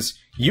happen is,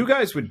 you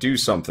guys would do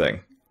something,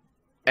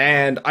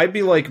 and I'd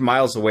be like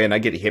miles away and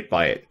I'd get hit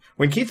by it.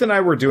 When Keith and I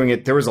were doing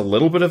it, there was a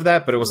little bit of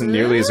that, but it wasn't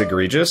nearly as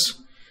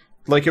egregious.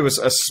 Like, it was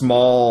a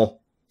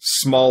small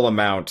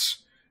amount.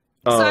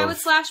 So I would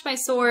slash my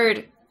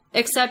sword,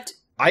 except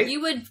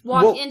you would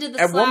walk into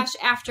the slash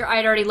after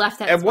I'd already left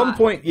that spot. At one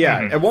point,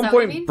 at one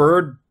point,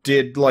 Bird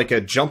did like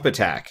a jump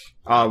attack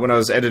when I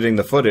was editing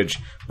the footage.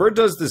 Bird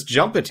does this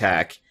jump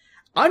attack.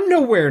 I'm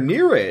nowhere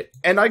near it,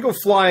 and I go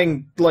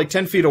flying like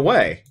 10 feet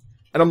away.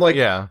 And I'm like,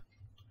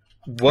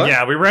 what?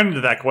 Yeah, we ran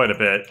into that quite a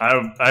bit.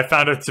 I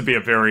found it to be a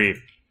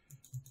very...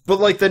 But,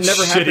 like, that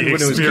never happened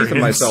when it was Keith and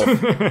myself.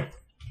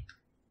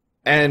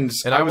 And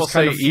I will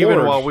say,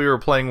 even while we were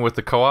playing with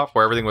the co-op,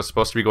 where everything was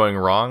supposed to be going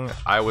wrong,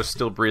 I was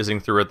still breezing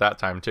through it that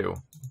time, too.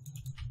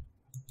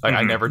 Like,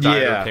 I never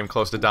died or came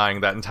close to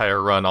dying that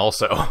entire run,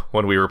 also,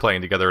 when we were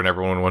playing together and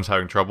everyone was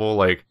having trouble.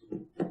 Like,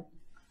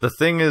 the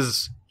thing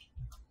is...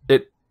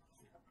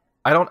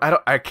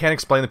 I can't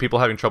explain the people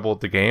having trouble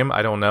with the game.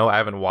 I don't know. I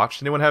haven't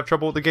watched anyone have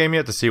trouble with the game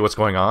yet to see what's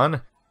going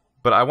on.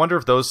 But I wonder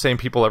if those same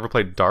people ever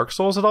played Dark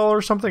Souls at all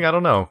or something. I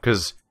don't know.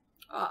 Because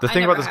the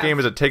thing about this game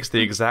is it takes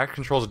the exact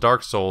controls of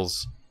Dark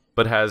Souls,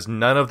 but has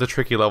none of the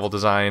tricky level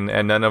design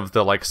and none of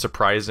the like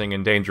surprising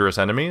and dangerous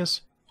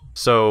enemies.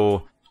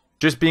 So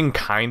just being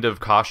kind of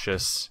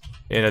cautious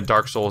in a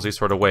Dark Souls-y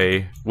sort of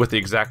way with the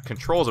exact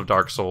controls of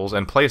Dark Souls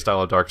and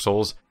playstyle of Dark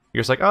Souls, you're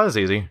just like, oh, this is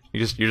easy.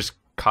 You're just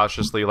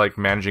cautiously like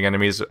managing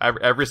enemies.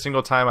 Every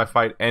single time I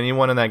fight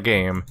anyone in that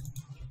game,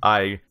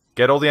 I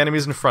get all the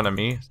enemies in front of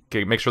me,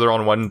 make sure they're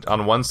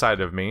on one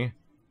side of me.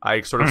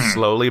 I sort of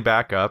slowly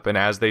back up, and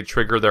as they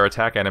trigger their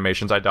attack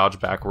animations, I dodge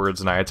backwards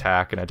and I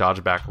attack and I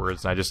dodge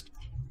backwards, and I just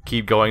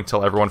keep going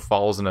till everyone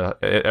falls in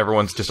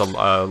everyone's just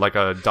like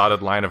a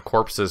dotted line of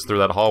corpses through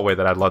that hallway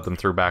that I led them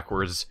through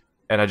backwards.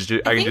 And I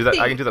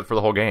can do that for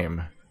the whole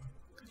game.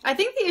 I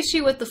think the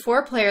issue with the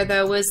 4-player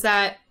though was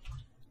that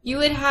you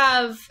would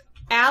have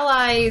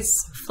allies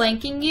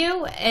flanking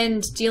you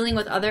and dealing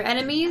with other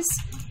enemies,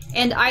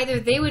 and either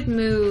they would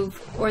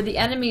move or the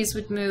enemies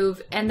would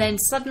move, and then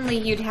suddenly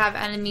you'd have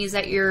enemies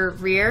at your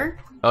rear.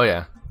 Oh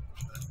yeah.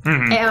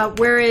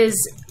 Whereas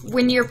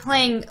when you're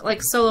playing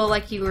like solo,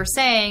 like you were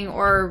saying,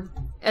 or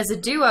as a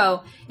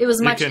duo, it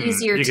was much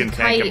easier to kite. You can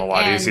tank them a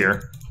lot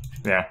easier.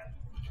 Yeah.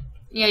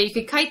 Yeah, you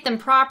could kite them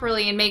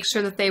properly and make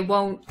sure that they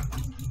won't,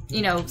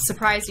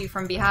 surprise you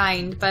from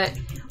behind. But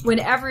when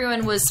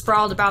everyone was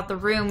sprawled about the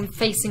room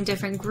facing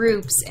different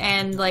groups,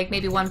 and like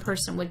maybe one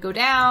person would go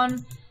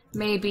down,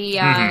 maybe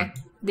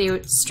they were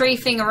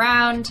strafing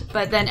around,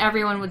 but then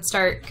everyone would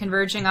start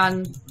converging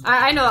on...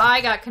 I know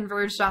I got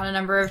converged on a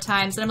number of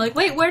times, and I'm like,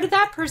 wait, where did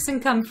that person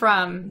come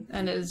from?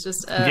 And it was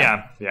just...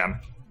 Yeah.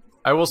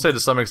 I will say to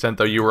some extent,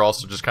 though, you were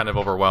also just kind of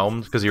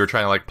overwhelmed, because you were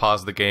trying to like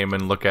pause the game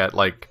and look at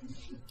like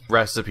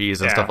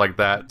recipes and stuff like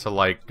that to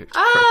like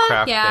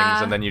craft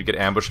things, and then you'd get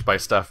ambushed by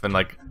stuff, and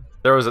like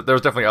there was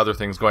definitely other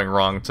things going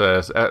wrong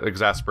to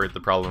exasperate the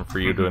problem for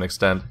you to an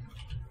extent.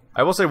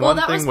 I will say one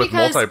thing with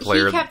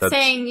multiplayer. He kept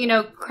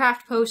saying,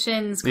 craft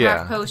potions, and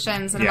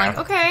I'm like,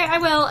 okay, I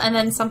will, and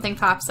then something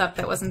pops up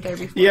that wasn't there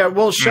before. Yeah,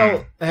 well,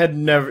 Shell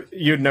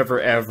you'd never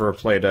ever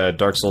played a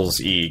Dark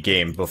Souls-y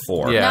game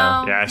before.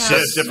 Yeah, she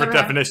has different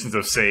definitions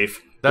of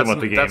safe. That's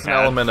an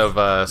element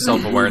of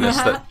self-awareness.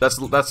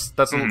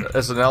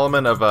 That's an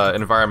element of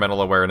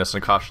environmental awareness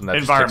and caution that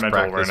just takes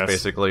practice,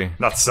 basically.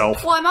 Not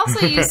self. Well, I'm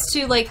also used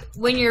to, like,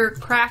 when you're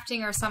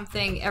crafting or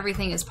something,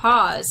 everything is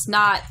paused,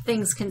 not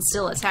things can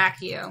still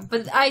attack you.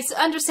 But I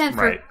understand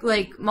for,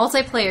 like,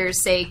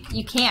 multiplayer's sake,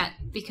 you can't,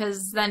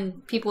 because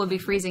then people would be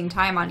freezing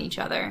time on each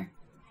other.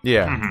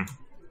 Yeah.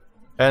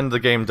 And the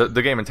game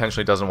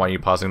intentionally doesn't want you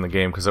pausing the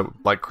game, because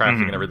like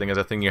crafting and everything is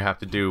a thing you have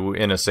to do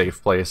in a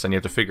safe place, and you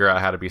have to figure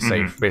out how to be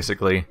safe,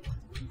 basically.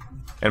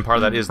 And part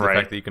of that is the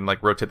fact that you can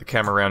like rotate the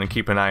camera around and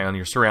keep an eye on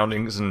your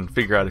surroundings and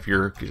figure out if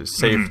you're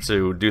safe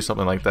to do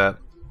something like that.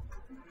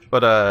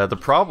 But the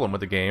problem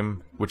with the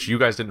game, which you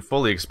guys didn't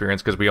fully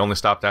experience because we only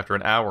stopped after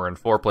an hour in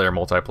 4-player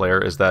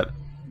multiplayer, is that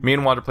me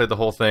and Wanda played the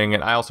whole thing,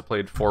 and I also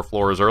played 4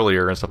 floors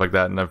earlier and stuff like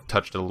that, and I've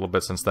touched it a little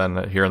bit since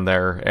then, here and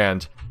there,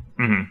 and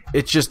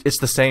it's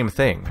the same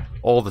thing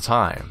all the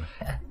time.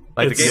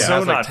 Like it's the game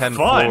has like 10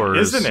 fun,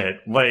 floors, isn't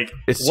it? Like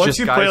it's once just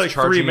you play like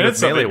 3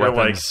 minutes of it, you're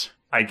like,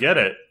 I get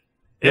it.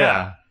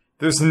 Yeah.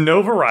 There's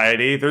no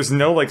variety. There's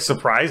no like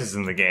surprises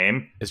in the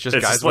game. It's just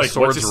guys with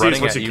swords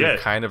running at you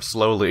kind of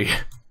slowly.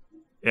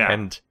 Yeah,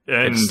 and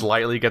it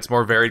slightly gets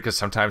more varied because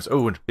sometimes,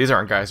 these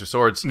aren't guys with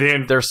swords.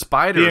 They're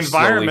spiders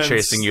slowly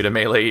chasing you to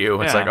melee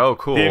you. It's like, oh,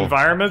 cool. The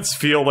environments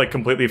feel like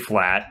completely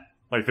flat.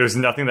 Like, there's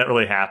nothing that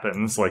really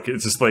happens. Like,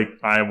 it's just like,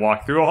 I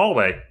walk through a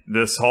hallway.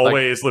 This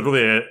hallway is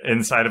literally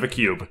inside of a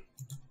cube.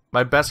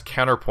 My best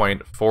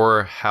counterpoint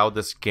for how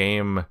this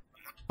game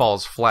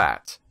falls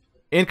flat,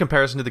 in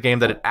comparison to the game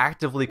that it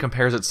actively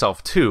compares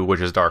itself to,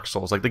 which is Dark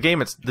Souls. Like,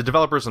 the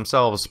developers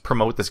themselves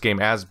promote this game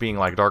as being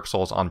like Dark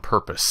Souls on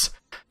purpose.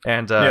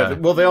 And,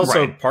 they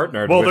also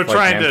partnered with, they're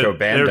trying Namco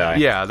Bandai.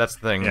 Yeah, that's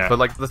the thing. Yeah. But,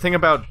 like, the thing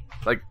about,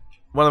 like,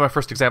 one of my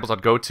first examples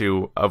I'd go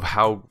to of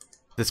how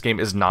this game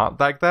is not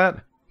like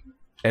that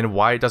and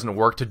why it doesn't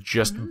work to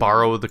just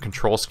borrow the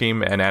control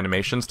scheme and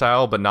animation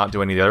style, but not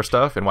do any of the other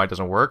stuff, and why it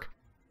doesn't work.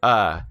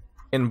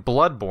 In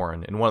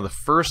Bloodborne, in one of the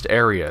first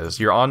areas,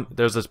 you're on.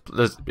 There's this.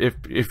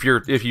 If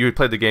you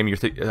played the game, you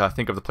think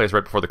of the place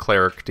right before the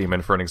cleric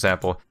demon, for an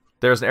example.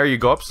 There's an area you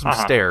go up some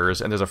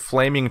stairs, and there's a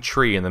flaming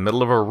tree in the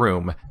middle of a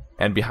room,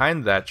 and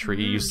behind that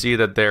tree, you see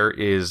that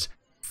there's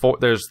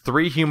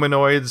 3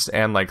 humanoids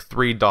and like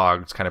 3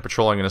 dogs, kind of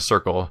patrolling in a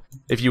circle.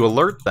 If you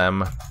alert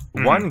them,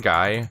 one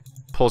guy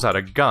pulls out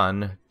a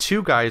gun,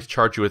 2 guys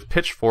charge you with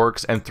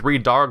pitchforks, and 3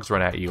 dogs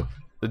run at you.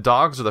 The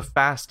dogs are the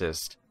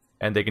fastest,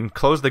 and they can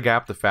close the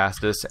gap the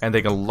fastest, and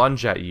they can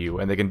lunge at you,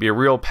 and they can be a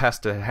real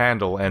pest to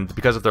handle, and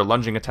because of their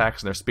lunging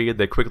attacks and their speed,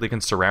 they quickly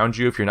can surround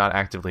you if you're not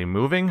actively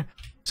moving.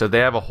 So they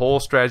have a whole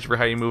strategy for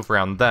how you move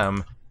around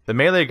them. The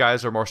melee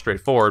guys are more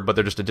straightforward, but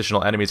they're just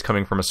additional enemies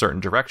coming from a certain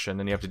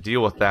direction, and you have to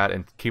deal with that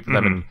and keep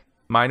them in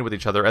mind with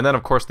each other. And then,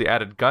 of course, the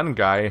added gun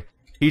guy,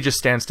 he just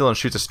stands still and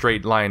shoots a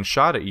straight line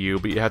shot at you,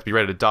 but you have to be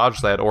ready to dodge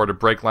that or to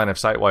break line of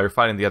sight while you're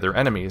fighting the other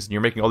enemies. And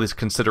you're making all these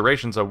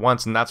considerations at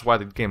once, and that's why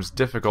the game's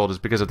difficult, is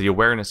because of the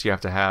awareness you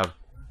have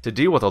to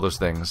deal with all those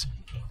things.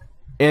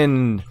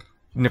 In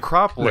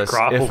Necropolis,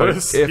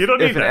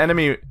 if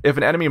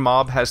an enemy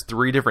mob has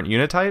 3 different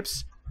unit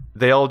types,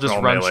 they all just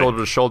run melee, shoulder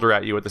to shoulder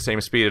at you at the same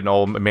speed and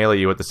all melee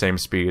you at the same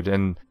speed.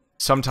 And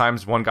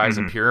sometimes one guy's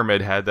a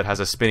pyramid head that has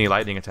a spinny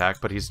lightning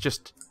attack, but he's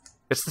just...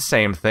 It's the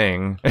same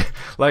thing.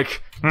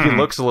 Like, he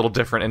looks a little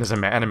different in his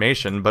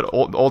animation, but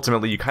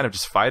ultimately you kind of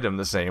just fight him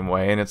the same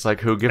way, and it's like,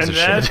 who gives a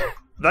shit?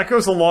 That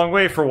goes a long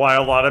way for why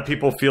a lot of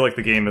people feel like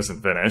the game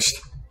isn't finished.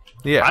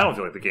 Yeah. I don't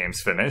feel like the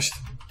game's finished.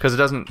 Because it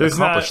doesn't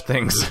accomplish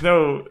things.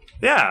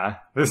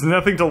 There's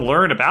nothing to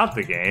learn about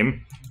the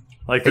game.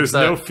 Like, there's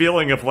no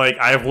feeling of, like,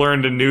 I've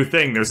learned a new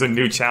thing, there's a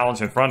new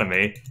challenge in front of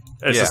me.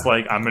 It's just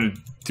like, I'm gonna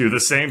do the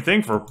same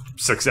thing for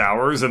 6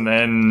 hours, and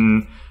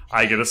then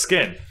I get a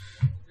skin.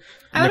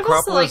 I would have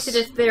also liked it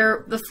if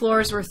the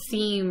floors were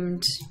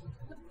themed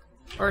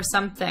or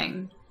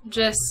something.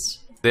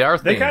 They are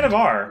themed. They kind of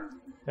are.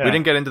 Yeah. We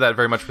didn't get into that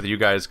very much with you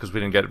guys because we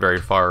didn't get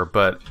very far,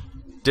 but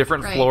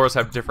different floors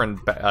have different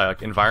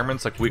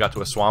environments. Like, we got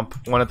to a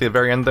swamp one at the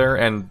very end there,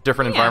 and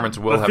different environments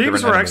will have different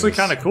enemies. The themes were actually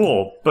kind of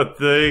cool, but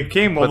they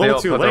came a little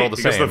too late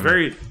because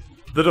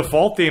the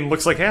default theme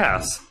looks like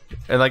ass.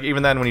 And like,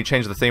 even then, when you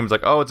change the theme, it's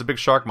like, oh, it's a big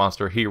shark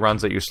monster. He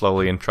runs at you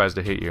slowly and tries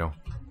to hit you.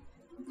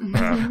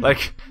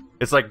 Like...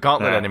 It's like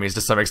Gauntlet enemies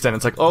to some extent.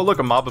 It's like, oh, look,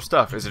 a mob of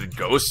stuff. Is it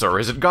ghosts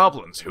or is it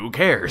goblins? Who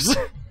cares?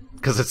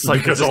 Because it's like...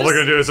 Because all they're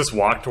going to do is just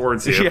walk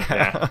towards you.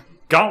 Yeah.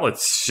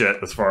 Gauntlet's shit,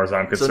 as far as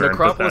I'm concerned. So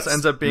Necropolis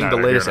ends up being the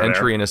latest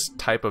entry in this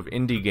type of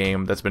indie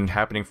game that's been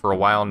happening for a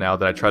while now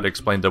that I try to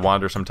explain to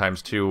Wander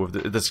sometimes, too.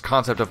 This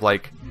concept of,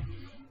 like...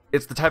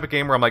 It's the type of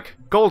game where I'm like,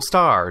 gold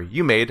star,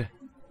 you made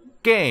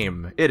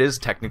game. It is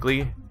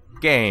technically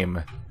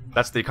game.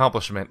 That's the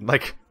accomplishment.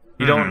 Like,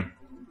 you don't...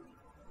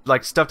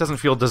 Like, stuff doesn't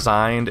feel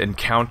designed,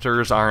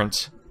 encounters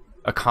aren't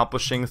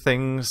accomplishing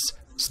things,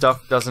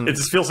 stuff doesn't it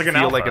just feels like an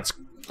alpha.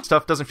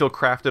 Stuff doesn't feel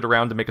crafted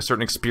around to make a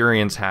certain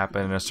experience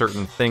happen, and a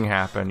certain thing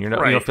happen. You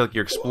don't feel like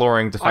you're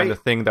exploring to find the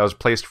thing that was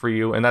placed for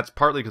you, and that's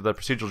partly because of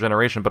the procedural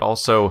generation, but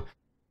also,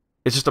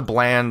 it's just a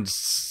bland,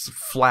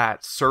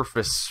 flat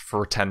surface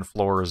for 10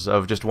 floors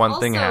of just one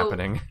thing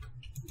happening.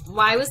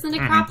 Why was the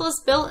Necropolis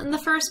built in the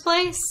first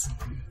place?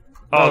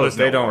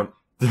 They don't.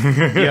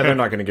 Yeah, they're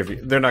not going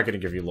to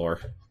give you lore.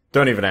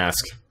 Don't even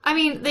ask. I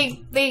mean,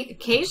 they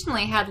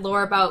occasionally had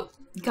lore about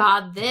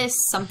God this,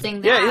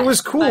 something that... Yeah, it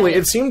was cool.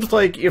 It seemed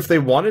like if they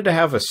wanted to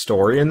have a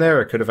story in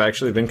there, it could have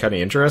actually been kind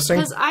of interesting.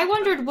 Because I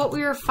wondered what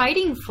we were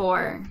fighting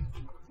for.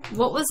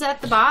 What was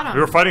at the bottom? We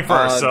were fighting for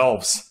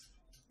ourselves.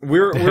 We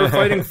were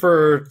fighting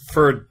for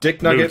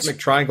Dick Nugget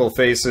McTriangle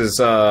Face's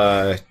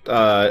amusement.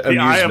 The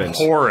Eye of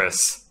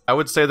Horus. I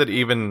would say that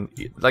even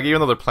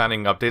though they're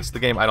planning updates to the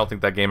game, I don't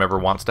think that game ever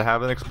wants to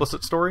have an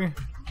explicit story.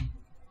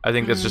 I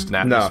think it's just an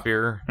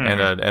atmosphere and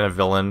a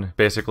villain,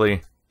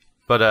 basically.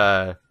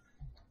 But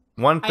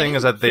one thing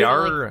is that they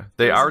are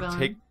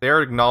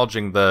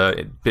acknowledging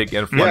the big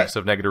influx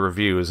of negative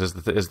reviews as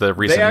the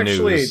recent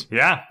news.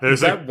 Yeah,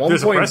 there's that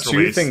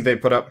 1.2 thing they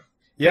put up.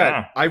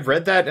 Yeah, I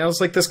read that and I was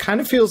like, this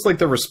kind of feels like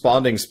they're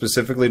responding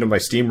specifically to my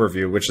Steam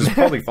review, which is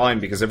probably fine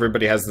because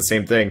everybody has the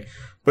same thing.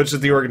 But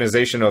just the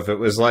organization of it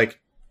was like,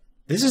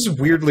 this is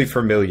weirdly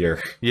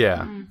familiar.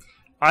 Yeah.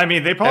 I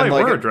mean, they probably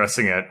were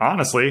addressing it,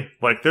 honestly.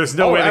 Like, there's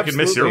no way they could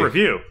miss your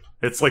review.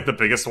 It's, like, the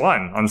biggest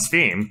one on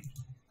Steam.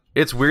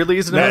 It's weirdly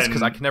easy to miss,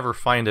 because I can never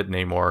find it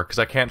anymore, because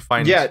I can't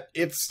find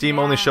it. Steam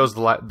only shows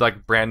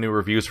the brand new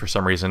reviews for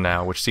some reason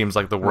now, which seems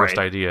like the worst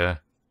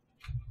idea.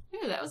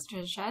 Ooh, that was a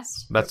treasure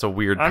chest. That's a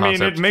weird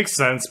concept. I mean, it makes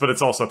sense, but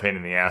it's also a pain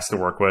in the ass to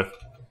work with.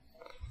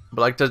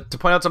 But, like, to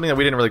point out something that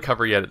we didn't really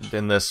cover yet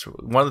in this,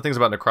 one of the things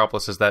about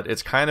Necropolis is that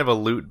it's kind of a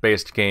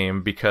loot-based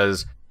game,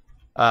 because...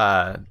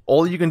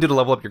 all you can do to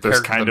level up your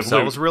characters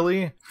themselves,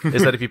 really,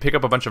 is that if you pick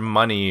up a bunch of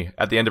money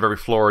at the end of every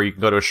floor, you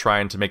can go to a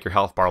shrine to make your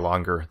health bar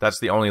longer. That's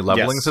the only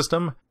leveling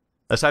system.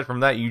 Aside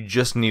from that, you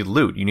just need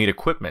loot. You need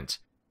equipment.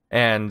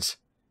 And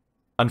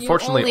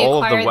unfortunately,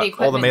 all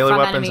the melee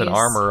weapons and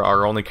armor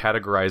are only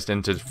categorized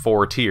into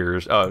 4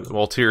 tiers.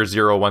 Tiers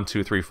 0, 1,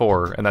 2, 3,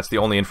 4, and that's the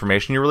only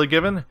information you're really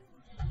given.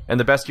 And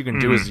the best you can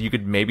do is you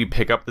could maybe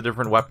pick up the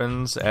different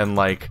weapons and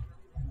like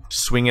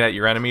swing it at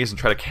your enemies and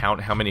try to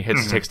count how many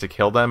hits it takes to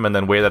kill them, and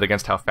then weigh that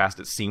against how fast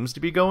it seems to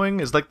be going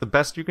is like the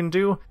best you can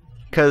do.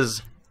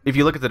 Because if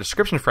you look at the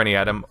description for any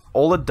item,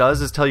 all it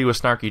does is tell you a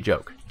snarky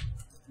joke.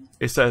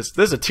 It says,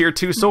 this is a tier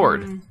 2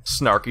 sword.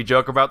 Snarky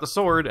joke about the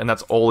sword, and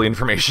that's all the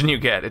information you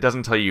get. It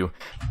doesn't tell you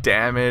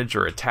damage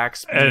or attack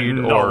speed and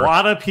a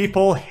lot of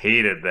people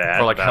hated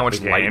that. Or like how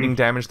much lightning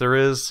damage there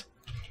is.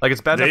 Like,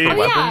 it's bad enough for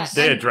weapons.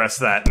 They addressed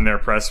that in their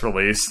press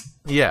release.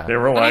 Yeah. They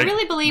were like,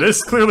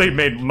 this clearly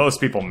made most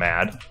people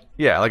mad.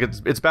 Yeah, like,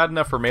 it's bad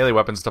enough for melee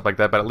weapons and stuff like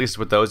that, but at least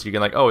with those, you can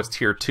like, oh, it's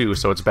tier 2,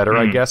 so it's better,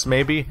 I guess,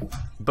 maybe.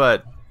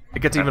 But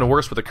it gets even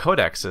worse with the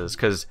codexes,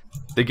 because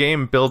the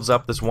game builds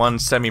up this one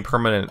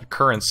semi-permanent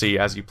currency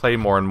as you play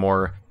more and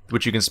more,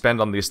 which you can spend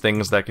on these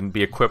things that can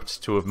be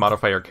equipped to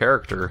modify your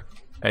character,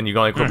 and you can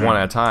only equip one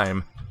at a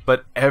time.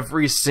 But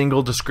every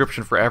single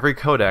description for every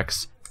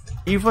codex,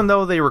 even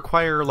though they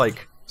require,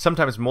 like,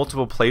 sometimes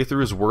multiple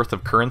playthroughs worth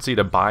of currency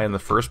to buy in the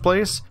first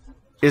place,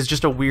 is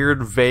just a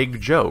weird, vague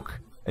joke.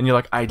 And you're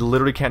like, I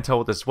literally can't tell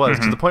what this was,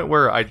 to the point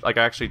where I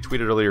actually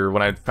tweeted earlier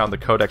when I found the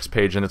codex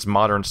page in its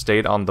modern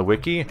state on the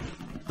wiki.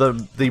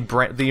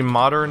 The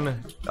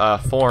modern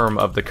form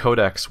of the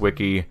Codex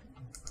wiki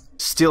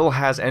still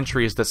has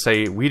entries that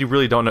say we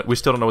still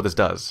don't know what this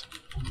does.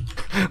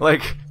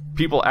 Like,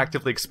 people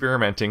actively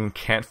experimenting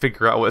can't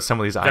figure out what some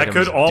of these items do.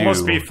 That could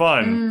almost be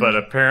fun, but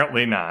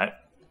apparently not.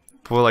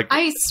 Well, like,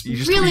 I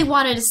really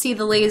wanted to see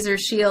the laser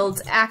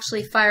shields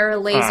actually fire a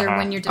laser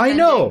when you're defending. I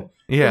know.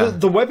 Yeah.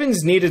 The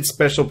weapons needed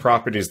special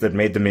properties that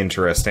made them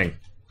interesting.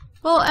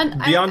 Well,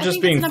 and beyond just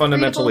being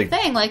fundamentally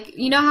thing, like,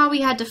 you know how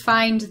we had to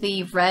find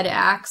the red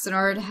axe in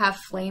order to have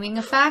flaming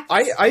effects?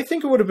 I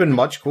think it would have been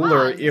much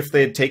cooler if they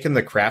had taken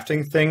the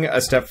crafting thing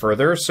a step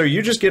further. So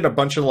you just get a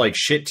bunch of like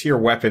shit tier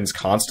weapons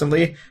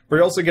constantly, but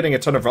you're also getting a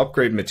ton of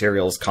upgrade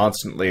materials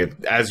constantly,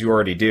 as you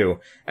already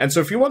do. And so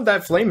if you want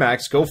that flame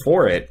axe, go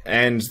for it.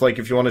 And like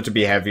if you want it to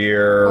be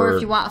heavier, or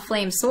if you want a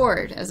flame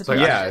sword as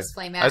opposed to just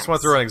flame axe. I just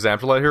want to throw an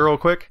example out here real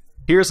quick.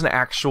 Here's an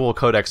actual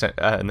codex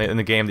in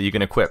the game that you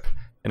can equip.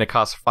 And it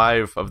costs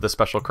 5 of the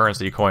special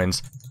currency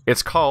coins.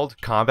 It's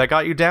called Combat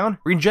Got You Down?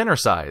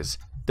 Regenercize.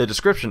 The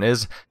description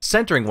is,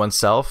 centering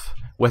oneself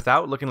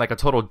without looking like a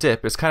total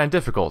dip is kind of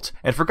difficult.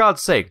 And for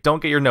God's sake,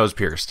 don't get your nose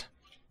pierced.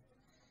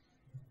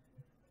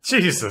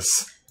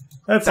 Jesus.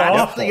 That's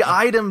awful. The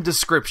item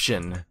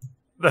description.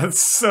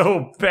 That's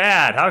so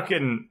bad. How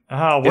can...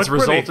 what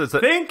were they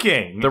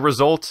thinking? The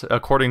result,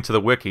 according to the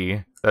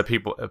wiki, that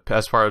people,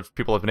 as far as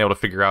people have been able to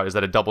figure out, is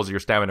that it doubles your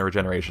stamina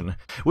regeneration.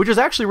 Which is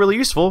actually really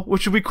useful,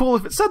 which would be cool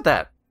if it said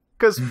that.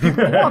 Because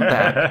people want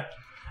that.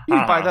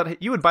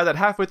 You would buy that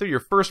halfway through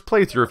your first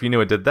playthrough if you knew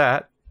it did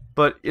that.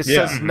 But it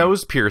says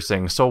nose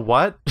piercing, so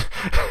what?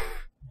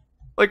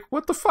 Like,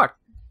 what the fuck?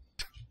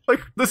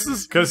 Like, this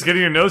is... Because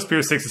getting your nose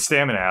pierced takes the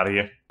stamina out of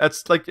you.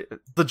 That's, like,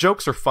 the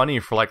jokes are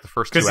funny for, like, the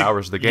first 2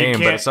 hours of the game,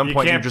 but at some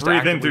point you're just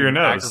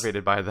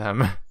aggravated by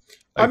them.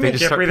 I mean,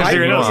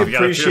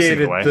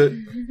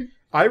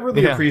 I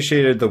really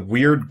appreciated the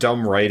weird,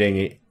 dumb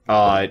writing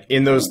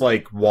in those,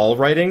 like, wall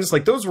writings.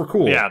 Like, those were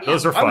cool. Yeah,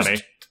 those are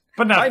funny.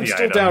 But not the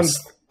items.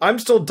 I'm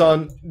still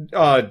down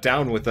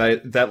with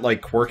that,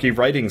 like, quirky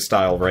writing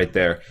style right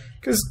there.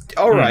 Because,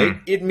 alright,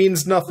 it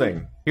means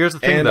nothing. Here's the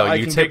thing, though.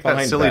 You take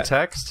that silly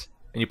text...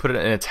 and you put it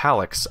in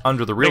italics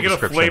under the real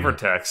description. Make it a flavor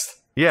text.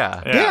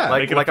 Yeah.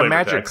 Like a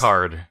magic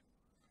card.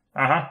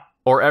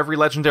 Or every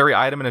legendary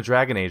item in a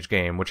Dragon Age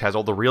game, which has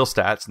all the real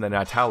stats, and then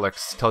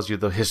italics tells you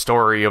the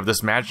history of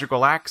this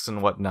magical axe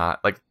and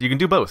whatnot. Like, you can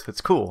do both.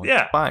 It's cool.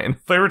 Yeah. It's fine.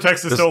 Flavor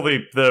text is still the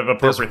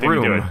appropriate thing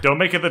to do it. Don't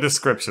make it the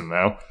description,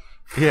 though.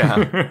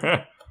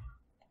 Yeah.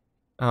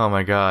 Oh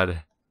my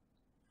god.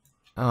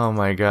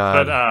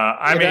 But,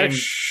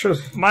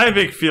 my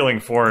big feeling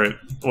for it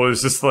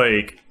was just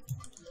like...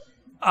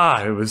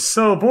 it was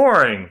so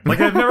boring. Like,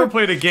 I've never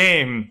played a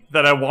game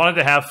that I wanted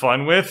to have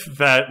fun with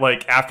that,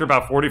 like, after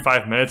about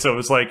 45 minutes, it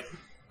was like,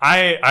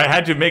 I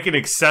had to make an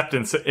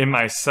acceptance in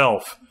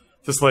myself.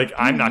 Just like,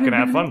 I'm not going to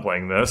have fun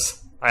playing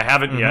this. I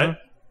haven't yet.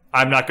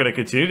 I'm not going to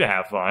continue to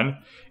have fun.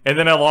 And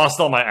then I lost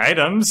all my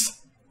items.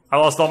 I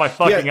lost all my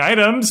fucking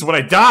items when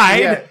I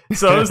died.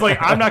 So it was like,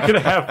 I'm not going to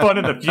have fun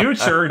in the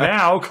future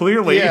now,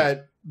 clearly.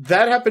 Yeah.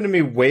 That happened to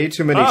me way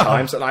too many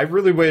times, and I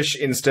really wish,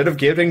 instead of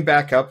giving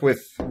back up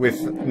with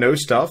no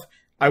stuff,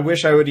 I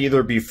wish I would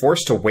either be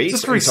forced to wait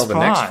until the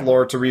next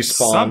floor to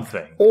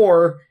respawn,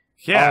 or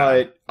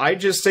I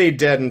just stay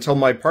dead until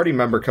my party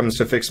member comes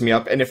to fix me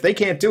up, and if they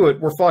can't do it,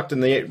 we're fucked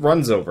and the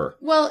run's over.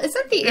 Well,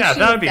 isn't the issue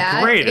that would be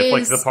great if,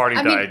 like, the party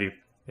died.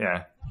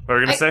 Yeah. What were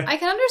you going to say? I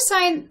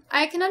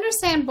can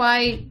understand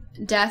why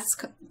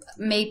deaths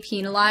may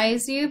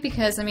penalize you,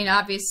 because, I mean,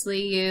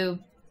 obviously you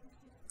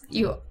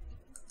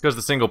because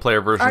the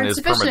single-player version is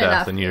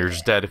permadeath, and you're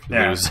just dead if you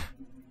lose.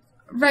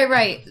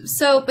 Right.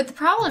 So, but the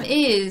problem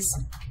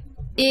is,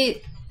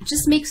 it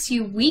just makes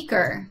you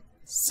weaker.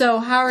 So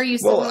how are you?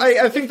 Well,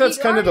 I think that's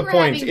kind of the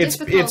point.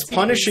 It's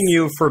punishing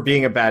you for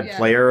being a bad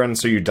player, and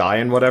so you die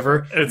and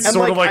whatever. It's and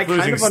sort of like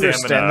losing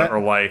stamina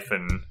or life,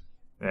 and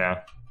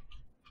yeah.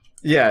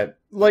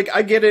 Like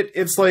I get it.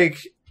 It's like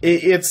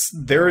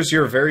there's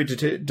your very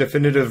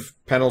definitive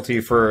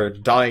penalty for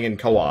dying in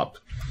co-op.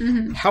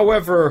 Mm-hmm.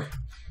 However,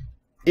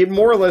 it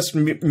more or less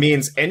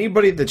means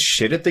anybody that's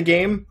shit at the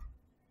game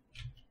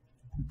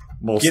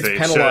gets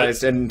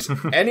penalized, and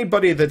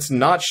anybody that's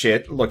not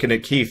shit, looking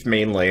at Keith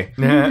mainly,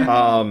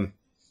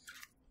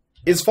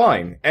 is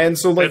fine. And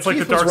so, like, it's Keith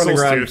like the Dark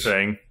Souls 2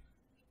 thing.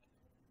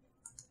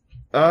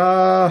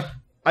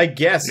 I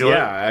guess,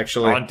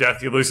 actually. On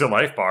death, you lose a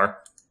life bar.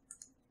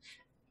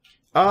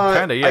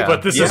 Kinda, yeah.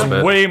 But this is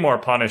way more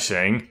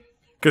punishing.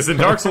 Because in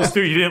Dark Souls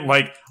 2, you didn't,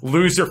 like,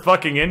 lose your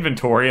fucking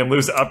inventory and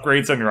lose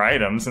upgrades on your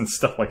items and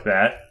stuff like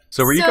that.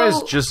 So were you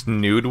guys just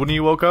nude when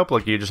you woke up?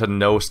 Like, you just had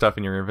no stuff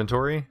in your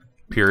inventory?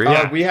 Period.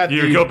 Yeah, we had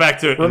you go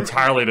back to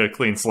entirely to a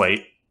clean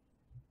slate.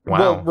 Wow.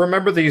 Well,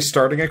 remember the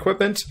starting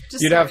equipment?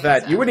 You'd have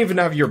that. You wouldn't even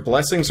have your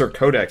blessings or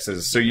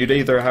codexes, so you'd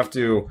either have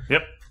to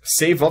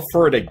save up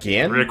for it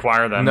again.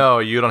 Reacquire them. No,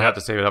 you don't have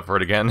to save it up for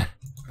it again.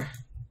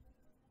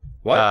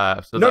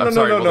 What?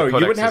 No. You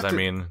wouldn't have to. I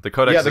mean, the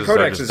codexes. Yeah, the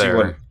codexes you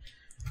wouldn't.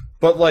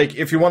 But like,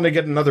 if you want to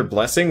get another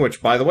blessing,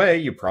 which by the way,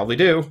 you probably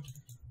do,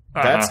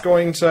 that's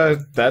going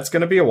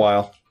to be a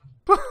while.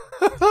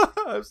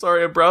 I'm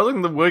sorry, I'm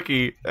browsing the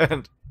wiki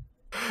and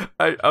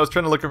I was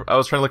trying to look for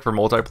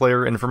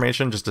multiplayer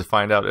information just to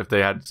find out if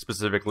they had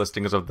specific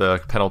listings of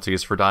the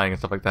penalties for dying and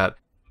stuff like that.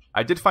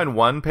 I did find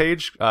one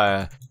page,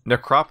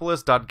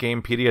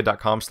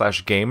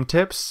 necropolis.gamepedia.com/game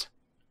tips,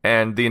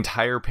 and the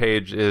entire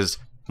page is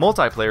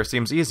multiplayer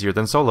seems easier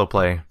than solo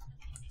play.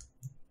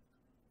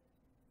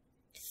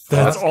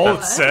 That's all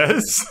it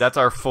says? That's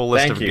our full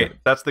list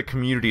that's the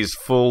community's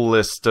full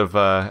list of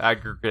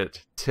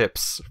aggregate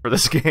tips for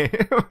this game.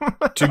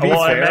 To be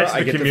fair,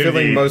 I get the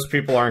feeling most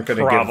people aren't going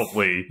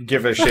to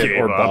give a shit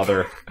or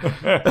bother.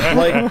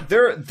 Like,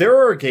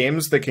 there are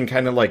games that can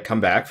kind of like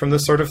come back from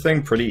this sort of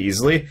thing pretty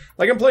easily.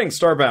 Like, I'm playing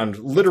Starbound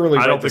literally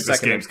right this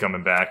second. This game's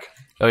coming back.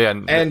 Oh yeah,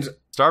 and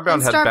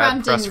Starbound had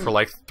bad press for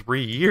like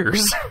 3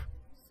 years.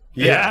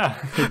 Yeah,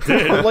 it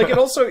did. But like, it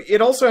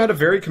also had a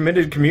very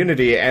committed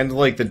community, and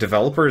like the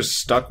developers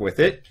stuck with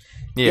it.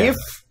 Yeah.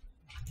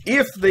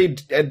 If they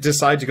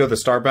decide to go the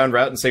Starbound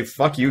route and say,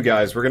 "Fuck you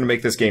guys, we're going to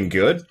make this game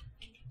good,"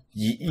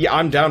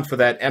 I'm down for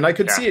that, and I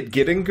could see it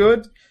getting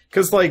good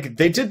because like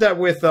they did that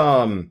with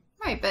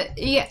Right, but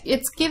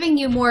it's giving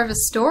you more of a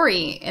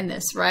story in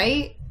this,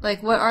 right?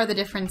 Like, what are the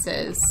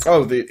differences?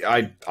 Oh,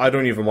 I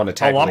don't even want to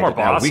tackle a lot more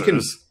bosses. We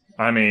can.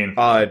 I mean,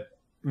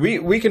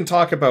 We can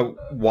talk about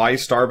why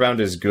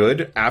Starbound is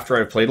good after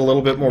I've played a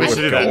little bit more with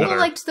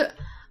Joel.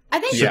 I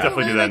think people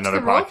really liked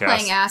the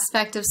role-playing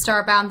aspect of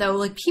Starbound, though.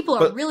 Like, people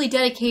are really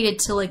dedicated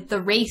to, like,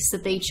 the race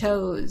that they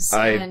chose.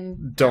 I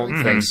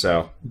don't think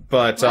so.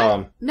 But,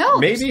 no,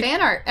 maybe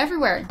fan art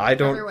everywhere.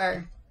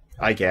 Everywhere.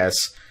 I guess.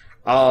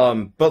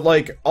 But,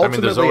 like, ultimately, I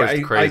mean, there's always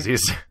crazies.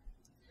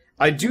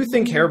 I do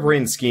think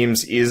Harebrained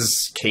Schemes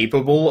is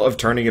capable of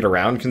turning it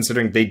around,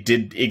 considering they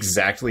did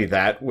exactly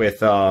that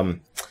with,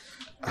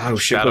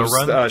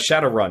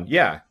 Shadowrun,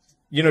 yeah.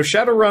 You know,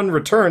 Shadowrun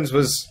Returns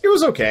was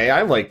okay.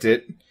 I liked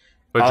it.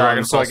 But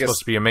Dragonfall's supposed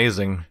to be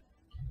amazing.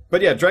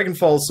 But yeah,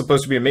 Dragonfall's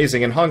supposed to be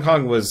amazing, and Hong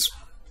Kong was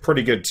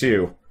pretty good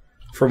too,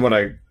 from what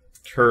I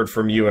heard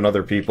from you and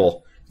other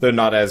people. They're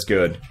not as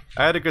good.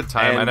 I had a good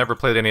time. I never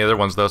played any other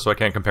ones, though, so I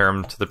can't compare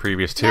them to the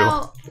previous two.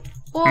 Now,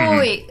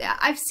 wait.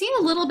 I've seen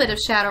a little bit of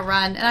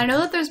Shadowrun, and I know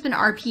that there's been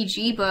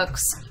RPG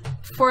books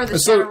for the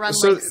Shadowrun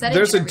setting.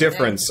 There's a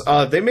difference.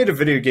 They made a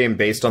video game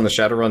based on the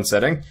Shadowrun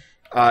setting.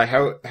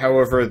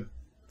 However,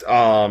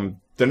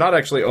 they're not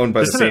actually owned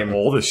by the same. Isn't it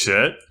old as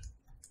shit?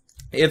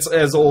 It's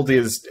as old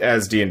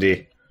as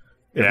D&D,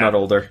 if not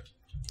older.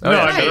 Oh, no,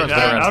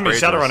 I mean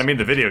Shadowrun. I mean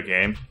the video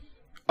game.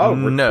 Oh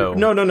no!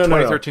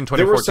 2013, 2014,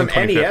 there were some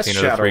 2015 NES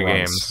are the 3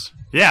 games.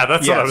 Yeah,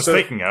 that's what I was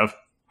thinking of.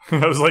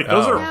 I was like,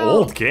 those are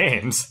old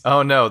games.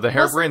 Oh no, the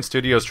Harebrained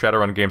Studios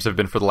Shadowrun games have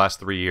been for the last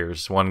 3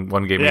 years. One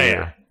game a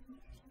year.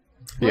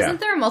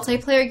 Wasn't there a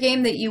multiplayer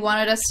game that you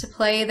wanted us to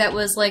play that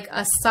was like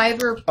a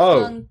cyberpunk?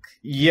 Oh,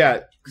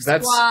 yeah,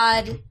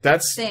 squad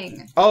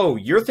thing. Oh,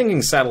 you're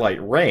thinking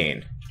Satellite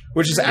Rain,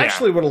 which is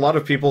actually what a lot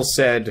of people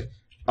said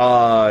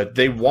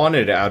they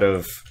wanted out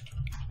of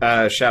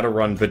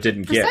Shadowrun but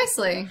didn't get.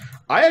 Precisely.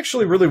 I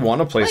actually really want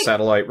to play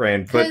Satellite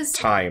Rain, but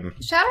time.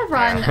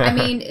 Shadowrun, I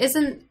mean,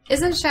 isn't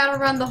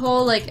Shadowrun the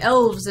whole like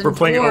elves and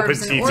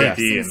dwarves and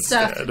orcs and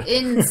stuff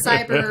in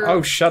cyber?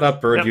 Oh, shut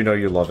up, Bird! Yep. You know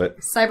you love it.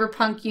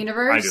 Cyberpunk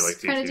universe, I do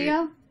like kind of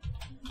deal.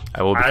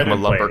 I will become a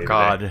lumber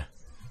god.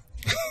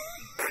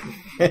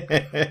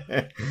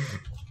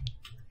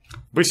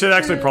 We should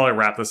actually probably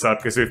wrap this up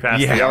because we've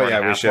passed the hour and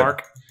a half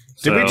mark.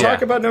 Did we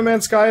talk about No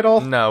Man's Sky at all?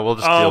 No, we'll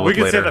just deal with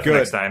it later. We can save that for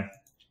next time.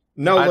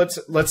 No,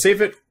 let's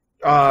save it.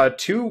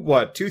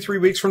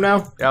 2-3 weeks from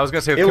now? Yeah, I was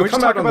gonna say, can we just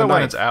talk about it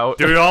when it's out?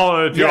 Do you all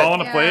want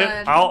to play it?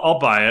 I'll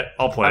buy it.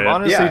 I'll play it. I'm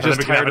honestly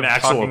just tired of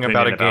talking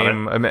about a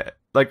game.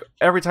 like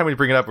every time we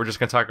bring it up, we're just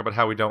gonna talk about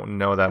how we don't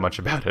know that much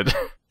about it.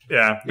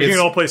 Yeah, we can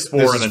all play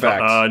Spore and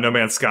then No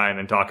Man's Sky and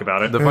then talk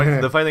about it.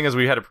 The funny thing is,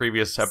 we had a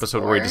previous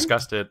episode where we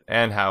discussed it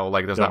and how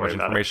like there's not much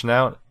information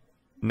out.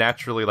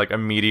 Naturally, like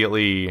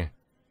immediately,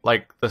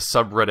 like the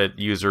subreddit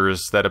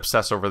users that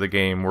obsess over the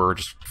game were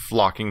just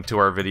flocking to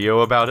our video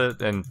about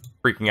it and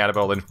freaking out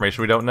about all the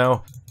information we don't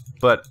know.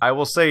 But I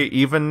will say,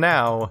 even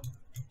now,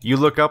 you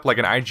look up like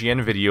an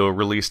IGN video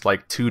released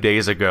like 2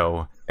 days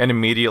ago, and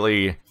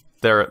immediately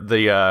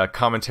the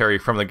commentary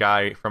from the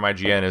guy from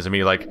IGN is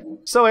immediately like,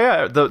 so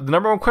yeah, the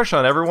number one question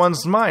on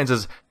everyone's minds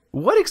is,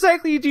 what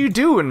exactly do you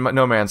do in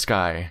No Man's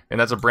Sky? And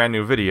that's a brand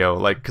new video,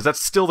 like, because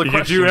that's still the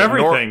question. You do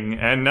everything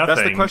and nothing.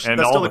 That's the question.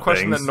 That's still the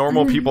question that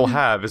normal people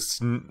have. Is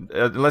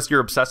unless you're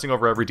obsessing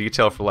over every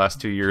detail for the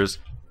last 2 years,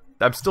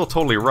 I'm still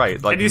totally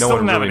right. Like, no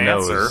one really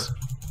knows.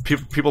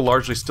 People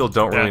largely still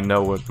don't really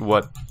know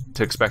what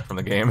to expect from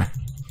the game.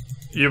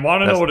 You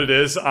want to know what it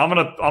is? I'm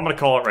gonna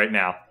call it right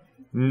now.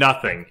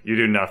 Nothing. You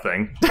do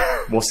nothing.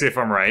 We'll see if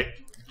I'm right.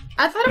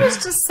 I thought it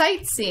was just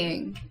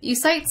sightseeing. You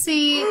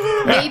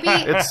sightsee, maybe.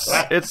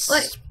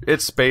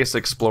 It's space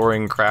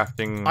exploring,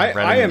 crafting,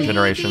 random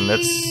generation. I'm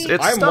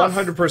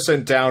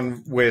 100%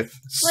 down with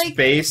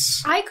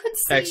space. I could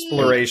see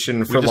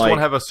exploration for we just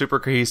won't have a super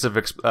cohesive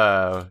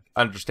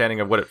understanding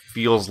of what it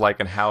feels like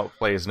and how it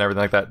plays and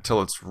everything like that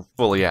until it's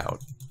fully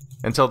out.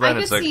 Until then,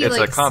 it's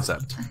a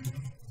concept.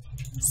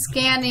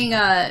 Scanning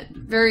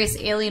various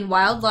alien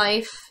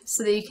wildlife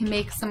so that you can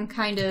make some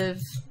kind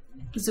of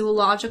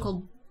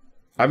zoological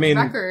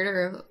record,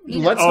 or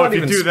let's not if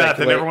even you do that, speculate.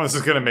 then everyone's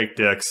just gonna make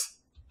dicks.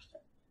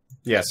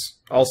 Yes,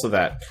 also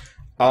that.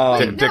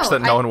 Dicks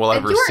that no one will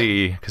ever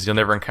see, because you'll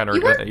never encounter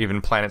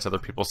even planets other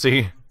people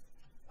see.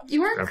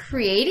 You weren't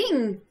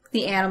creating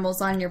the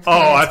animals on your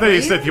planet. Oh, I thought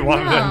you said you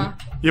wanted them.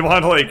 You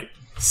want to like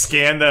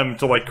scan them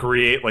to like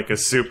create like a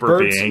super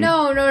being.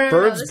 No.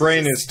 Bird's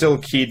brain is still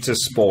keyed to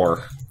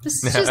Spore.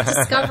 This is just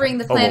discovering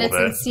the planets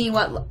and seeing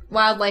what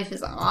wildlife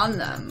is on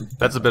them.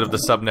 That's a bit of the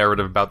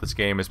sub-narrative about this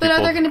game, is people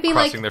are there gonna be,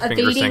 crossing their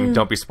fingers saying,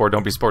 don't be Spore,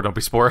 don't be Spore, don't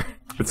be Spore.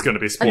 It's going to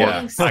be Spore.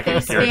 I can guarantee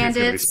it's going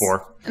to be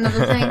Spore. And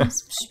other things.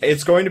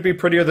 It's going to be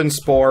prettier than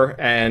Spore,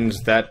 and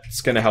that's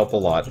going to help a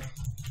lot.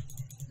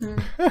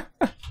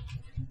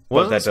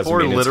 Wasn't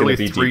Spore literally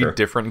 3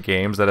 different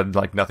games that had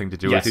like nothing to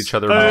do with each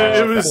other?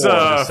 It was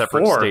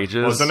 4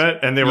 stages, wasn't it?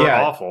 And they were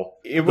awful.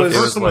 The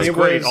first one was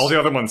great. All the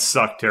other ones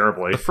sucked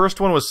terribly. The first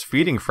one was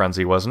Feeding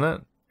Frenzy, wasn't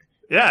it?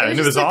 Yeah, and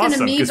it was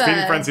awesome because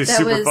Feeding Frenzy is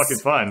super fucking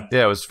fun.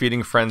 Yeah, it was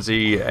Feeding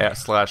Frenzy /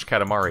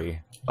 Katamari.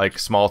 Like,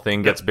 small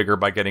thing gets bigger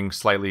by getting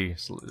slightly.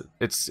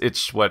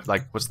 It's what,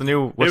 like, what's the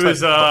new? What's it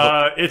was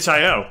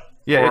itch.io.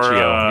 Yeah,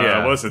 itch.io. Yeah,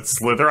 what was it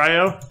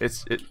Slither.io?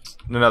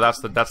 No,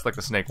 that's like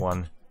the snake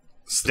one.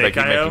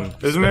 Snake.io?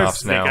 Isn't there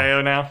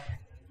Snake.io now?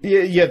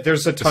 Yeah,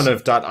 there's a ton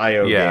of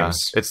 .io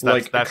games. It's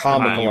like a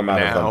comical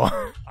amount of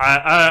them.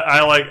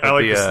 I like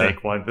the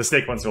snake one. The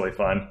snake one's really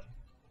fun.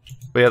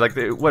 But yeah, like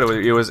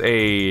it was like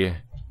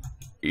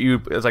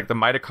the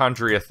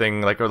mitochondria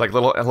thing, like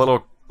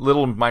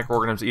little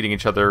microorganisms eating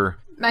each other.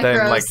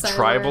 Then like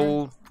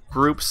tribal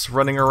groups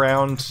running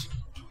around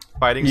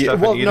fighting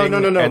stuff and eating.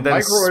 No. And then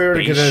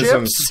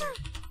microorganisms.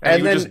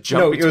 And then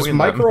it was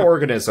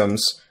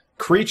microorganisms.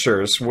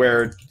 Creatures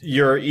where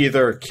you're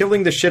either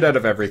killing the shit out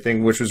of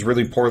everything, which was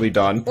really poorly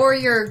done, or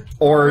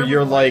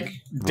you're like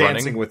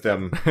dancing with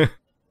them.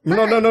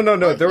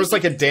 No. There was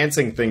like a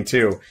dancing thing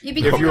too. If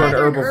you were an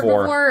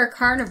herbivore or a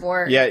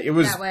carnivore. Yeah, it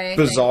was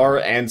bizarre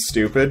and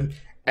stupid.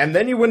 And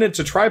then you went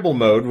into tribal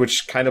mode,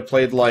 which kind of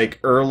played like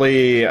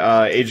early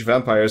Age of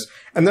Empires.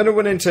 And then it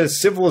went into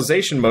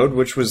civilization mode,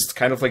 which was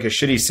kind of like a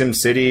shitty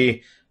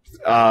SimCity,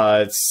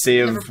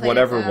 Civ,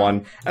 whatever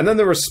one. And then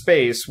there was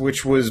space,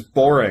 which was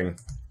boring.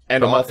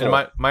 And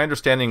my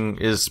understanding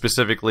is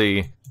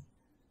specifically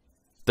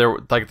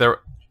from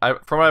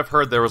what I've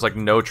heard, there was like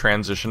no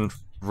transition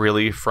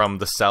really from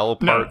the cell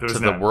part to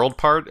the world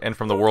part, and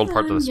from the world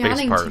part to the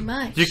space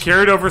part. You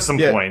carried over some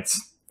points.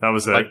 That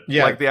was it.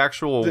 Like the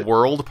actual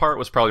world part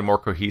was probably more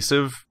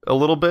cohesive a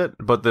little bit,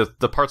 but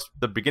the parts,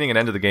 the beginning and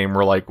end of the game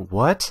were like,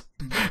 what?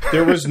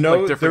 There was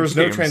no no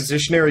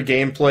transitionary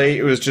gameplay.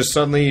 It was just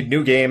suddenly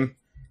new game,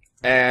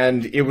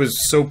 and it was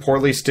so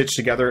poorly stitched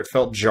together. It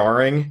felt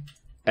jarring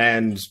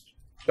and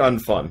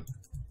unfun,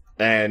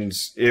 and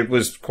it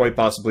was quite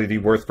possibly the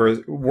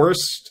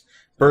worst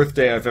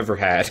birthday I've ever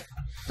had.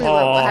 Wait,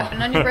 what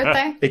happened on your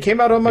birthday? It came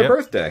out on my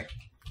birthday.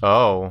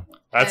 Oh,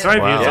 that's right.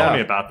 Wow. You told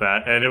me about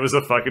that, and it was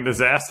a fucking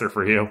disaster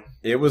for you.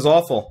 It was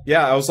awful.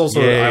 Yeah, I also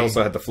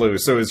had the flu,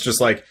 so it's just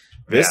like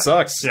this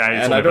sucks. Yeah,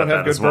 and I don't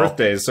have good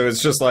birthdays, so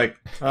it's just like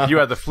you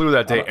had the flu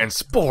that day, and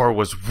Spore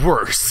was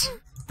worse.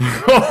 You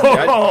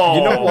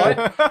know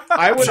what?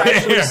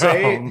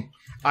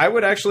 I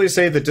would actually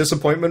say the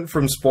disappointment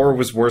from Spore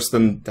was worse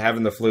than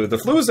having the flu. The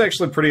flu was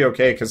actually pretty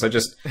okay because I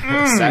just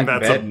sat in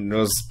bed and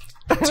was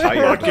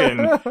tired. Fucking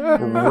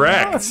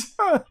wrecked.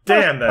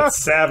 Damn,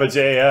 that's savage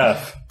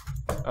AF.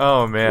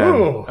 Oh man!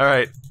 Ooh. All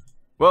right,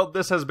 Well,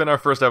 this has been our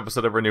first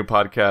episode of our new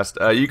podcast.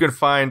 You can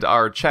find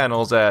our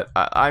channels at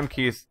I'm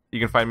Keith. You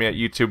can find me at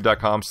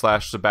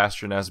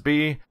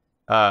youtube.com/SebastianSB.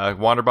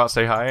 Wanderbot,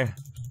 say hi.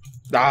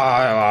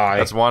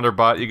 That's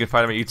Wanderbot. You can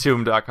find him at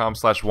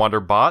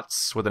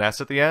youtube.com/wanderbots with an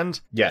S at the end.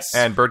 Yes.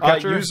 And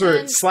Birdcatcher?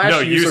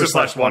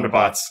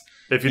 user/Wanderbots.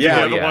 If you do the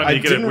other one,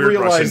 you get a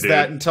weird Russian dude.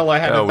 I didn't realize that until I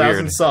had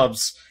 1,000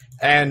 subs.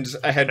 And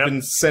I had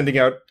been sending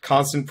out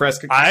constant press.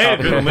 I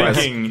had been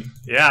linking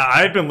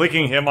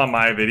him on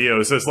my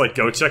videos as like,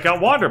 go check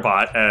out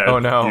Wanderbot at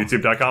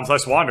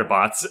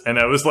youtube.com/wanderbots. And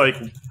I was like,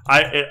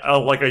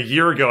 like a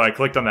year ago, I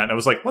clicked on that and I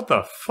was like, what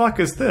the fuck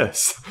is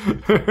this?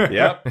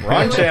 Yep,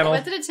 wrong channel.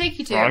 What did it take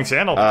you to? Wrong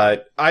channel.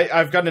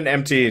 I've got an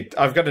empty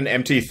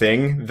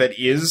thing that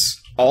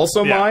is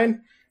also mine,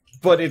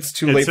 but it's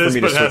too late for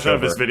me to switch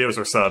over. His videos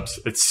or subs.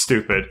 It's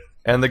stupid.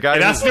 And the guy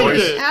how's to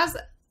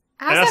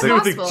do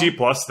with the G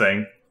Plus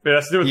thing. It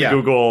has to do with the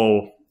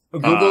Google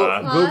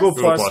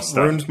Plus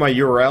ruined my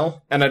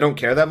URL, and I don't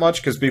care that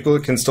much because people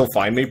can still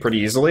find me pretty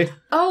easily.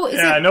 Oh, is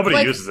it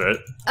nobody uses it.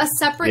 A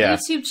separate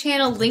YouTube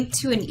channel linked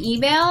to an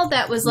email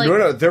that was like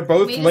no, they're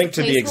both linked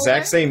to the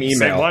exact same email.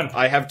 Same one.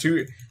 I have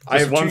two.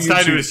 One's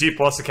tied to his G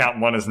Plus account,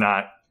 and one is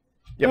not.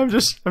 Yep. I'm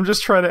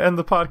just trying to end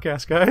the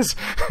podcast, guys.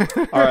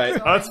 All right,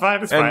 it's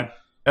fine. It's fine.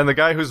 And the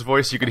guy whose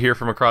voice you could hear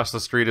from across the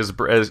street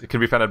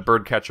can be found at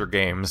Birdcatcher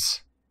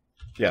Games.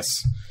 Yes.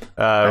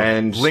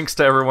 And links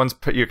to everyone's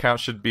account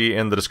should be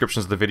in the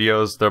descriptions of the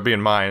videos. They'll be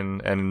in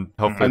mine, and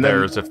hopefully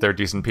theirs if they're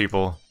decent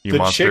people. You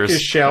monsters. The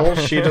chick is Shell.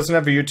 She doesn't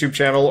have a YouTube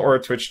channel or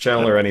a Twitch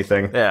channel or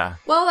anything. Yeah.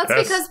 Well, that's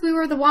because we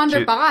were the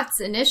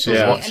Wanderbots initially,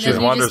 and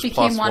then you just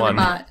became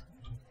Wanderbot.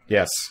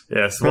 Yes.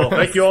 Yes. Well,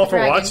 thank you all for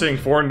watching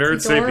For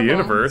Nerds Save the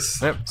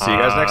Universe. Yep. See you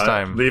guys next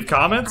time. Leave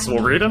comments.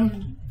 We'll read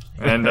them.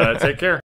 And take care.